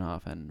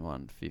 62.5 and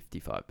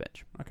 155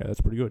 bench. Okay,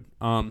 that's pretty good.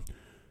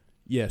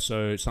 Yeah,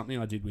 so something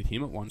I did with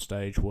him at one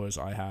stage was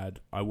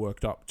I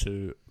worked up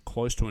to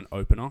close to an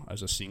opener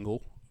as a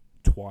single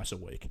twice a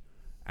week.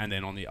 And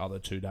then on the other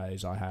 2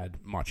 days, I had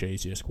much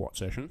easier squat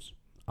sessions.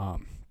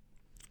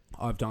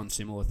 I've done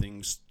similar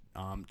things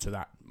to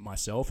that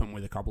myself and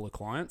with a couple of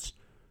clients.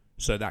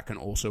 So that can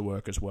also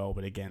work as well.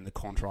 But again, the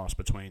contrast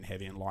between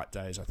heavy and light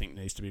days, I think,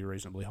 needs to be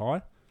reasonably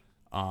high.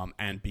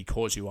 And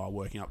because you are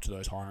working up to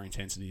those higher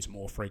intensities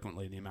more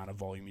frequently, the amount of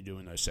volume you do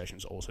in those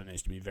sessions also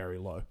needs to be very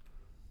low.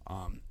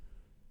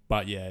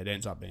 But yeah, it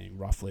ends up being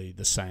roughly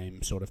the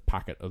same sort of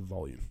packet of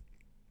volume.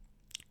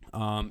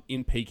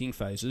 In peaking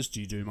phases, do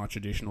you do much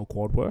additional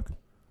quad work?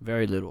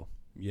 Very little.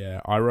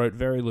 Yeah, I wrote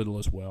very little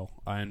as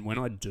well. And when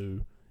I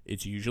do,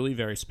 it's usually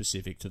very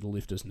specific to the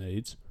lifter's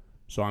needs.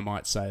 So I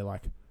might say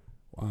like,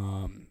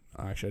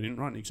 actually I didn't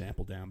write an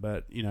example down,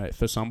 but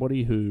for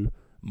somebody who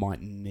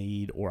might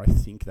need, or I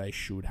think they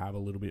should have a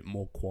little bit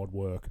more quad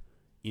work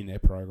in their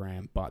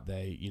program, but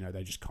they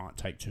just can't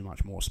take too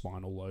much more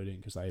spinal loading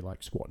because they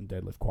like squat and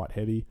deadlift quite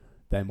heavy,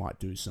 they might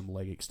do some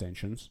leg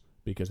extensions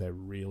because they're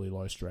really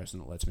low stress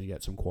and it lets me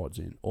get some quads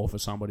in. Or for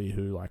somebody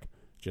who like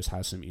just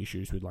has some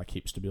issues with like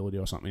hip stability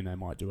or something, they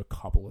might do a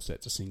couple of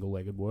sets of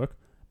single-legged work,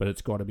 but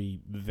it's got to be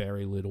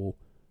very little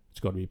It's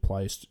got to be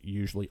placed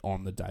usually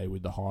on the day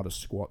with the hardest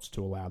squats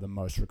to allow the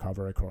most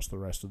recovery across the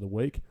rest of the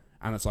week.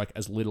 And it's like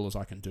as little as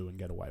I can do and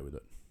get away with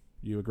it.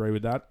 You agree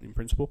with that in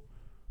principle?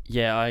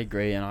 Yeah, I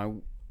agree,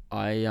 and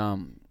I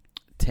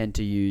tend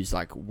to use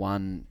like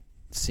one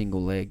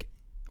single leg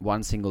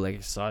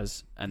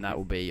exercise, and that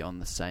will be on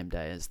the same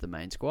day as the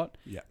main squat.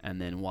 Yeah. And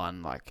then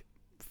one like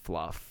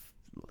fluff.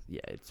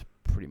 Yeah, it's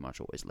pretty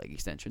much always leg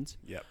extensions.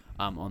 Yep.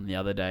 On the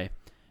other day,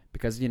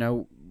 because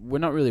we're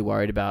not really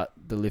worried about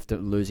the lifter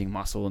losing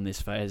muscle in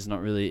this phase. There's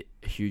not really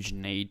a huge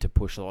need to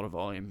push a lot of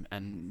volume,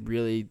 and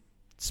really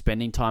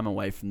spending time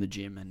away from the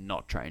gym and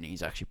not training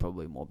is actually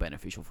probably more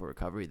beneficial for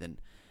recovery than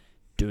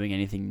doing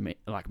anything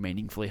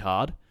meaningfully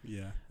hard.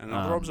 Yeah.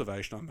 Another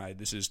observation I made,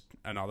 this is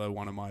another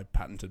one of my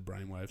patented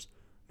brainwaves.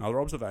 Another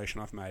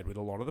observation I've made with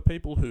a lot of the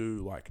people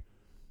who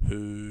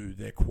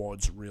their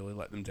quads really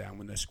let them down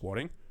when they're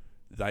squatting,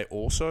 they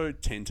also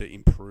tend to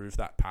improve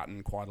that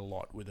pattern quite a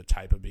lot with a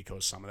taper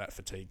because some of that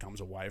fatigue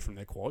comes away from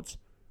their quads.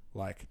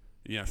 Like,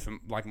 for,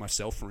 like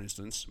myself, for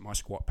instance, my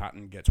squat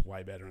pattern gets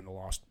way better in the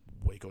last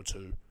week or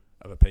two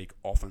of a peak,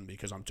 often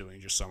because I'm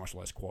doing just so much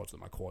less quads that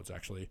my quads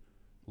actually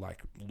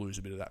lose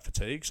a bit of that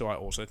fatigue. So I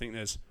also think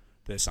there's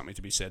something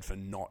to be said for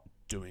not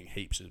doing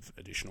heaps of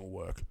additional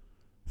work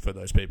for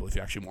those people if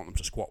you actually want them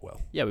to squat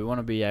well. Yeah, we want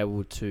to be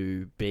able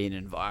to be in an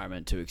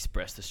environment to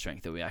express the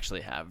strength that we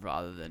actually have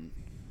rather than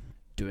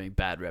doing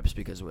bad reps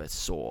because we're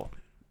sore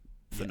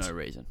for no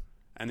reason.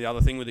 And the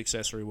other thing with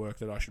accessory work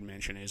that I should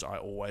mention is I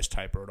always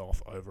taper it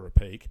off over a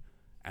peak,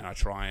 and I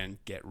try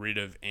and get rid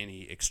of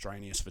any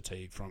extraneous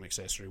fatigue from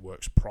accessory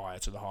works prior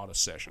to the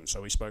hardest session.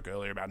 So we spoke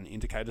earlier about an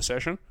indicator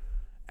session,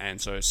 and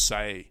so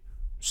say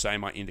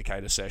my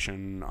indicator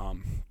session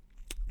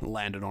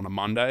landed on a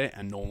Monday,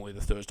 and normally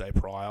the Thursday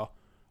prior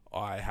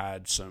I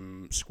had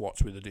some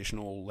squats with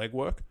additional leg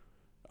work.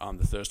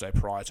 The Thursday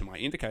prior to my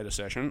indicator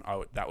session,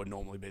 that would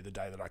normally be the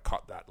day that I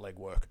cut that leg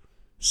work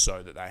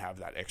so that they have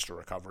that extra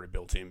recovery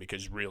built in,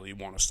 because really you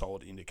want a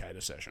solid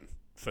indicator session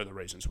for the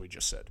reasons we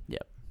just said.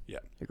 Yep. Yeah.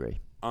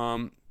 Agree.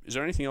 Is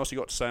there anything else you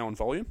got to say on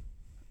volume?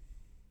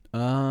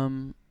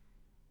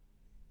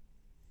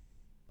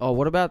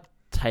 What about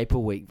taper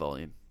week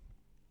volume?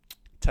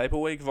 Taper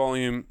week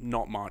volume,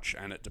 not much,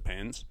 and it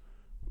depends.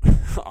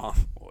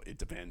 It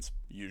depends.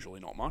 Usually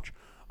not much.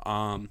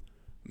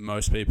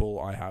 Most people,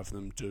 I have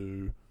them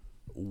do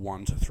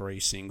 1 to 3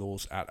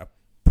 singles at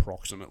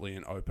approximately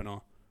an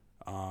opener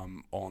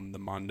on the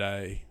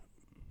Monday.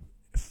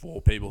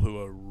 For people who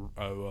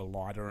are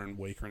lighter and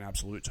weaker in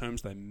absolute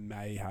terms, they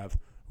may have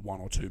 1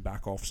 or 2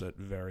 back-offs at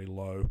very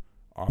low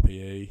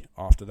RPE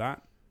after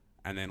that.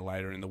 And then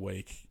later in the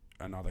week,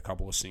 another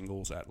couple of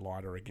singles at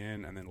lighter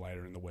again. And then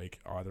later in the week,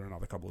 either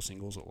another couple of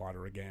singles at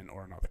lighter again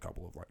or another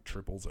couple of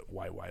triples at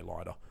way, way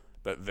lighter.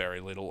 But very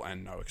little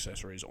and no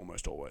accessories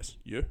almost always.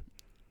 You?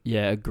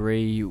 Yeah,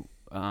 agree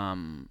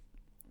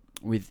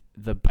with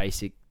the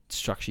basic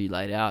structure you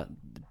laid out.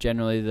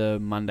 Generally, the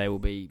Monday will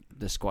be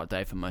the squat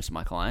day for most of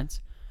my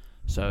clients.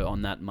 So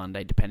on that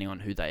Monday, depending on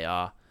who they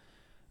are,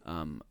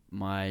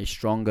 my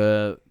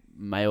stronger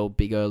male,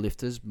 bigger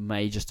lifters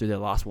may just do their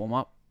last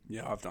warm-up.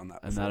 Yeah, I've done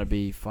that before. And that'll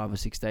be 5 or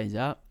 6 days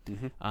out.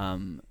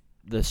 Mm-hmm.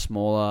 The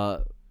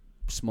smaller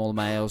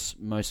males,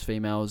 most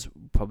females,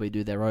 probably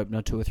do their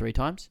opener 2 or 3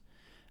 times.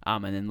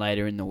 And then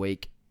later in the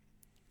week,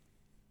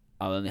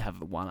 I'll only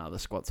have one other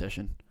squat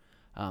session.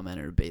 And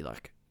it'll be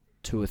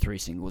 2 or 3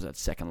 singles at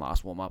second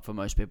last warm-up for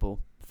most people.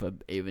 For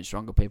even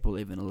stronger people,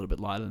 even a little bit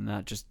lighter than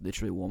that, just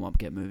literally warm up,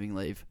 get moving,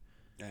 leave.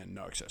 And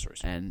no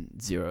accessories.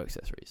 And 0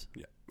 accessories.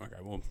 Yeah. Okay,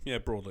 well, yeah,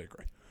 broadly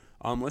agree.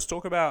 Let's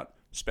talk about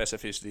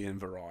specificity and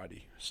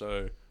variety.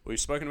 So we've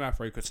spoken about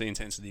frequency,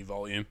 intensity,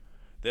 volume.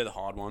 They're the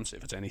hard ones,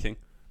 if it's anything.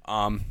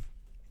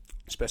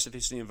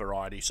 Specificity and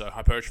variety. So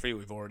hypertrophy,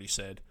 we've already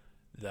said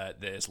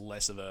that there's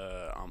less of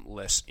a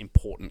less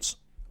importance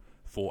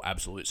for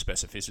absolute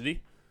specificity.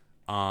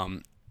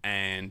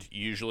 And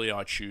usually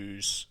I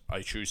choose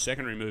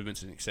secondary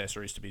movements and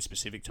accessories to be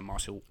specific to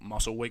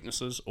muscle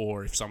weaknesses,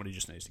 or if somebody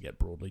just needs to get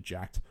broadly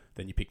jacked,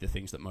 then you pick the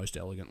things that most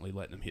elegantly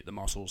let them hit the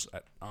muscles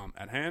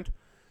at hand.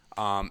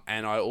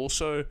 And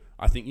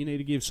I think you need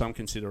to give some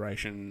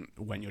consideration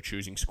when you're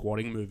choosing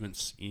squatting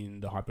movements in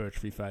the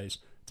hypertrophy phase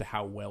to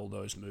how well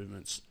those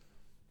movements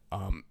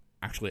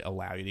actually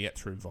allow you to get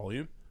through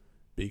volume.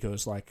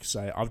 Because,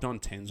 say, I've done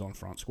 10s on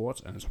front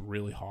squats, and it's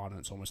really hard, and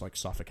it's almost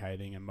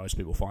suffocating, and most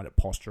people find it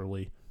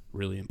posturally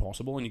really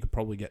impossible, and you could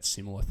probably get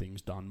similar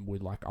things done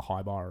with, a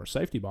high bar or a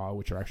safety bar,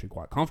 which are actually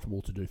quite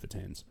comfortable to do for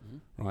 10s.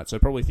 Mm-hmm. Right? So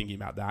probably thinking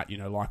about that,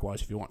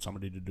 likewise, if you want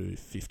somebody to do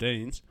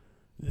 15s,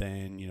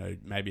 then,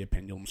 maybe a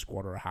pendulum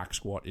squat or a hack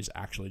squat is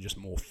actually just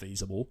more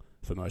feasible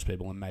for most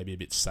people and maybe a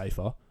bit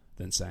safer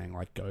than saying,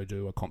 go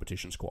do a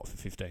competition squat for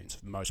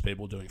 15s. Most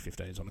people doing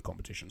 15s on a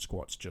competition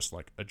squat's just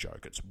a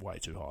joke. It's way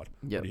too hard.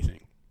 Yep. What do you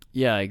think?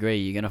 Yeah, I agree.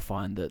 You're going to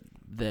find that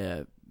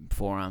their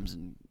forearms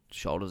and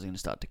shoulders are going to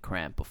start to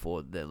cramp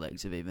before their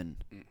legs have even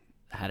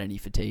had any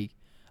fatigue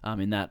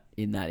in that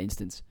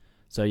instance.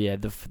 So yeah,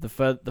 the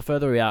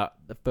further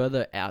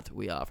out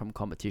we are from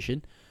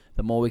competition,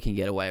 the more we can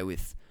get away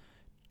with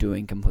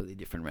doing completely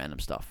different random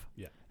stuff.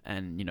 Yeah.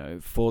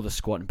 And, for the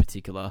squat in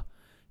particular,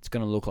 it's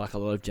going to look like a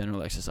lot of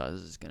general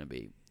exercises. It's going to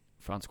be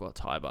front squats,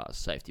 high bars,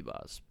 safety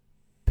bars,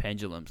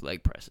 pendulums,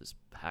 leg presses,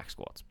 hack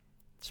squats,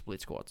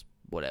 split squats,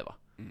 whatever.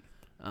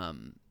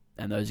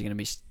 And those are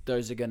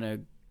going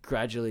to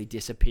gradually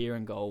disappear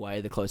and go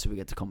away the closer we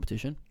get to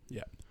competition.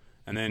 Yeah.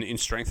 And then in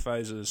strength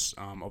phases,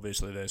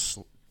 obviously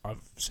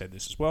I've said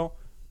this as well,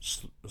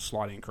 a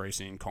slight increase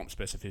in comp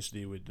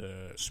specificity with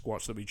the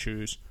squats that we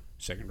choose,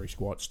 secondary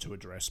squats to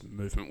address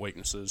movement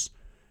weaknesses.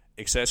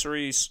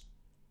 Accessories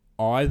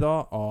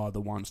either are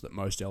the ones that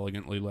most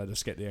elegantly let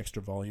us get the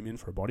extra volume in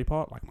for a body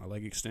part, like my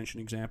leg extension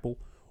example,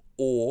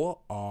 or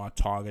are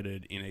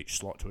targeted in each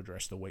slot to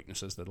address the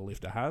weaknesses that a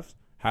lifter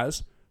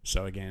has.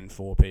 So again,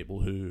 for people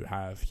who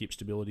have hip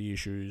stability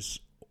issues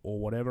or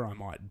whatever, I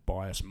might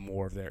bias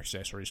more of their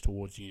accessories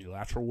towards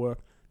unilateral work.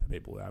 For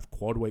people who have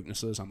quad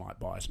weaknesses, I might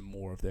bias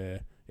more of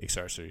their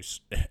accessories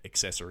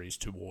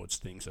towards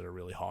things that are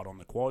really hard on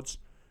the quads.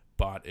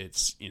 But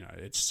it's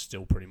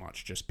still pretty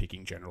much just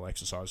picking general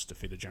exercises to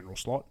fit a general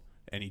slot.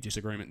 Any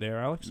disagreement there,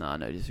 Alex? No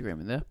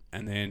disagreement there.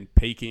 And then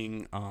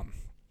peaking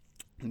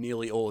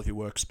nearly all of your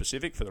work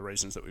specific for the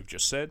reasons that we've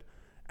just said.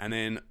 And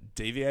then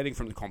deviating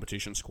from the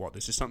competition squat.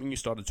 This is something you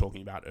started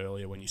talking about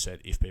earlier when you said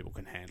if people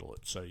can handle it.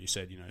 So you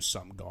said,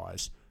 some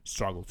guys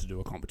struggle to do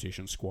a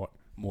competition squat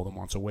more than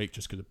once a week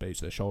just because it beats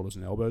their shoulders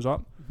and elbows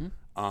up.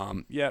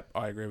 Yeah,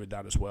 I agree with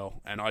that as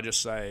well. And I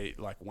just say,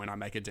 when I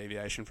make a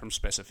deviation from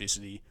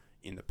specificity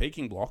in the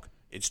peaking block,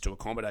 it's to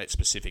accommodate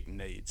specific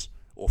needs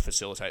or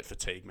facilitate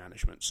fatigue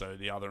management. So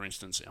the other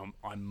instance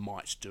I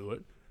might do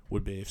it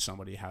would be if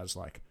somebody has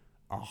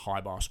a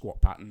high bar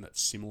squat pattern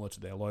that's similar to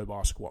their low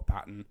bar squat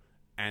pattern,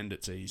 and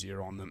it's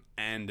easier on them,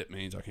 and it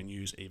means I can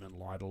use even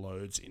lighter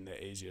loads in their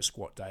easier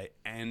squat day,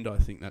 and I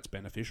think that's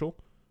beneficial.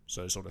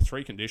 So sort of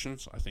 3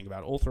 conditions, I think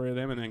about all 3 of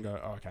them and then go,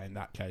 okay, in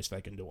that case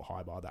they can do a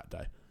high bar that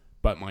day.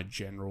 But my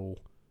general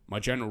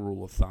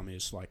rule of thumb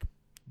is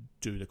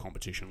do the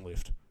competition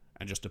lift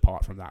and just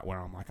depart from that where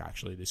I'm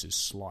actually this is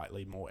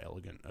slightly more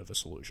elegant of a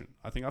solution.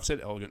 I think I've said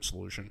elegant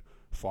solution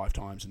 5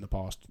 times in the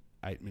past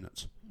 8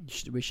 minutes.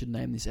 We should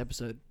name this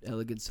episode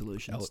Elegant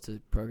Solutions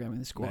to Programming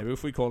the Squat. Maybe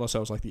if we called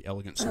ourselves the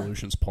Elegant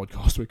Solutions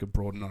podcast, we could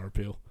broaden our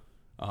appeal.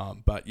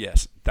 But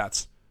yes,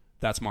 that's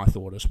my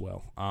thought as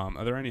well.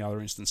 Are there any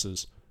other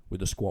instances with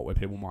the squat where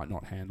people might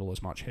not handle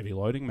as much heavy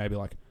loading? Maybe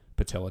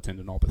patella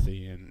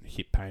tendinopathy and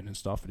hip pain and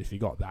stuff. But if you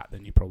got that,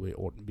 then you probably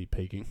oughtn't be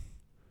peaking.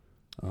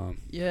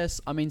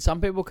 Yes, I mean, some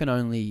people can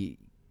only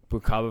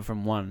recover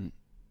from one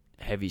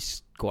heavy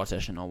squat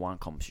session or one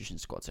competition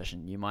squat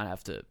session. You might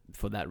have to,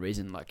 for that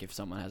reason, if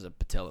someone has a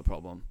patella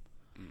problem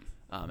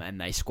and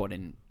they squat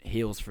in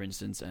heels, for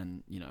instance,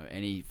 and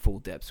any full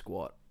depth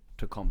squat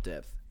to comp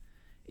depth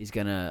is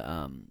going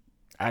to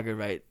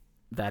aggravate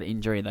that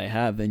injury they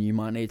have, then you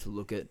might need to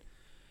look at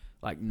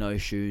no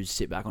shoes,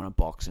 sit back on a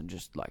box and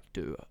just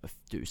do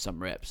some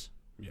reps.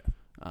 Yeah.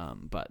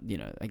 But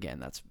again,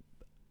 that's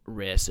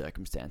rare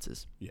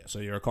circumstances. Yeah, so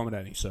you're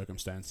accommodating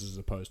circumstances as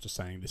opposed to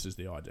saying this is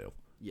the ideal.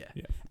 Yeah.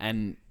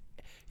 And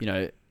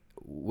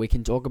we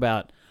can talk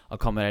about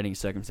accommodating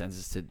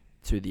circumstances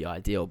to the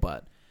ideal,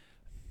 but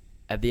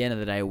at the end of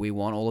the day, we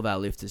want all of our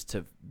lifters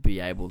to be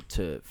able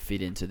to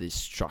fit into this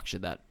structure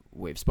that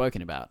we've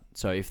spoken about.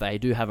 So if they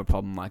do have a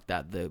problem like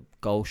that, the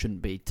goal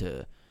shouldn't be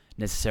to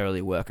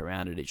necessarily work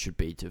around it. It should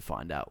be to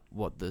find out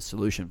what the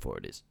solution for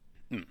it is.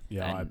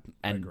 Yeah, I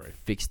and agree.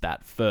 Fix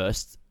that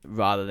first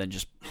rather than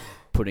just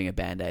putting a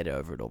Band-Aid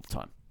over it all the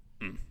time.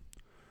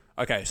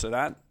 Okay, so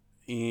that,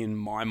 in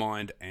my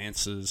mind,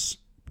 answers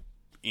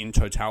in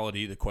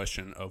totality the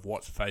question of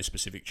what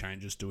phase-specific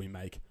changes do we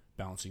make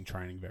balancing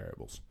training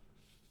variables.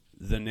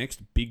 The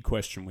next big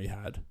question we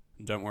had,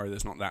 and don't worry,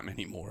 there's not that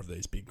many more of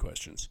these big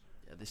questions.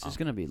 Yeah, this is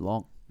going to be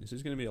long. This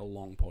is going to be a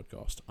long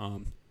podcast,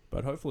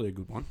 but hopefully a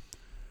good one.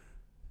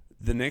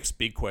 The next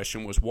big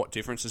question was what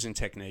differences in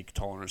technique,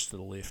 tolerance to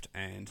the lift,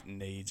 and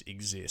needs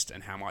exist,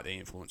 and how might they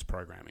influence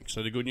programming?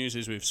 So the good news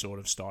is we've sort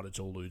of started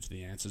to allude to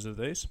the answers of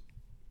these,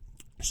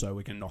 so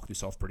we can knock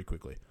this off pretty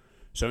quickly.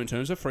 So in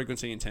terms of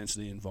frequency,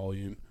 intensity, and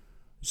volume,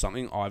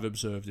 something I've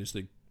observed is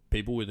that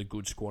people with a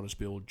good squatters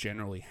build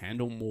generally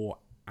handle more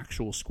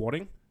actual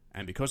squatting,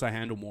 and because they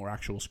handle more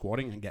actual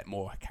squatting and get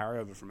more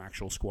carryover from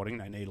actual squatting,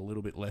 they need a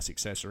little bit less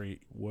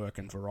accessory work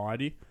and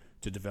variety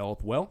to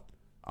develop well.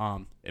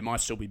 It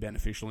might still be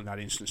beneficial in that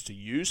instance to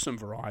use some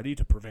variety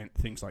to prevent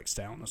things like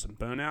staleness and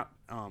burnout,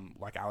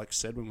 like Alex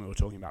said when we were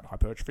talking about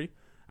hypertrophy.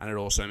 And it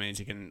also means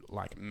you can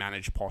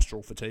manage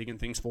postural fatigue and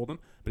things for them.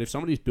 But if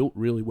somebody's built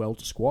really well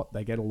to squat,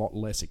 they get a lot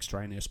less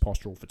extraneous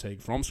postural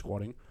fatigue from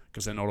squatting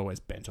because they're not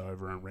always bent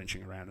over and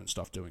wrenching around and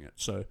stuff doing it.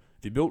 So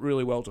if you're built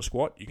really well to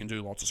squat, you can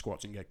do lots of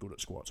squats and get good at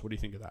squats. What do you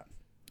think of that?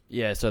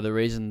 Yeah, so the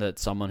reason that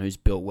someone who's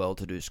built well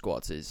to do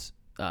squats is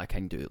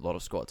can do a lot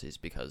of squats is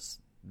because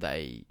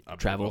they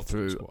travel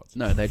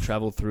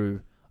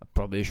through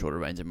probably a shorter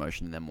range of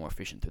motion and they're more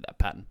efficient through that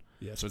pattern.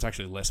 Yeah, so it's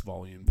actually less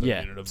volume per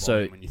minute of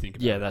volume when you think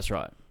about it. Yeah, that's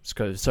right.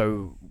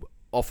 So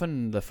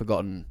often the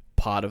forgotten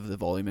part of the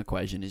volume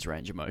equation is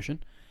range of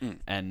motion.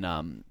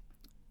 And,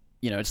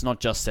 it's not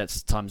just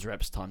sets times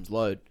reps times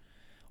load.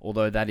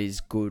 although that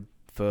is good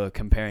for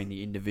comparing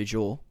the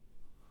individual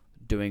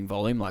doing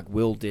volume, like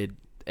Will did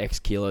X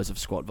kilos of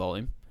squat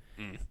volume,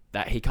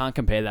 that he can't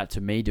compare that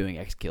to me doing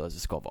X kilos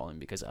of squat volume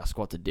because our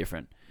squats are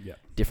different. Yeah.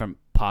 Different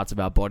parts of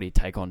our body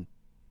take on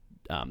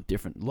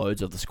different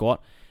loads of the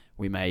squat.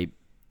 We may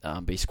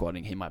be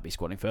squatting, he might be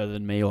squatting further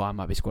than me, or I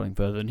might be squatting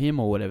further than him,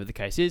 or whatever the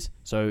case is.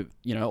 So,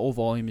 all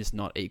volume is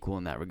not equal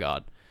in that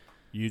regard.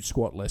 You'd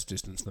squat less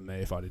distance than me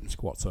if I didn't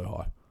squat so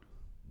high.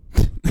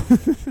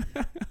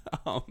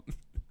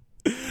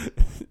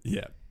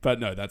 Yeah, but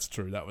no, that's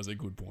true. That was a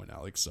good point,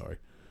 Alex. Sorry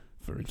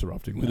for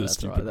interrupting with a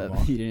stupid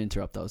remark. You didn't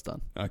interrupt, I was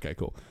done. Okay,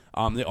 cool.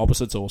 The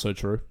opposite's also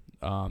true.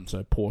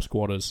 So poor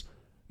squatters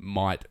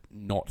might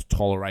not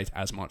tolerate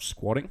as much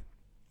squatting.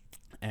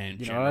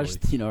 And you know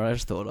what I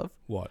just thought of?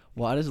 What?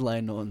 Why does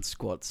Lane Norton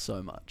squat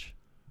so much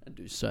and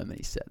do so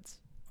many sets?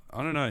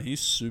 I don't know. He's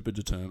super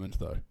determined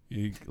though.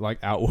 You like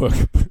outwork.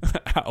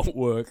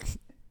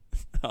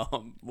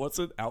 What's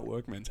it?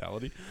 Outwork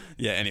mentality.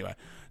 Yeah. Anyway,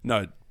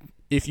 no.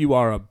 If you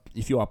are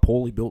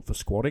poorly built for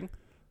squatting,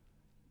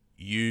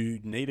 you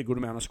need a good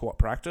amount of squat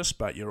practice,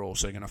 but you're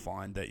also going to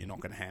find that you're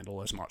not going to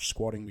handle as much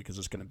squatting because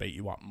it's going to beat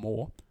you up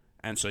more.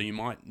 And so you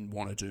might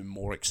want to do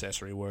more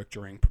accessory work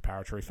during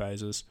preparatory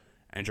phases.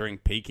 And during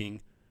peaking,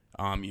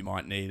 you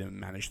might need to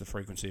manage the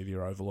frequency of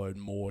your overload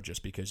more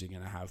just because you're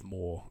going to have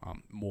more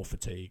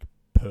fatigue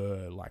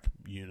per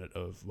unit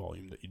of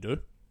volume that you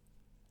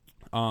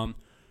do.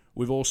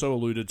 We've also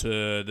alluded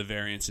to the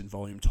variance in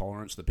volume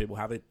tolerance that people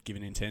have at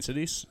given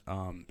intensities.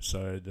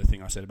 So the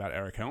thing I said about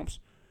Eric Helms.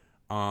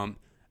 And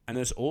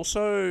there's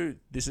also,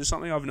 this is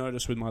something I've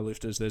noticed with my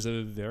lifters, there's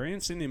a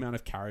variance in the amount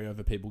of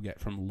carryover people get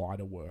from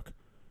lighter work.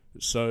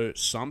 So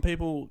some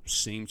people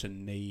seem to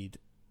need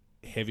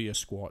heavier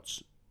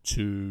squats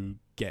to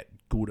get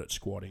good at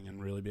squatting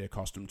and really be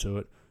accustomed to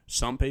it.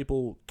 Some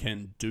people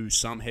can do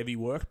some heavy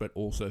work but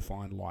also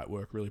find light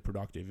work really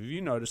productive. Have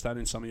you noticed that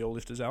in some of your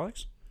lifters,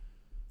 Alex?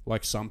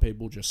 Like some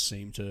people just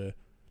seem to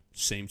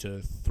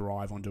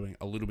thrive on doing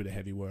a little bit of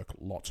heavy work,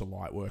 lots of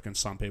light work, and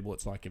some people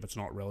it's like if it's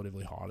not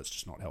relatively hard, it's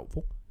just not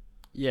helpful.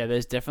 Yeah,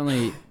 there's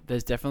definitely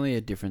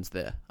a difference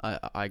there.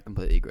 I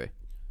completely agree.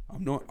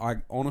 I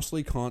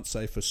honestly can't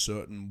say for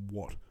certain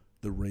what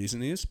the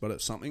reason is, but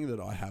it's something that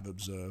I have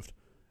observed.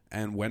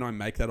 And when I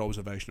make that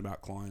observation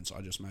about clients,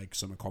 I just make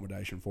some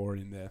accommodation for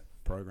it in their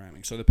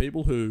programming. So the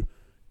people who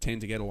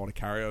tend to get a lot of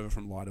carryover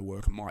from lighter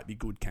work might be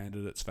good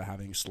candidates for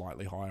having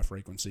slightly higher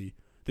frequency.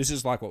 This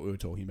is like what we were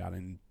talking about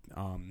in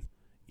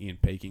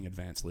peaking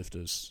advanced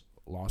lifters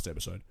last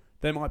episode.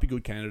 They might be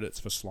good candidates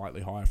for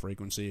slightly higher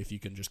frequency if you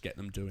can just get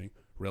them doing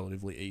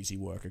relatively easy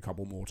work a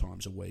couple more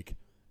times a week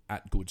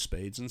at good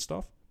speeds and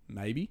stuff.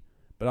 Maybe.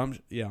 But I'm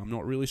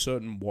not really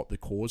certain what the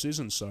cause is,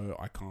 and so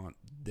I can't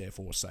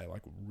therefore say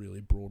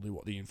really broadly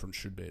what the inference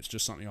should be. It's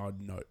just something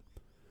I'd note.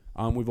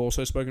 We've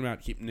also spoken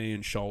about hip, knee,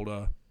 and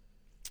shoulder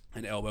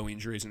and elbow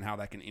injuries and how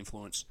that can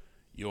influence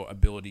your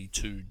ability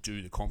to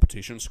do the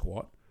competition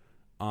squat.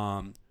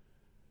 And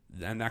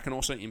that can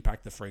also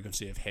impact the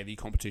frequency of heavy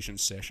competition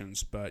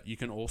sessions, but you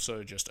can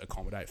also just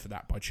accommodate for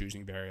that by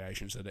choosing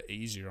variations that are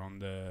easier on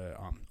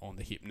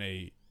the hip,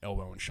 knee,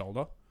 elbow, and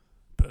shoulder,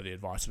 per the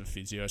advice of a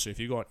physio. So if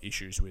you've got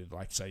issues with,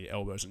 say,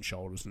 elbows and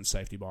shoulders, then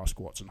safety bar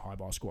squats and high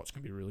bar squats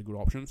can be really good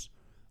options.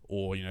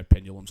 Or,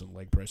 pendulums and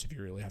leg press if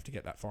you really have to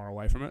get that far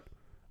away from it.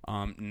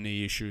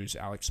 Knee issues,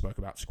 Alex spoke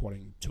about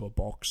squatting to a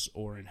box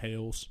or in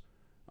heels.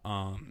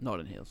 Not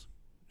in heels.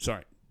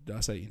 Sorry, did I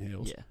say in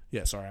heels? Yeah.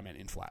 Yeah, sorry, I meant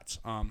in flats.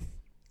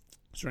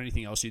 Is there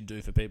anything else you'd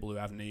do for people who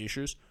have knee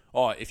issues?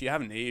 Oh, if you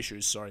have knee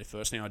issues,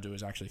 first thing I do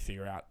is actually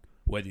figure out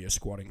whether you're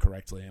squatting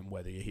correctly and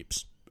whether your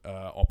hips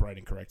are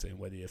operating correctly and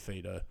whether your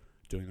feet are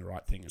doing the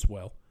right thing as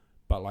well.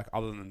 But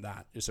other than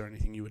that, is there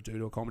anything you would do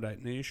to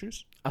accommodate knee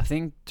issues? I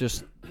think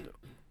just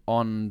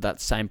on that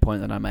same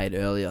point that I made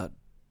earlier,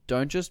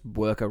 don't just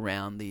work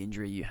around the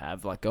injury you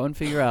have. Go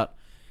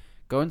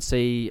and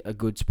see a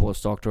good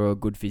sports doctor or a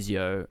good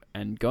physio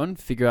and go and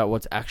figure out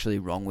what's actually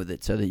wrong with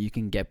it so that you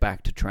can get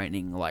back to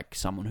training like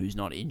someone who's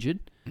not injured,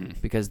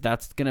 because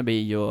that's going to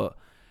be your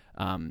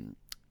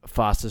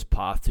fastest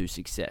path to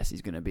success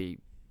is going to be,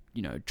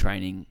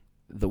 training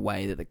the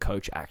way that the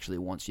coach actually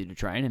wants you to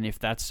train. And if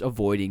that's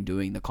avoiding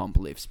doing the comp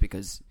lifts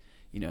because,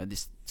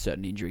 this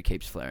certain injury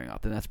keeps flaring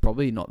up, then that's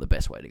probably not the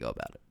best way to go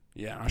about it.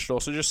 Yeah, I should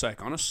also just say it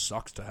kind of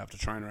sucks to have to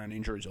train around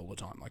injuries all the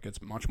time.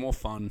 It's much more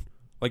fun.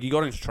 You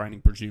got into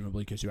training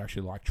presumably because you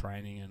actually like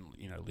training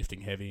and, lifting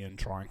heavy and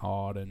trying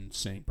hard and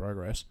seeing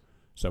progress.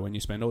 So when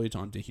you spend all your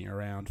time dicking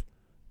around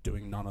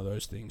doing none of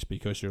those things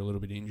because you're a little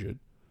bit injured,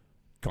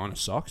 kind of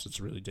sucks. It's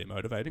really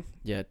demotivating.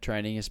 Yeah,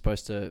 training is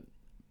supposed to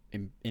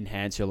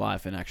enhance your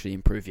life and actually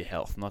improve your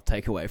health, not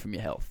take away from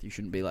your health. You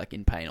shouldn't be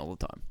in pain all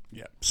the time.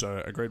 Yeah,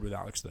 so agreed with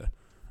Alex there.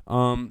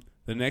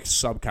 The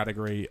next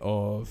subcategory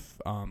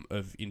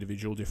of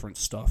individual different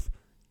stuff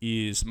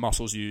is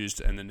muscles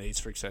used and the needs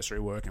for accessory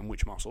work and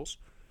which muscles.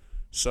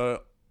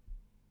 So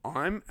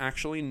I'm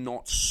actually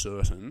not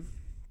certain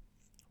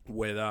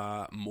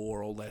whether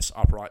more or less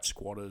upright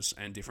squatters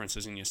and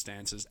differences in your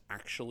stances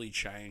actually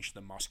change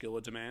the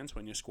muscular demands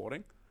when you're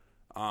squatting.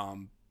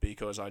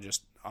 because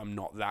I'm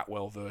not that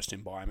well versed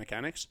in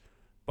biomechanics.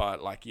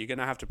 But like you're going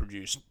to have to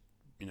produce,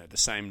 the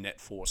same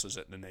net forces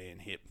at the knee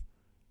and hip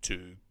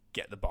to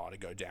get the bar to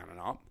go down and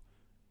up.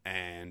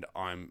 And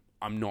I'm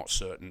not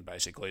certain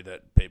basically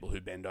that people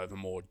who bend over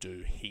more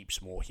do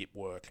heaps more hip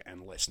work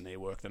and less knee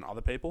work than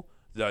other people,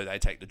 though they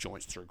take the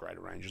joints through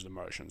greater ranges of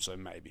motion, so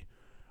maybe.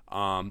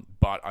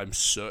 But I'm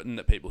certain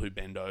that people who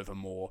bend over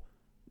more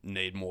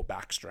need more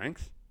back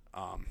strength.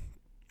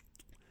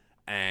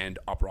 And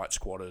upright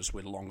squatters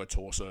with longer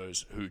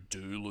torsos who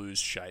do lose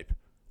shape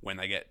when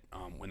they get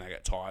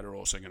tired are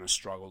also going to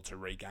struggle to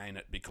regain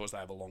it because they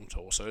have a long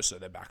torso, so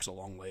their back's a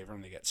long lever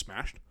and they get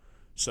smashed.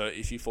 So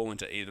if you fall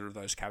into either of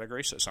those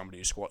categories, so somebody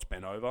who squats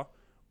bent over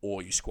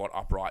or you squat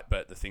upright,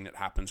 but the thing that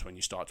happens when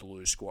you start to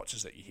lose squats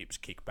is that your hips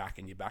kick back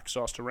and your back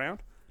starts to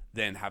round,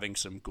 then having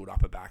some good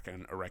upper back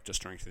and erector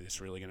strength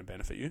is really going to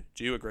benefit you.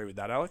 Do you agree with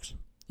that, Alex?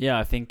 Yeah,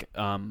 I think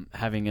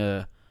having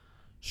a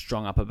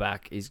strong upper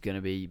back is going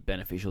to be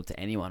beneficial to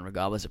anyone,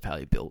 regardless of how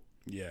you're built.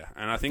 Yeah,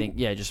 and I think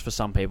just for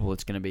some people,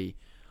 it's going to be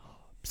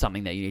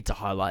something that you need to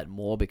highlight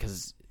more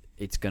because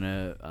it's going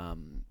to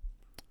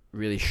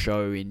really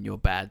show in your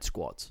bad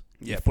squats.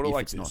 Yeah, if, put it if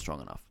like it's this. not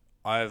strong enough.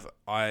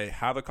 I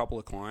have a couple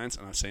of clients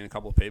and I've seen a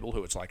couple of people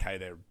who it's like,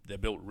 hey, they're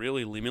built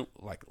really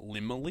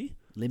limmily.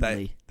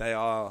 They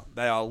are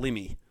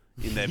limmy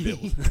in their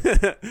build.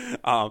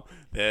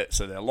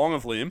 They're long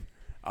of limb.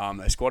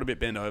 They squat a bit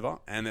bent over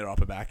and their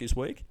upper back is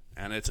weak.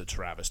 And it's a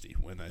travesty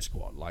when they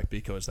squat,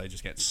 because they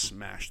just get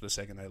smashed the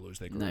second they lose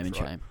their groove. Name and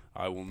shame.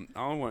 I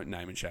won't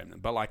name and shame them,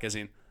 but as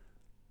in,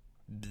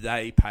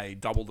 they pay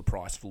double the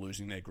price for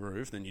losing their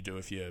groove than you do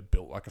if you're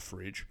built like a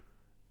fridge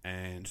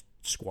and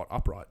squat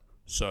upright.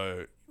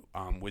 So,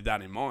 with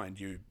that in mind,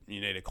 you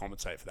need to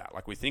compensate for that.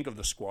 We think of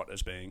the squat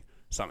as being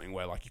something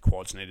where your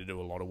quads need to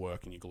do a lot of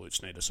work and your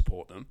glutes need to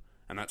support them,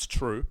 and that's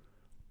true.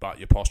 But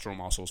your postural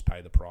muscles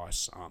pay the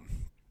price.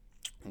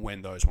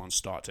 When those ones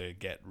start to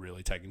get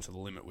really taken to the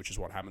limit, which is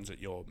what happens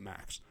at your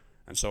max.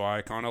 And so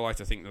I kind of like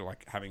to think that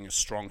having a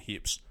strong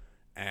hips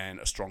and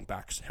a strong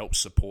back helps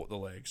support the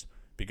legs,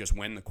 because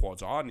when the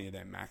quads are near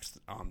their max,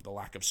 the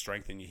lack of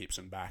strength in your hips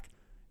and back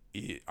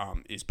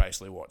is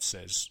basically what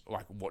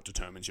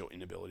determines your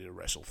inability to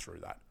wrestle through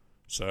that.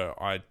 So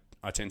I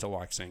tend to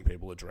like seeing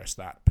people address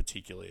that,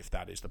 particularly if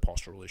that is the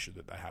postural issue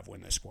that they have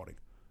when they're squatting.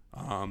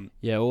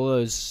 All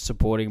those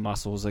supporting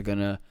muscles are going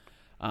to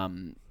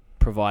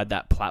provide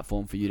that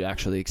platform for you to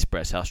actually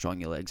express how strong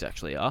your legs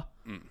actually are.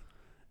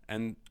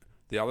 And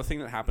the other thing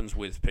that happens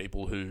with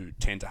people who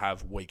tend to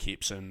have weak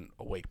hips and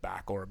a weak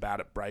back or are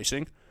bad at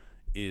bracing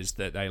is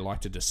that they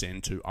like to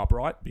descend to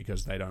upright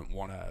because they don't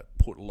want to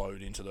put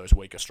load into those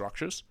weaker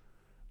structures.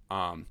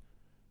 And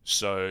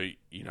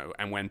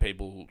when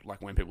people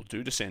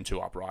do descend to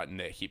upright and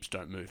their hips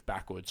don't move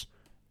backwards,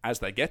 as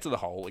they get to the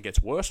hole, it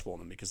gets worse for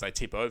them because they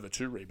tip over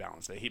to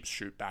rebalance. Their hips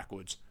shoot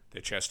backwards,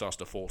 their chest starts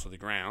to fall to the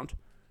ground.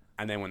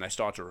 And then when they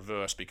start to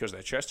reverse, because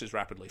their chest is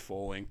rapidly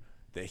falling,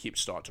 their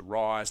hips start to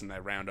rise and they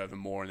round over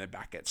more and their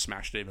back gets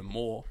smashed even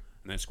more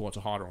and their squats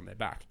are harder on their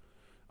back.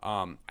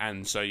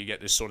 And so you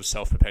get this sort of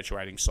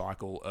self-perpetuating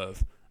cycle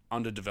of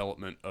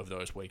underdevelopment of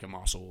those weaker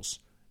muscles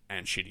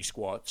and shitty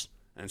squats.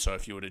 And so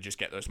if you were to just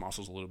get those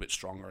muscles a little bit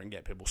stronger and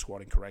get people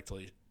squatting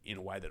correctly in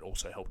a way that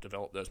also helped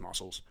develop those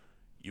muscles,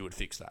 you would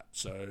fix that.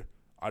 So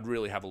I'd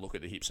really have a look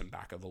at the hips and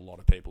back of a lot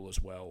of people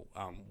as well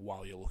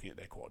while you're looking at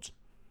their quads.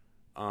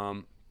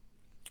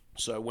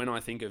 So when I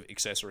think of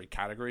accessory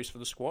categories for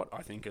the squat,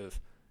 I think of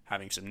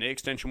having some knee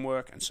extension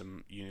work and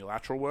some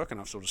unilateral work, and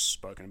I've sort of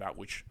spoken about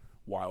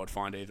why I would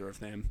find either of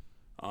them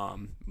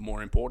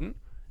more important.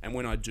 And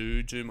when I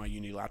do my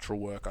unilateral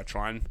work, I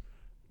try and,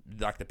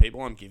 the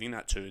people I'm giving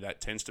that to,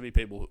 that tends to be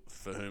people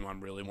for whom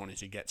I'm really wanting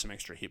to get some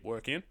extra hip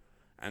work in.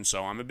 And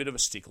so I'm a bit of a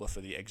stickler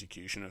for the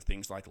execution of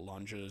things like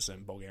lunges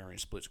and Bulgarian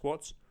split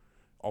squats.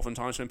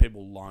 Oftentimes when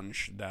people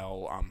lunge,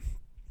 they'll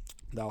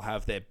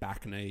have their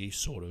back knee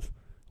sort of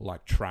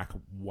track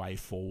way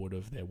forward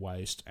of their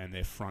waist, and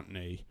their front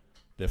knee,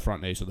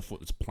 so the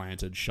foot that's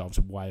planted, shoves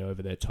way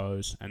over their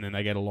toes, and then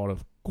they get a lot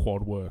of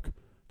quad work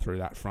through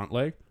that front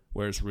leg.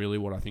 Whereas really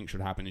what I think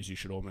should happen is you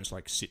should almost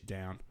sit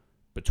down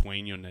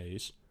between your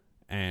knees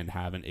and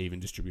have an even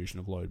distribution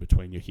of load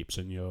between your hips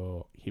and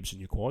your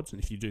quads.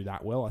 And if you do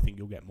that well, I think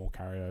you'll get more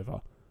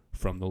carryover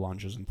from the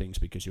lunges and things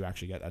because you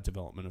actually get that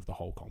development of the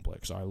whole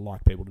complex. I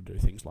like people to do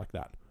things like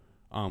that.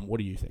 What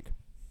do you think?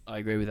 I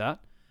agree with that.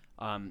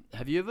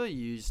 Have you ever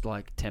used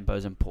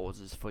tempos and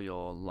pauses for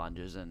your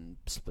lunges and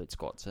split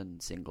squats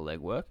and single leg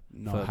work?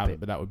 No, I haven't,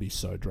 but that would be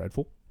so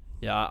dreadful.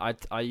 Yeah,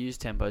 I use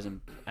tempos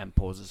and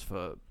pauses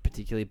for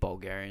particularly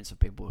Bulgarians, for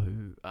people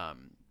who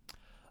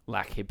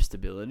lack hip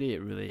stability.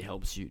 It really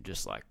helps you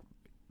just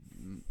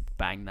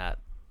bang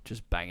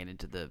it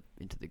into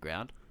the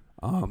ground.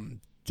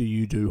 Do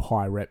you do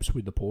high reps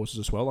with the pauses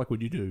as well?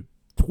 Would you do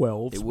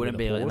 12s? It wouldn't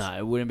be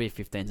it wouldn't be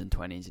 15s and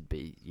 20s. It'd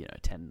be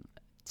 10.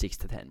 6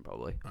 to 10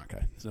 probably.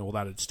 Okay. So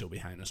that'd still be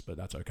heinous, but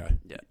that's okay.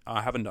 Yeah.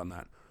 I haven't done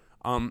that.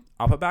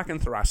 Upper back and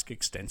thoracic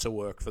extensor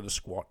work for the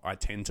squat, I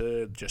tend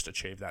to just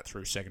achieve that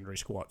through secondary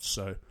squats.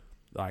 So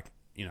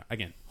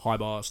again, high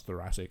bars,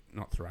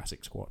 not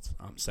thoracic squats,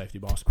 safety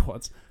bar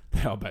squats.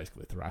 They are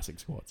basically thoracic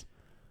squats.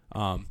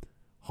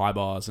 High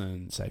bars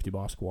and safety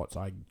bar squats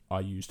I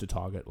use to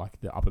target like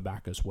the upper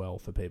back as well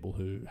for people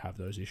who have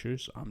those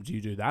issues. Do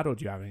you do that, or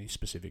do you have any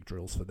specific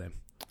drills for them?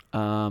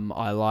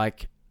 I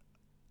like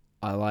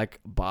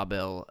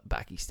barbell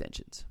back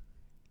extensions.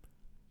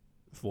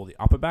 For the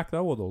upper back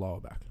though, or the lower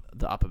back?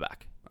 The upper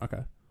back.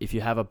 Okay. If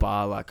you have a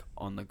bar like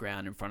on the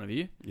ground in front of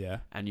you, Yeah.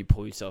 and you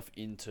pull yourself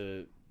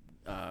into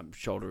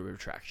shoulder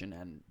retraction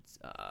and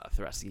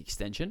thoracic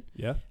extension,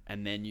 Yeah.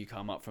 and then you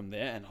come up from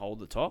there and hold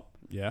the top,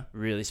 Yeah.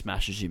 really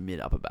smashes your mid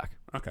upper back.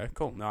 Okay,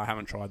 cool. No, I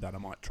haven't tried that. I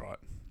might try it.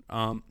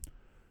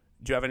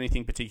 Do you have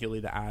anything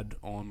particularly to add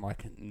on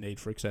like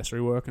need for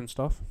accessory work and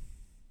stuff?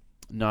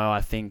 No,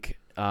 I think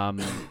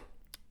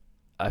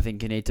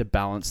you need to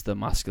balance the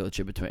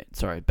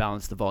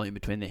balance the volume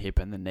between the hip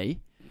and the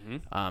knee,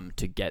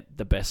 to get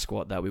the best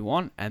squat that we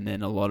want, and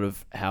then a lot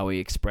of how we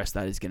express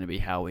that is going to be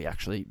how we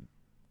actually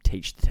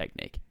teach the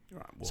technique.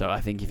 Right, well, so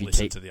I think if you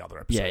listen to the other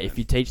episode, if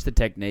you teach the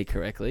technique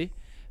correctly,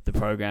 the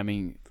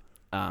programming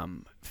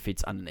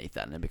fits underneath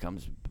that, and it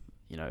becomes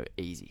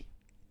easy.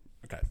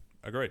 Okay,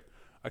 agreed.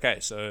 Okay,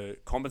 so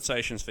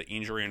compensations for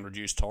injury and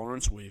reduced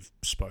tolerance we've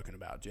spoken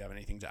about. Do you have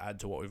anything to add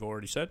to what we've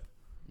already said?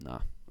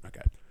 No.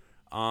 Okay.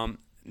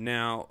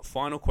 Now,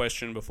 final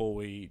question before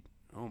we...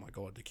 Oh my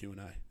God, the Q&A.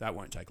 That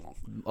won't take long.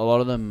 A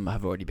lot of them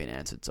have already been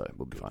answered, so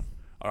we'll be fine.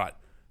 All right.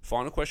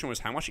 Final question was,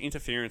 how much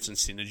interference and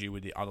synergy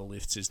with the other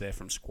lifts is there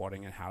from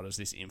squatting, and how does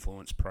this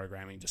influence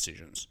programming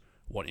decisions?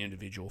 What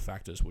individual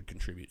factors would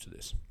contribute to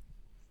this?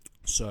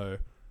 So,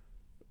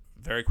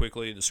 very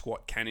quickly, the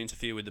squat can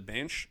interfere with the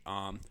bench,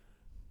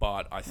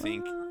 but I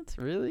think... What?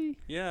 Really?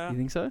 Yeah. You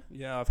think so?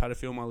 Yeah, I've had a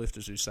few of my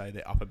lifters who say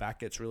their upper back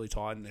gets really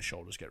tired and their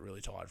shoulders get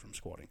really tired from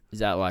squatting. Is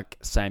that like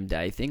same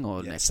day thing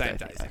or next same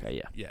day? day thing. Okay,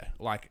 yeah.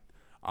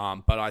 Yeah,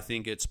 but I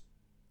think it's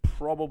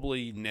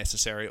probably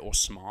necessary or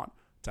smart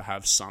to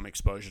have some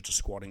exposure to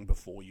squatting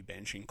before you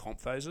bench in comp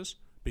phases,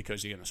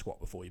 because you're going to squat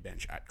before you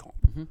bench at comp.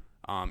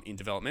 Mm-hmm. In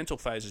developmental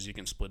phases, you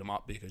can split them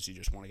up because you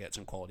just want to get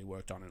some quality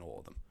work done in all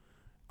of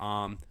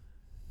them.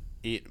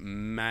 It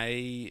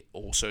may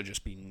also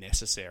just be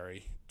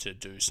necessary to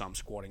do some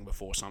squatting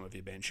before some of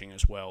your benching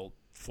as well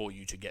for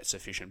you to get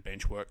sufficient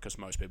bench work, because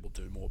most people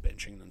do more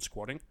benching than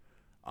squatting.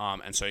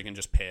 And so you can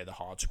just pair the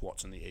hard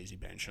squats and the easy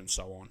bench and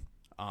so on.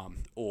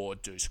 Or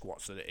do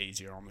squats that are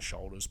easier on the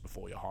shoulders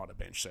before your harder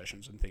bench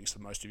sessions and things for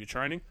most of your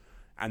training.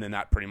 And then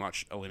that pretty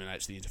much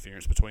eliminates the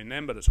interference between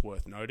them, but it's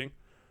worth noting.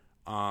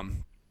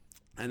 And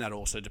that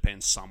also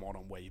depends somewhat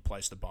on where you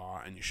place the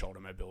bar and your shoulder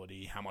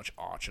mobility, how much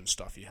arch and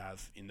stuff you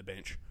have in the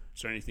bench.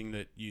 Is there anything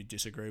that you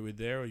disagree with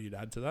there or you'd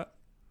add to that?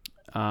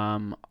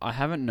 I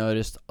haven't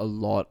noticed a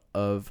lot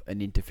of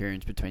an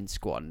interference between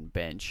squat and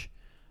bench.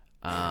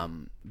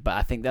 But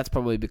I think that's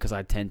probably because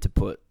I tend to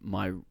put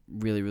my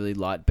really, really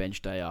light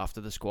bench day after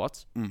the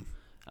squats.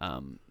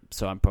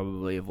 So I'm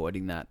probably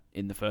avoiding that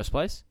in the first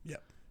place.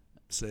 Yep.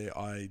 See,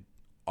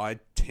 I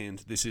tend...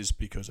 This is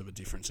because of a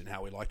difference in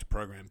how we like to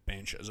program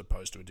bench as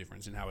opposed to a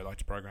difference in how we like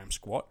to program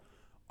squat.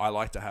 I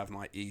like to have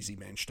my easy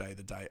bench day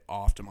the day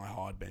after my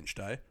hard bench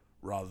day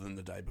rather than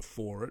the day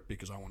before it,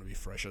 because I want to be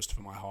freshest for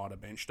my harder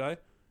bench day.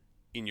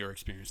 In your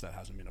experience, that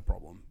hasn't been a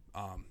problem.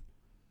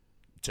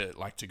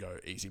 To go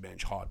easy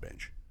bench, hard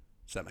bench.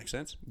 Does that make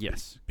sense?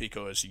 Yes.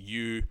 Because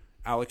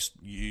Alex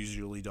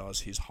usually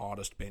does his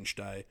hardest bench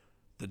day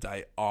the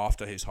day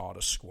after his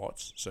hardest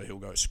squats. So he'll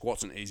go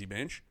squats and easy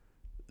bench.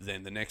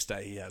 Then the next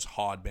day he has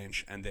hard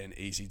bench and then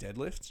easy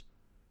deadlifts.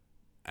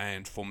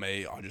 And for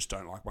me, I just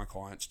don't like my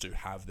clients to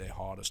have their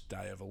hardest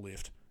day of a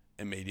lift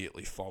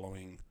immediately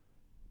following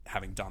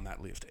having done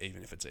that lift,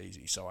 even if it's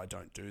easy. So I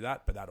don't do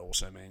that. But that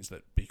also means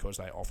that because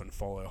they often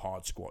follow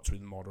hard squats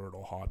with moderate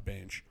or hard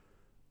bench,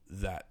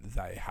 that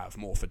they have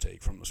more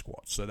fatigue from the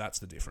squats. So that's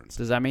the difference.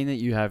 Does that mean that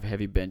you have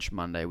heavy bench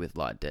Monday with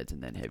light deads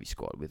and then heavy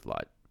squat with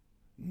light?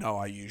 No,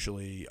 I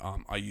usually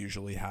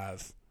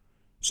have...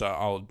 So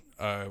I'll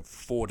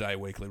 4-day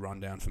weekly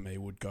rundown for me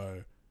would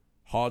go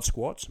hard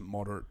squats,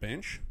 moderate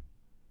bench,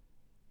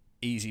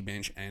 easy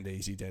bench and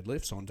easy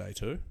deadlifts on day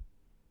 2,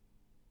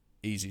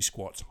 easy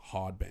squats,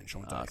 hard bench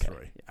on day 3,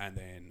 and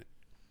then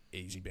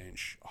easy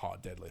bench,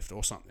 hard deadlift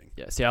or something.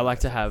 Yeah, see, I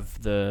like to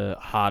have the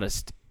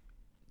hardest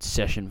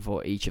session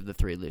for each of the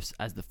 3 lifts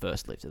as the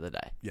first lift of the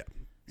day. Yeah.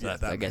 So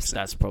I guess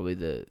that's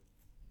probably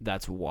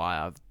that's why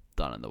I've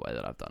done it the way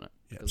that I've done it.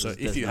 Yeah. So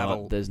if you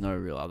have there's no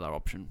real other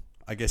option.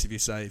 I guess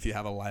if you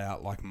have a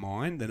layout like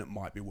mine, then it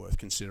might be worth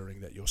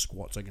considering that your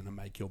squats are going to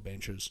make your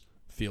benches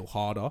feel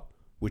harder,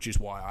 which is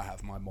why I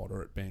have my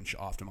moderate bench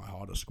after my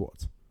harder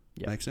squats.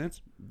 Yep. Make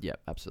sense? Yep,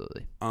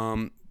 absolutely.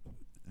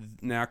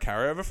 Now,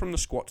 carryover from the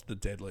squat to the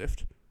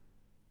deadlift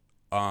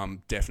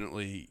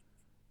definitely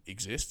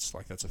exists.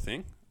 Like, that's a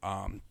thing.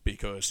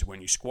 Because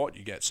when you squat,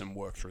 you get some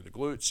work through the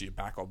glutes. Your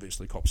back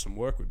obviously cops some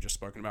work. We've just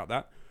spoken about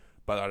that.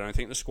 But I don't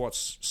think the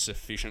squat's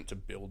sufficient to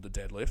build the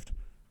deadlift.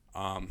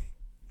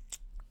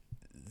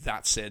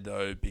 That said,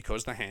 though,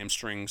 because the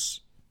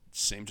hamstrings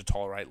seem to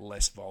tolerate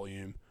less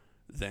volume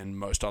than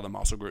most other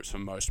muscle groups for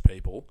most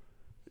people,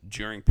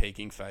 during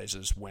peaking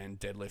phases, when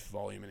deadlift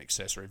volume and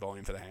accessory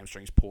volume for the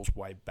hamstrings pulls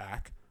way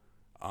back,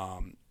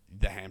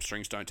 the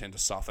hamstrings don't tend to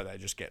suffer, they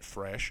just get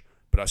fresh.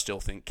 But I still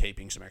think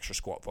keeping some extra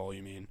squat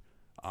volume in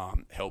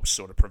helps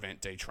sort of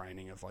prevent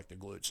detraining of like the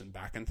glutes and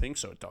back and things,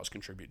 so it does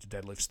contribute to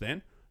deadlifts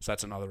then. So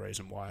that's another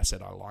reason why I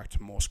said I liked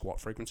more squat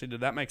frequency.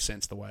 Did that make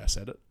sense the way I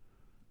said it?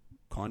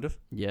 Kind of?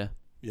 Yeah.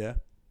 Yeah.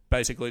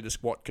 Basically, the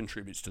squat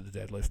contributes to the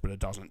deadlift, but it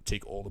doesn't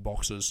tick all the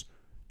boxes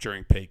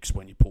during peaks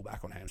when you pull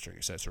back on hamstring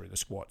accessory. The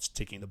squat's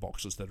ticking the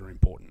boxes that are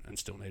important and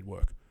still need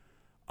work.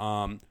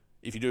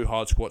 If you do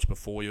hard squats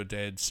before your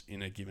deads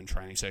in a given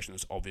training session,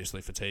 it's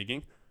obviously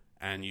fatiguing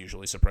and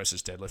usually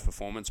suppresses deadlift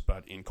performance,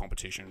 but in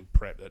competition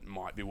prep that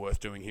might be worth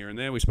doing here and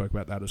there. We spoke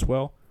about that as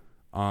well.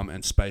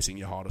 And spacing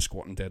your harder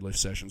squat and deadlift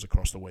sessions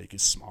across the week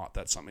is smart.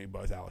 That's something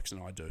both Alex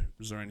and I do.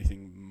 Is there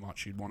anything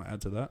much you'd want to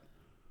add to that?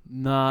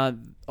 Nah,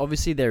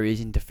 obviously there is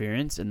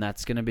interference, and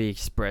that's going to be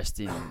expressed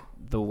in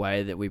the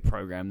way that we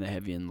program the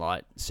heavy and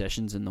light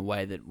sessions and the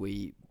way that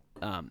we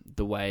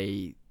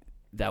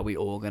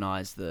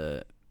organize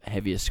the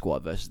heaviest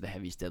squat versus the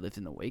heaviest deadlift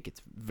in the week.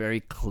 It's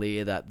very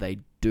clear that they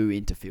do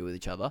interfere with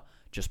each other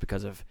just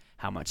because of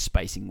how much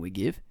spacing we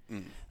give.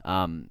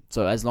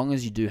 So as long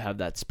as you do have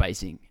that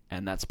spacing,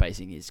 and that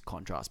spacing is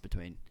contrast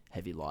between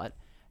heavy light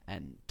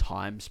and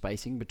time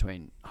spacing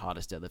between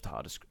hardest deadlift,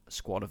 hardest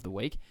squat of the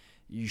week,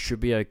 you should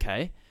be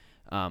okay.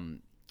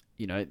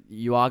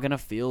 You are going to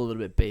feel a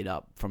little bit beat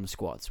up from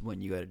squats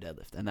when you go to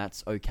deadlift, and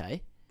that's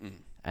okay.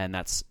 And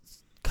that's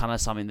kind of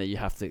something that you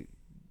have to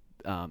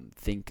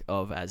think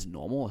of as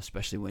normal,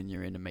 especially when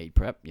you're in a meet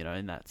prep,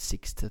 in that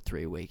 6 to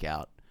 3 week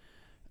out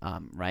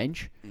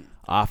range.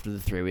 After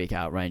the 3 week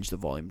out range, the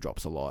volume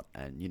drops a lot,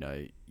 and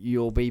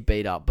you'll be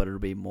beat up, but it'll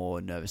be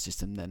more nervous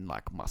system than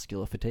like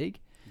muscular fatigue.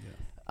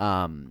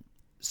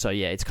 So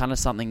yeah, it's kind of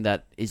something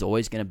that is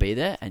always going to be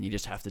there, and you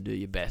just have to do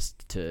your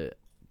best to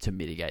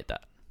mitigate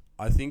that.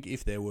 I think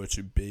if there were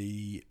to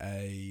be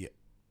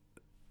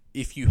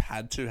if you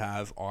had to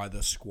have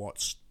either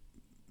squats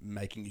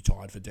making you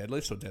tired for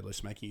deadlifts or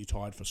deadlifts making you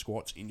tired for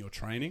squats in your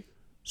training,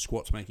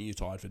 squats making you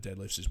tired for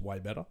deadlifts is way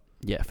better.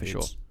 Yeah, for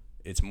sure.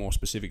 It's more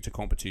specific to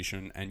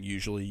competition, and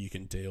usually you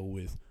can deal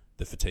with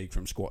the fatigue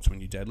from squats when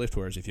you deadlift,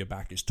 whereas if your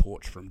back is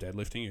torched from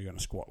deadlifting, you're going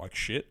to squat like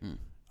shit.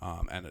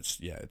 And it's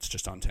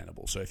just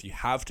untenable. So if you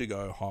have to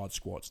go hard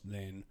squats,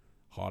 then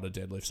harder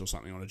deadlifts or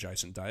something on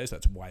adjacent days,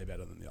 that's way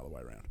better than the other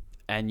way around.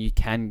 And you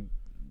can,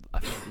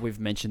 we've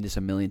mentioned this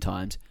a million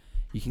times,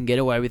 you can get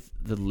away with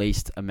the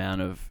least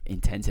amount of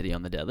intensity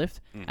on the deadlift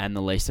and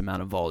the least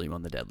amount of volume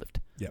on the deadlift.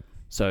 Yep.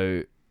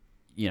 So,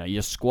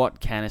 your squat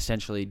can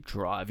essentially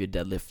drive your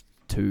deadlift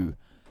to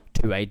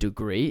a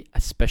degree,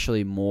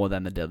 especially more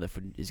than the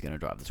deadlift is going to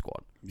drive the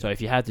squat. Yep. So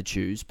if you had to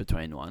choose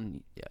between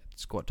one,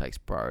 squat takes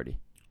priority.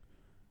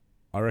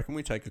 I reckon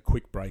we take a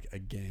quick break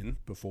again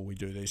before we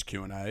do these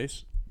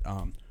Q&As.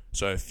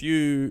 So a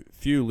few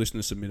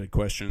listener submitted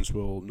questions,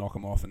 we'll knock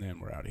them off and then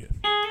we're out of here.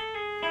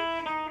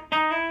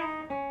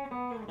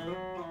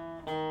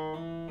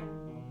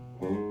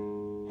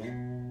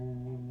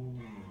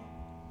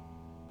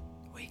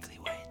 Weekly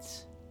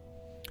weights.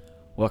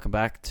 Welcome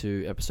back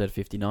to episode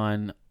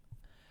 59.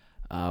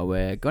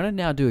 We're going to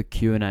now do a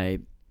Q&A.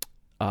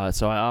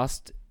 So I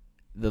asked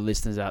the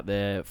listeners out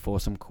there for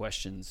some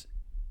questions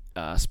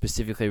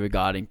specifically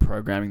regarding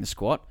programming the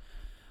squat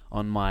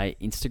on my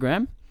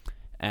Instagram,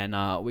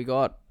 and we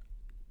got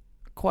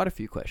quite a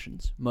few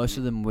questions. Most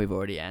of them we've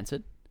already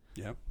answered.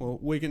 Yeah, well,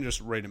 we can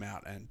just read them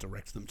out and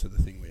direct them to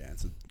the thing we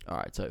answered. All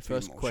right, so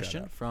first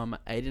question from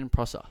Aiden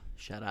Prosser.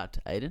 Shout out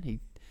to Aiden. He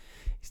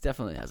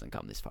definitely hasn't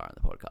come this far in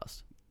the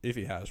podcast. If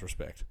he has,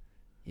 respect.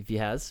 If he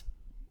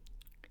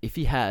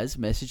has,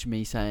 message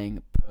me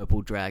saying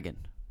purple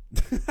dragon.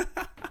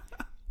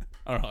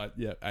 All right,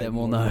 yeah. Then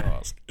we'll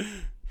know.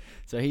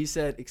 So he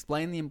said,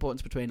 explain the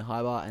importance between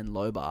high bar and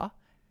low bar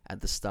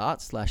at the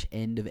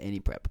start/end of any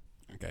prep.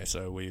 Okay,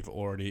 so we've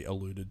already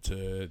alluded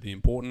to the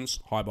importance.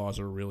 High bars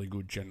are a really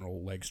good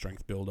general leg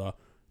strength builder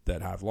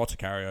that have lots of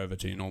carryover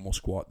to your normal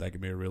squat. They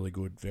can be a really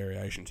good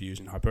variation to use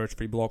in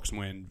hypertrophy blocks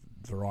when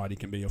variety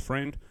can be your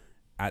friend.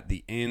 At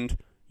the end,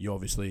 you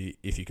obviously,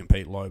 if you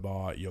compete low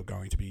bar, you're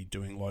going to be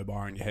doing low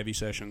bar in your heavy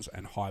sessions,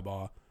 and high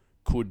bar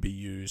could be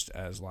used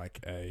as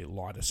like a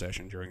lighter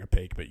session during a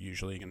peak, but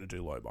usually you're going to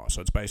do low bar. So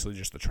it's basically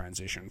just the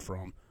transition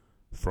from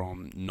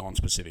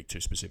non-specific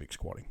to specific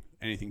squatting.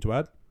 Anything to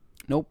add?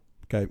 Nope.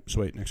 Okay,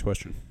 sweet. Next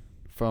question.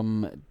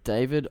 From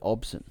David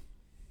Obson.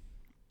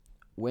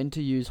 When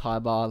to use high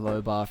bar,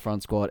 low bar,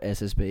 front squat,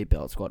 SSB,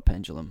 belt squat,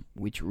 pendulum?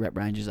 Which rep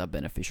ranges are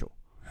beneficial?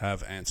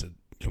 Have answered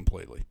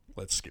completely.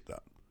 Let's skip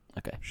that.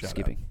 Okay, Shout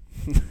skipping.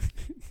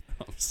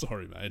 I'm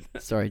sorry, mate.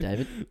 Sorry,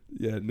 David.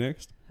 Yeah,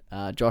 next.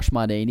 Josh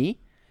Mardini.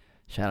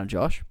 Shout out,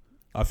 Josh.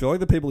 I feel like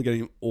the people are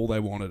getting all they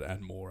wanted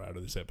and more out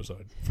of this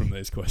episode from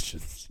these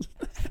questions.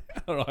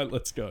 All right,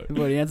 let's go. We've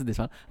already answered this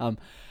one.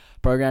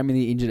 Programming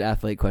the injured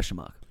athlete, ?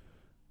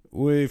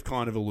 We've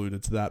kind of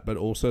alluded to that, but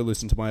also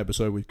listen to my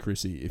episode with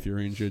Chrissy. If you're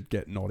injured,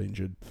 get not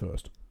injured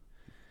first.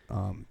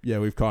 Yeah,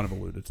 we've kind of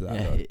alluded to that.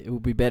 Yeah, though. it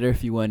would be better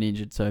if you weren't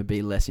injured, so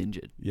be less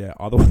injured. Yeah,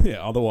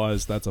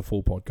 otherwise that's a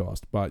full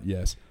podcast. But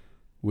yes,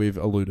 we've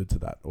alluded to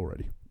that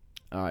already.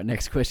 All right,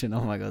 next question.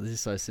 Oh my god, this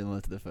is so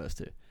similar to the first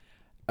two.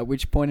 At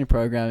which point in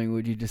programming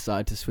would you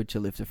decide to switch a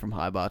lifter from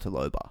high bar to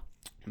low bar?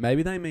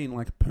 Maybe they mean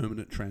like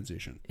permanent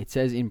transition. It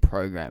says in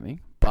programming,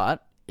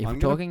 but if I'm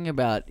we're gonna- talking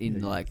about in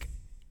Yeah.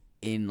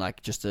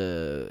 like just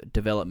a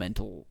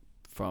developmental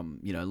from,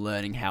 you know,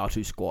 learning how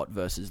to squat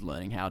versus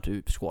learning how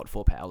to squat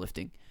for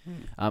powerlifting.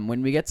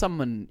 When we get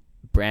someone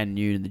brand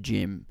new in the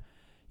gym,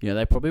 you know,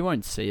 they probably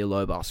won't see a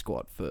low bar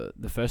squat for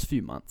the first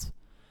few months.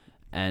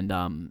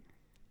 And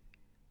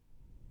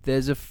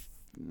there's a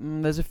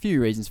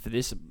few reasons for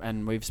this,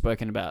 and we've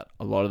spoken about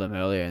a lot of them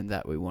earlier, in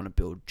that we want to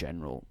build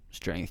general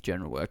strength,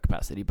 general work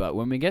capacity. But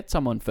when we get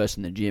someone first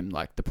in the gym,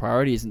 like, the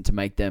priority isn't to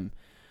make them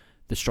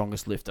the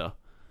strongest lifter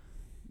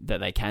that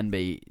they can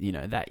be, you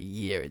know, that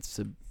year. It's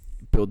to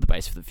build the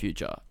base for the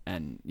future.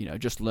 And, you know,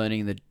 just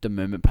learning the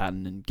movement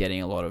pattern and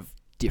getting a lot of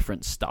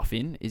different stuff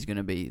in is going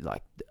to be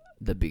like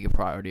the bigger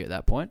priority at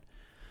that point.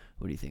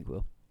 What do you think,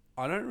 Will?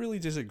 I don't really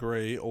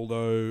disagree,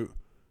 although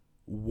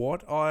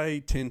what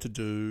I tend to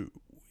do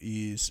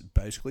is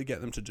basically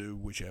get them to do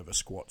whichever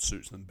squat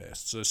suits them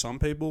best. So some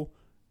people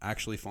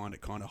actually find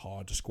it kind of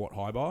hard to squat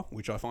high bar,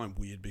 which I find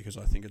weird because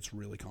I think it's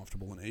really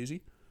comfortable and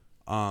easy.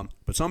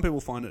 But some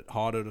people find it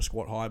harder to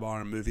squat high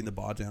bar, and moving the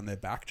bar down their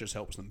back just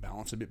helps them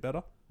balance a bit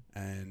better.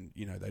 And,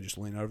 you know, they just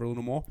lean over a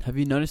little more. Have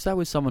you noticed that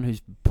with someone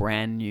who's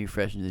brand new,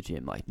 fresh into the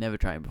gym, like never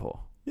trained before?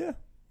 Yeah.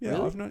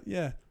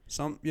 Really?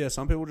 Some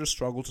people just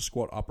struggle to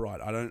squat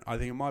upright. I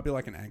think it might be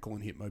like an ankle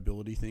and hip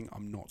mobility thing.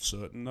 I'm not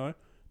certain though.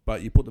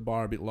 But you put the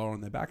bar a bit lower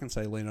on their back and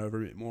say lean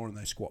over a bit more, and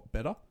they squat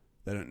better.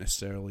 They don't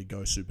necessarily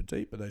go super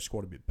deep, but they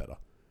squat a bit better.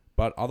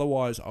 But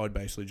otherwise, I would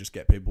basically just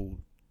get people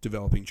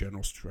developing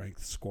general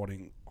strength,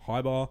 squatting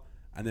high bar,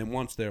 and then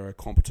once they're a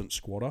competent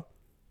squatter,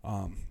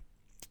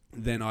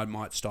 then I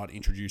might start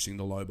introducing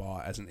the low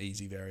bar as an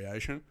easy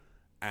variation,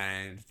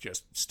 and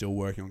just still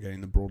working on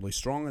getting them broadly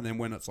strong. And then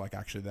when it's like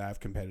actually they have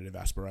competitive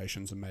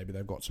aspirations and maybe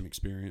they've got some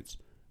experience,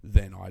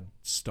 then I'd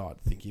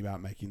start thinking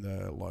about making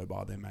the low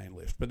bar their main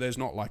lift. But there's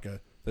not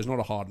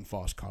a hard and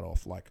fast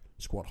cutoff like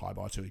squat high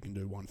bar till you can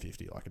do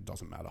 150. Like, it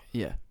doesn't matter.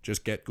 Yeah.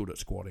 Just get good at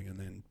squatting and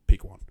then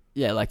pick one.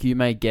 Yeah, like you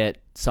may get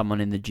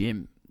someone in the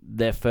gym,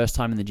 their first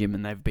time in the gym,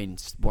 and they've been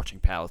watching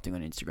powerlifting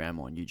on Instagram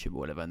or on YouTube or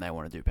whatever, and they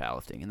want to do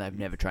powerlifting and they've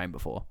never trained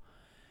before,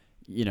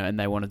 you know, and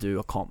they want to do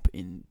a comp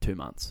in 2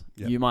 months.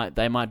 Yep.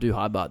 They might do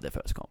high bar at their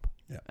first comp.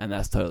 Yeah. And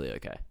that's totally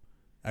okay.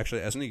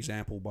 Actually, as an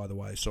example, by the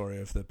way,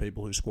 of the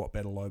people who squat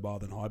better low bar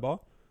than high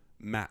bar,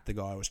 Matt, the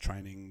guy I was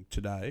training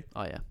today.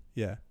 Oh, yeah.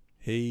 Yeah.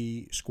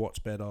 He squats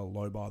better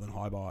low bar than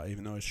high bar,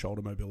 even though his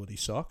shoulder mobility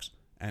sucks,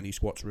 and he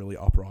squats really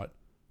upright,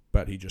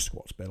 but he just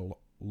squats better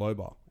low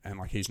bar. And,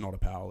 like, he's not a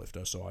power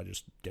lifter, so I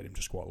just get him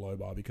to squat low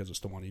bar because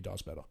it's the one he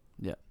does better.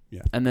 Yeah.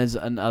 Yeah. And there's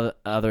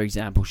another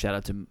example. Shout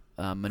out to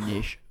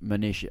Manish.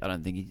 Manish, I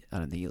don't think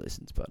he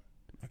listens, but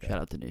Okay. shout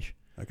out to Nish.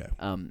 Okay.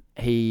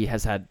 He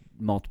has had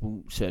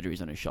multiple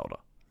surgeries on his shoulder.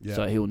 Yeah.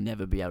 So he'll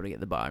never be able to get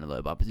the bar in a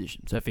low bar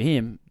position. So for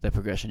him, the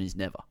progression is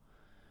never.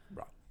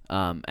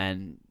 Right.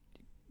 And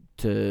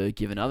to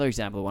give another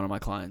example, one of my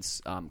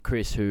clients,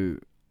 Chris, who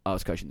I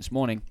was coaching this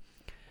morning,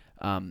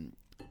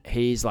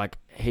 he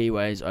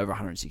weighs over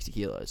 160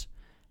 kilos.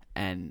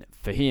 And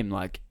for him,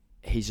 like,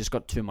 he's just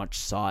got too much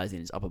size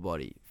in his upper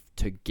body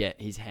to get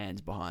his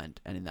hands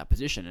behind and in that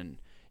position. And,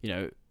 you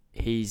know,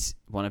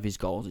 one of his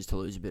goals is to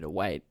lose a bit of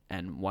weight,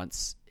 and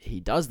once he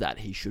does that,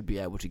 he should be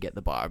able to get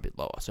the bar a bit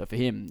lower. So for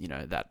him, you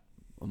know, that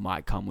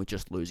might come with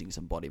just losing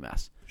some body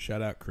mass.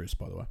 Shout out Chris,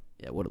 by the way.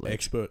 Yeah, what a legend.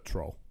 Expert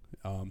troll.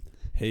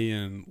 He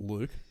and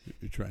Luke,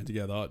 who train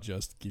together,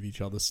 just give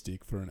each other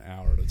stick for an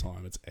hour at a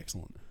time. It's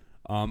excellent.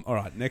 All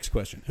right, next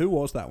question. Who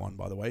was that one,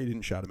 by the way? You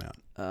didn't shout him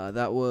out.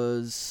 That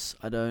was,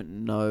 I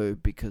don't know,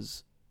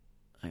 because,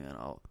 hang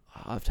on,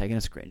 I've taken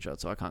a screenshot,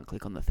 so I can't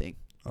click on the thing.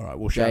 All right,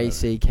 we'll shout out.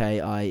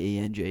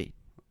 JCKIENG.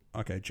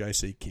 Okay,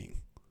 JC King.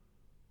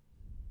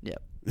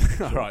 Yep.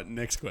 All right,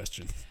 next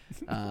question.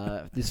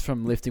 This is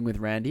from Lifting with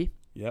Randy.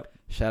 Yep.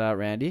 Shout out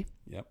Randy.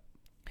 Yep.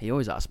 He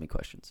always asks me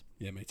questions.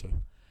 Yeah, me too.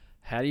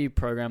 How do you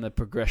program the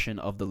progression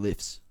of the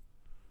lifts?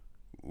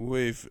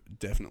 We've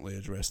definitely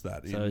addressed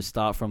that. So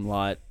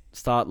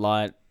start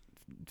light,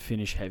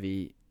 finish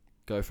heavy,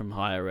 go from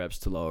higher reps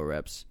to lower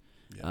reps,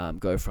 Yeah.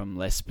 go from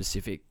less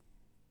specific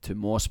to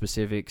more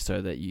specific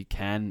so that you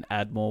can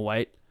add more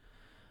weight.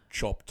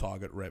 Chop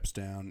target reps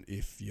down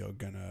if you're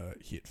going to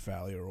hit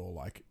failure or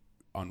like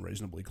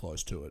unreasonably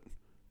close to it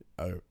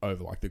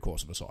over like the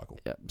course of a cycle.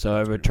 Yeah. So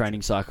over a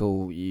training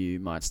cycle, you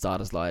might start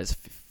as low as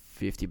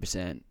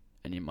 50%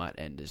 and you might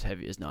end as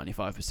heavy as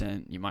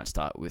 95%. You might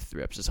start with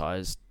reps as high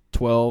as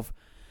 12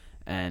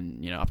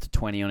 and, you know, up to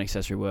 20 on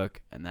accessory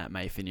work, and that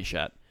may finish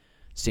at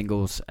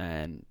singles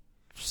and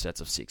sets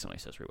of 6 on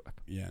accessory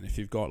work. Yeah, and if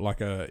you've got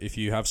if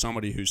you have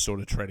somebody who's sort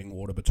of treading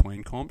water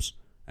between comps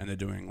and they're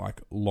doing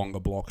like longer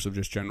blocks of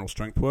just general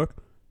strength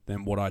work,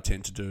 then what I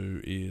tend to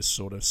do is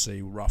sort of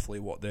see roughly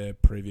what their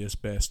previous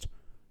best,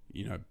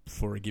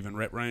 for a given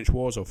rep range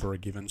was, or for a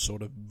given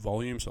sort of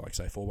volume, so like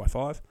say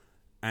 4x5,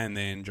 and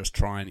then just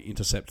try and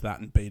intercept that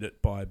and beat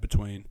it by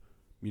between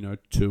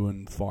 2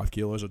 and 5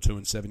 kilos or 2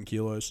 and 7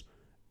 kilos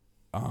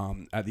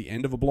at the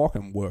end of a block,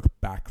 and work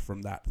back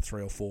from that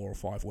 3 or 4 or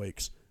 5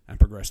 weeks and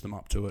progress them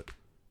up to it,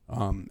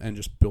 and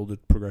just build a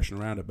progression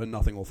around it, but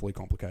nothing awfully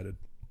complicated.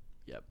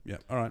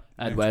 Yep. All right.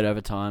 Add weight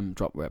over time,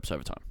 drop reps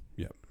over time.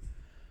 Yep.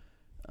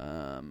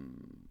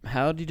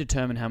 How do you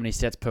determine how many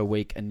sets per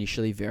week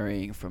initially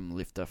varying from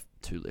lifter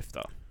to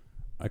lifter?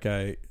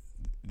 Okay,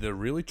 the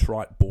really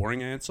trite,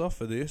 boring answer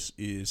for this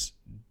is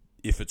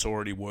if it's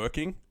already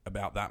working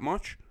about that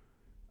much.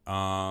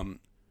 I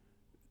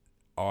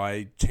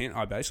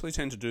basically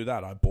tend to do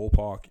that. I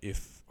ballpark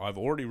if I've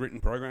already written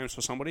programs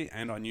for somebody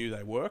and I knew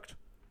they worked,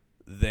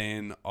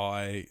 then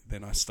I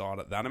start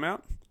at that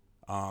amount,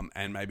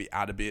 and maybe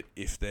add a bit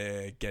if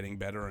they're getting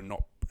better and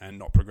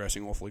not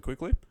progressing awfully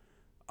quickly.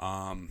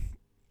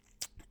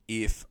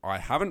 If I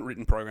haven't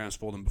written programs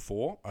for them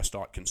before, I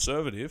start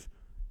conservative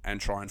and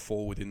try and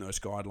fall within those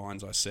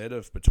guidelines I said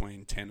of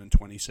between 10 and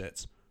 20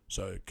 sets.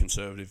 So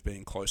conservative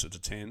being closer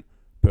to 10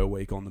 per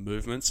week on the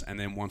movements, and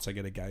then once I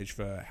get a gauge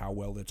for how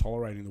well they're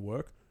tolerating the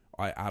work,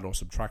 I add or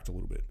subtract a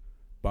little bit.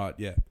 But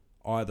yeah,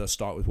 either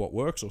start with what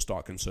works or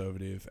start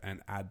conservative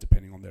and add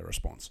depending on their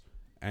response.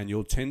 And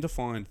you'll tend to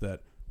find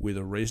that with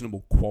a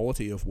reasonable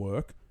quality of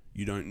work,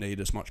 you don't need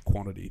as much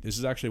quantity. This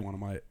is actually one of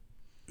my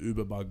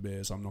uber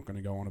bugbears. I'm not going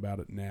to go on about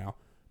it now,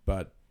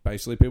 but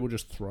basically people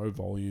just throw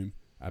volume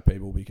at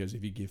people because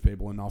if you give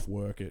people enough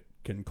work, it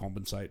can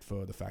compensate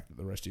for the fact that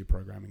the rest of your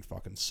programming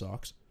fucking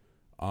sucks.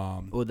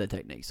 Or their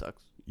technique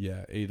sucks.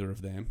 Yeah, either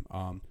of them.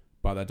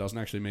 But that doesn't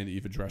actually mean that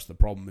you've addressed the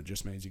problem. It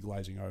just means you're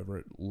glazing over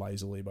it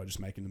lazily by just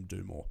making them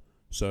do more.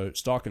 So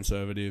start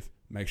conservative,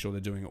 make sure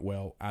they're doing it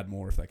well, add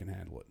more if they can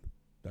handle it.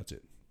 That's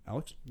it.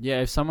 Alex?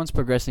 Yeah, if someone's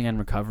progressing and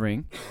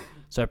recovering,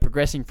 so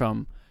progressing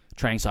from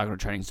training cycle to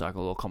training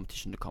cycle or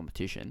competition to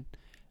competition,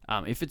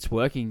 if it's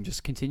working,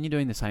 just continue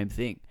doing the same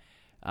thing.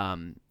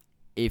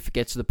 If it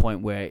gets to the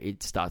point where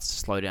it starts to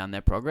slow down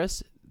their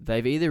progress,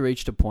 they've either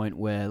reached a point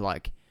where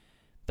like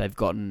they've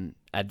gotten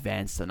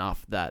advanced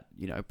enough that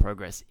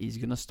progress is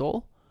going to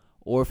stall,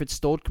 or if it's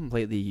stalled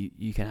completely,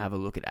 you can have a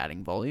look at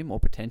adding volume or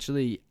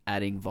potentially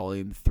adding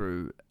volume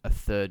through a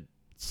third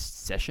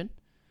session.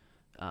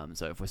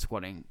 So if we're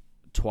squatting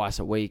twice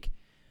a week,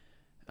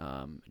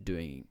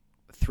 doing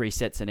 3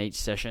 sets in each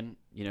session,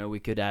 we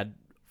could add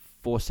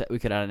 4 set. We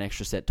could add an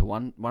extra set to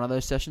one of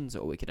those sessions,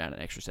 or we could add an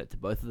extra set to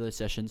both of those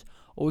sessions,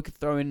 or we could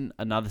throw in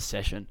another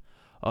session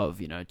of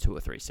 2 or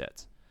 3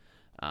 sets.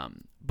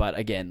 But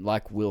again,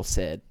 like Will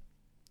said,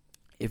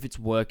 if it's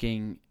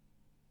working,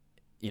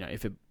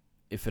 if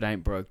it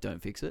ain't broke,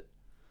 don't fix it.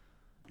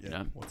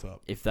 Yeah. What's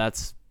up?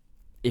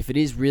 If it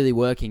is really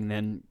working,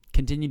 then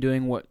continue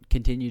doing what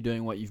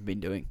you've been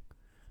doing.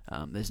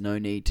 There's no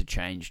need to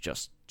change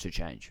just to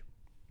change.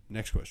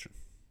 Next question.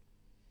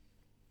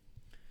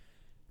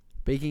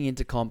 Peaking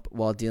into comp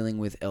while dealing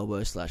with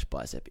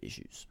elbow/bicep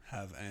issues.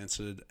 Have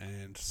answered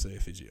and see a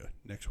physio.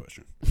 Next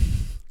question.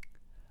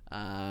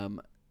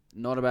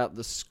 Not about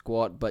the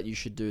squat, but you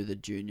should do the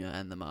junior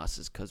and the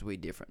masters because we're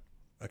different.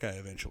 Okay,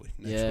 eventually.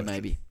 Next question.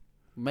 Maybe.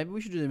 Maybe we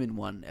should do them in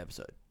one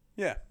episode.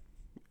 Yeah.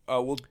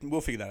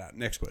 We'll figure that out.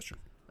 Next question.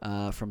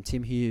 From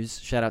Tim Hughes.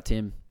 Shout out,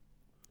 Tim.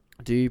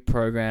 Do you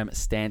program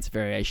stance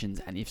variations,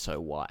 and if so,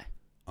 why?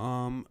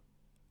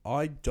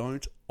 I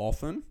don't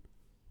often,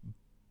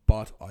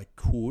 but I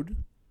could.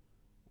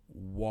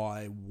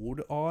 Why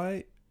would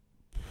I?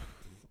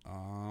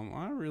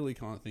 I really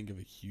can't think of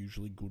a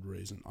hugely good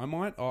reason. I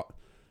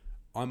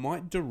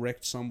might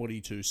direct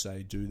somebody to,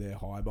 say, do their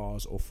high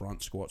bars or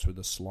front squats with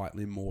a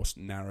slightly more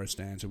narrow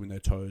stance and with their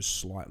toes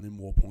slightly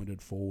more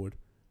pointed forward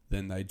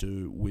than they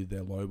do with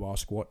their low bar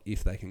squat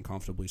if they can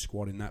comfortably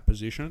squat in that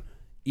position.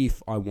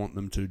 If I want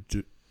them to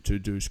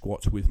do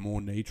squats with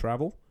more knee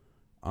travel.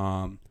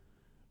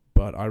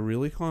 But I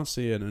really can't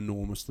see an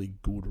enormously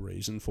good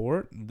reason for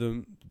it.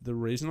 The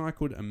reason I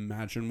could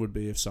imagine would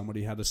be if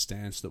somebody had a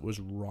stance that was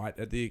right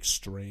at the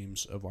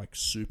extremes of like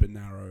super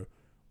narrow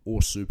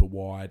or super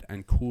wide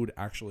and could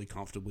actually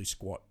comfortably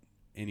squat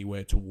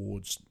anywhere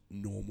towards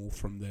normal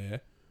from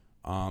there,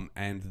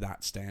 and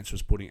that stance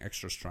was putting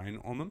extra strain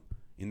on them.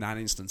 In that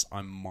instance,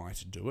 I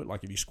might do it.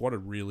 Like if you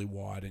squatted really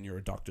wide and your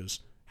adductors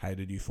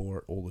hated you for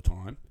it all the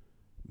time,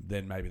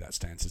 then maybe that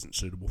stance isn't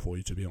suitable for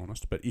you, to be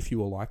honest. But if you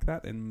were like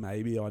that, then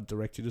maybe I'd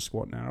direct you to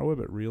squat narrower,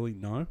 but really,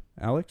 no.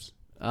 Alex?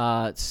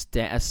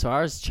 As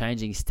far as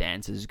changing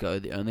stances go,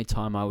 the only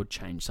time I would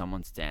change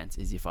someone's stance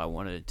is if I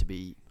wanted it to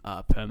be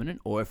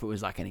permanent, or if it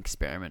was like an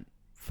experiment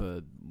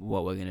for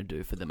what we're going to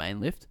do for the main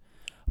lift.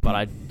 But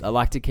I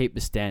like to keep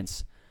the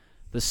stance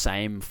the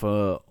same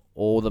for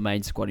all the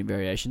main squatting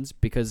variations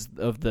because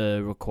of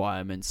the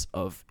requirements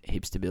of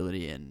hip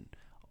stability and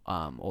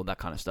all that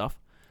kind of stuff.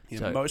 Yeah,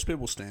 so, most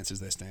people's stance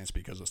is their stance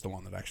because it's the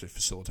one that actually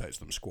facilitates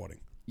them squatting.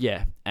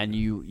 Yeah, and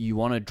you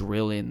want to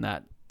drill in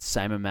that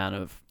same amount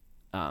of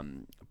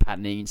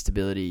patterning and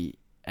stability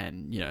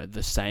and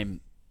the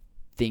same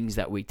things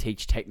that we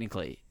teach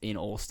technically in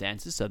all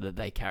stances so that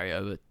they carry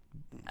over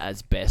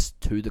as best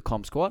to the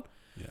comp squat.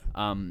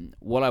 Yeah.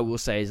 What I will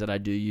say is that I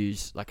do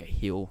use like a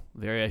heel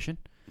variation.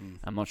 Mm.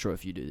 I'm not sure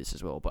if you do this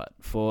as well, but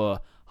for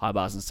high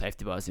bars and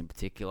safety bars in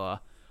particular,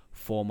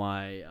 for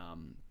my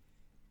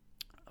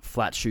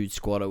flat shoot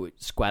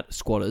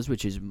squatters,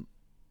 which is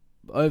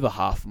over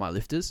half of my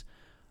lifters,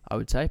 I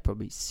would say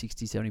probably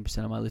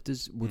 60-70% of my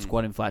lifters would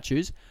squat in flat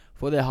shoes.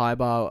 For their high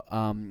bar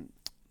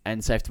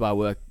and safety bar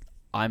work,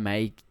 I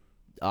may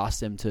ask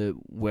them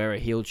to wear a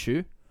heeled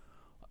shoe,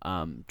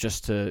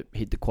 just to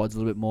hit the quads a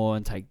little bit more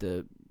and take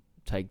the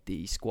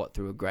squat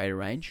through a greater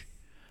range.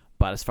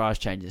 But as far as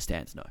changing the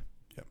stance, no.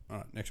 Yep. All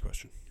right. Next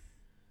question.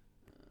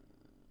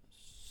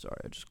 Sorry,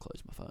 I just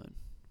closed my phone.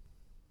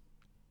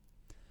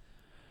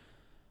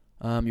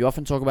 You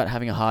often talk about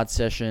having a hard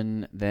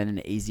session, then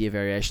an easier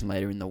variation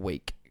later in the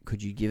week.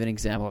 Could you give an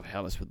example of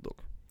how this would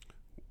look?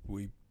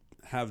 We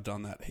have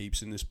done that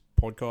heaps in this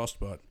podcast,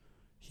 but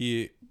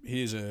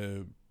here's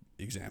a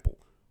example.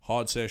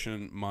 Hard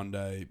session,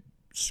 Monday,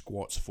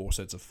 squats 4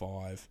 sets of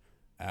 5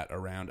 at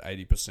around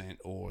 80%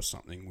 or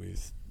something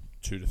with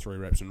 2 to 3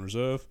 reps in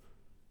reserve.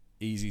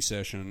 Easy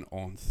session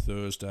on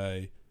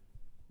Thursday,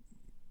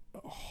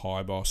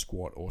 high bar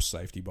squat or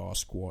safety bar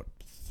squat,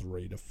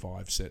 3 to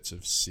 5 sets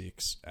of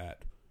 6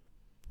 at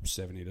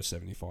 70 to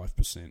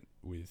 75%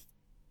 with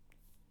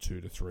 2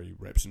 to 3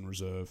 reps in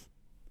reserve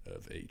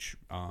of each.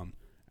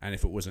 And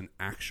if it was an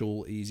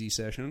actual easy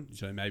session,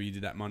 so maybe you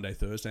did that Monday,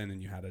 Thursday, and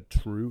then you had a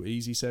true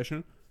easy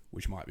session,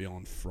 which might be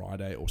on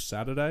Friday or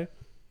Saturday,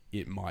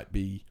 it might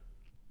be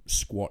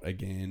squat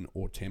again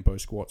or tempo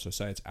squat. So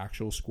say it's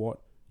actual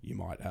squat, you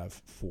might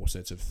have 4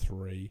 sets of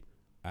 3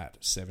 at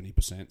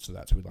 70%, so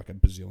that's with like a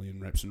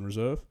bazillion reps in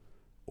reserve.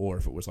 Or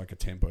if it was like a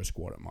tempo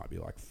squat, it might be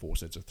like 4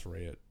 sets of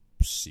 3 at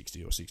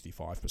 60 or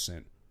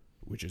 65%,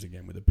 which is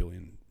again with a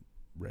billion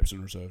reps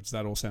in reserve. Does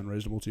that all sound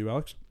reasonable to you,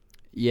 Alex?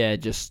 Yeah,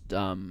 just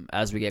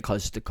as we get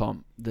closer to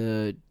comp,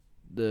 the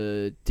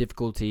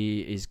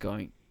difficulty is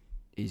going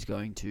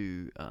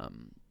to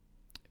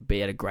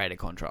be at a greater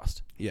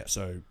contrast. Yeah,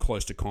 so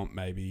close to comp,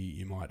 maybe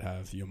you might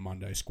have your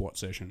Monday squat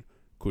session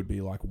could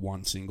be like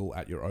 1 single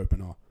at your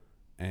opener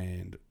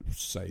and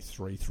say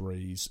 3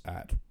 threes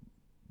at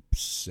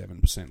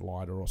 7%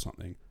 lighter or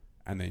something,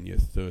 and then your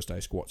Thursday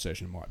squat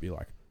session might be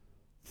like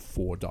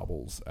 4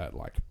 doubles at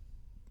like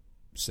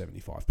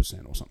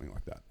 75% or something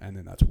like that, and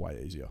then that's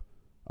way easier.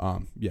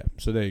 Yeah,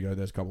 so there you go.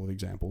 There's a couple of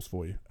examples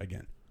for you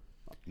again.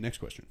 Next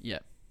question. Yeah.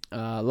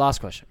 Last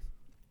question.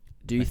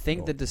 Do you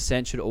think the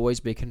descent should always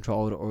be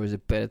controlled, or is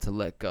it better to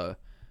let go?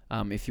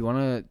 If you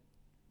want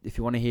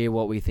to hear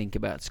what we think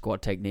about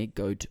squat technique,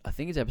 go to, I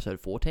think it's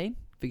episode 14,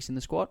 fixing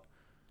the squat.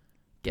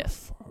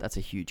 Guess. That's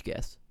a huge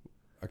guess.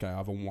 Okay, I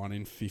have a 1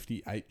 in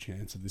 58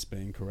 chance of this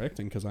being correct,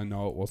 and because I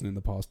know it wasn't in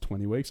the past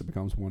 20 weeks, it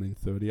becomes 1 in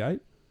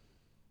 38.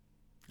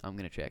 I'm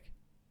gonna check.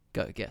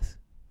 Go, guess.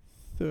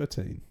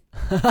 13.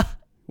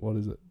 What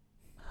is it?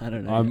 I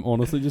don't know. I'm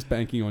honestly just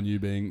banking on you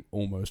being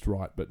almost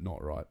right, but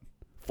not right.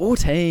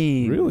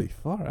 14. Really?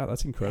 Far out.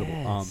 That's incredible.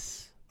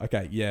 Yes.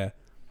 Okay, yeah.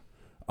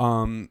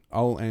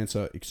 I'll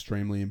answer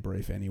extremely in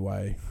brief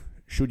anyway.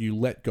 Should you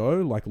let go,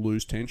 like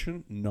lose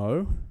tension?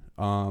 No.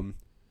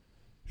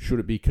 Should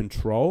it be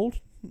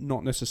controlled?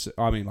 Not necessarily.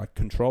 I mean, like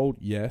controlled,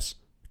 yes.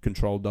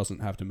 Controlled doesn't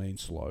have to mean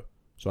slow.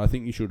 So I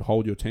think you should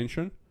hold your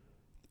tension,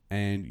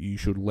 and you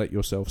should let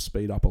yourself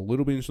speed up a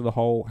little bit into the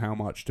hole. How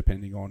much,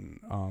 depending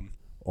on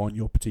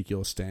your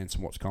particular stance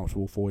and what's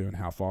comfortable for you and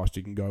how fast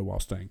you can go while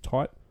staying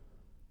tight.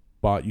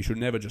 But you should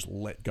never just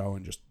let go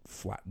and just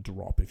flat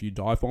drop. If you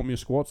dive bomb your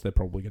squats, they're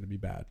probably going to be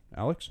bad.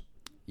 Alex?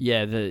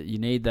 Yeah, you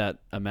need that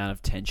amount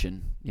of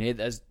tension. You need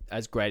as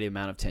great an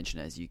amount of tension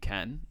as you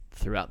can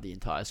throughout the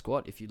entire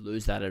squat. If you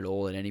lose that at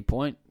all at any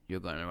point, you're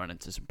going to run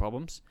into some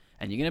problems,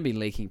 and you're going to be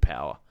leaking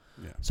power.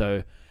 Yeah.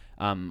 So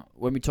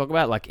when we talk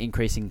about like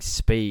increasing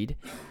speed,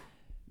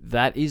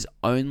 that is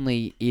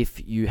only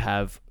if you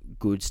have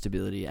good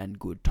stability and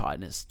good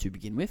tightness to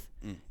begin with.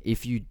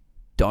 If you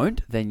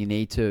don't, then you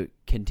need to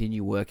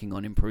continue working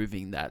on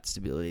improving that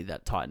stability,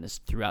 that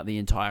tightness throughout the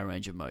entire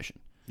range of motion.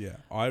 Yeah,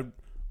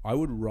 I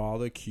would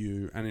rather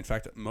cue, and in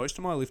fact, most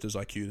of my lifters,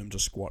 I cue them to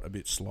squat a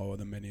bit slower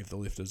than many of the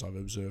lifters I've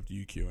observed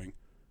you cueing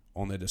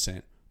on their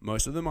descent.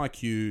 Most of them I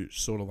cue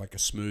sort of like a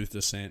smooth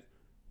descent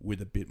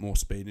with a bit more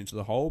speed into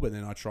the hole, but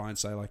then I try and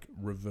say like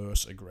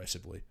reverse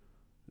aggressively.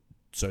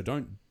 So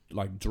don't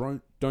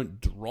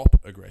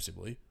drop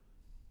aggressively.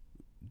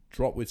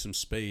 Drop with some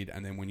speed,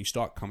 and then when you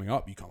start coming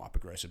up, you come up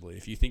aggressively.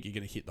 If you think you're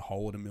going to hit the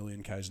hole at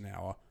 1,000,000 k's an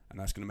hour and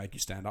that's going to make you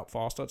stand up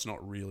faster, it's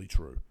not really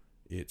true.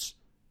 It's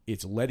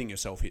letting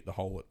yourself hit the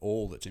hole at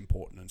all that's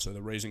important. And so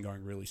the reason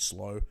going really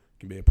slow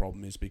can be a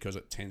problem is because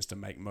it tends to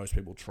make most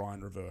people try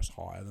and reverse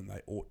higher than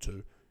they ought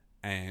to,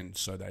 and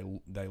so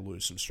they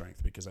lose some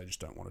strength because they just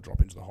don't want to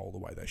drop into the hole the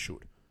way they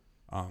should.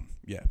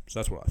 Yeah, so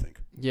that's what I think.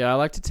 Yeah, I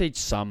like to teach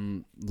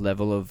some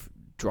level of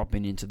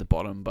dropping into the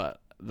bottom,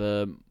 but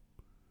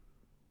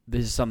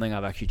this is something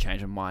I've actually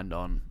changed my mind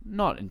on.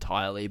 Not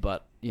entirely,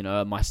 but you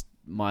know,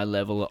 my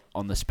level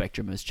on the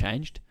spectrum has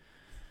changed.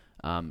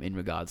 in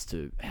regards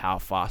to how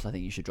fast I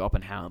think you should drop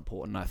and how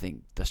important I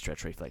think the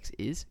stretch reflex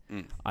is.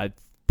 I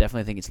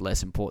definitely think it's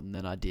less important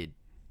than I did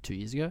 2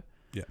 years ago.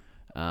 Yeah.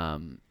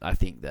 I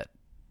think that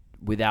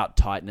without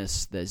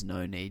tightness, there's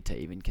no need to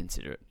even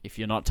consider it. If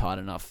you're not tight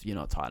enough, you're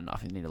not tight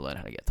enough. You need to learn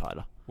how to get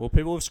tighter. Well,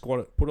 people have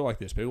squatted, put it like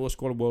this, people have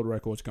squatted world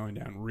records going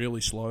down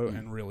really slow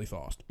and really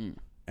fast.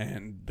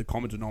 And the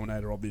common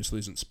denominator obviously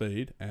isn't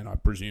speed, and I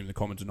presume the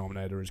common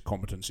denominator is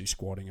competency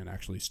squatting and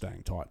actually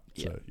staying tight.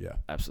 So, yeah.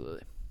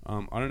 Absolutely.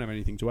 I don't have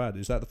anything to add.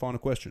 Is that the final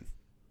question?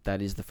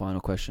 That is the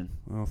final question.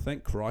 Well,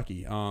 thank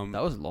crikey.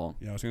 That was long.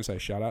 Yeah, I was going to say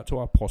shout out to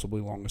our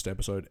possibly longest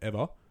episode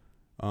ever.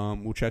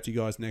 We'll chat to you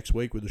guys next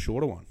week with a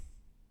shorter one.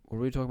 What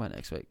are we talking about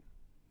next week?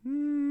 I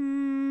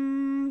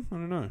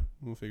don't know.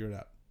 We'll figure it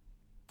out.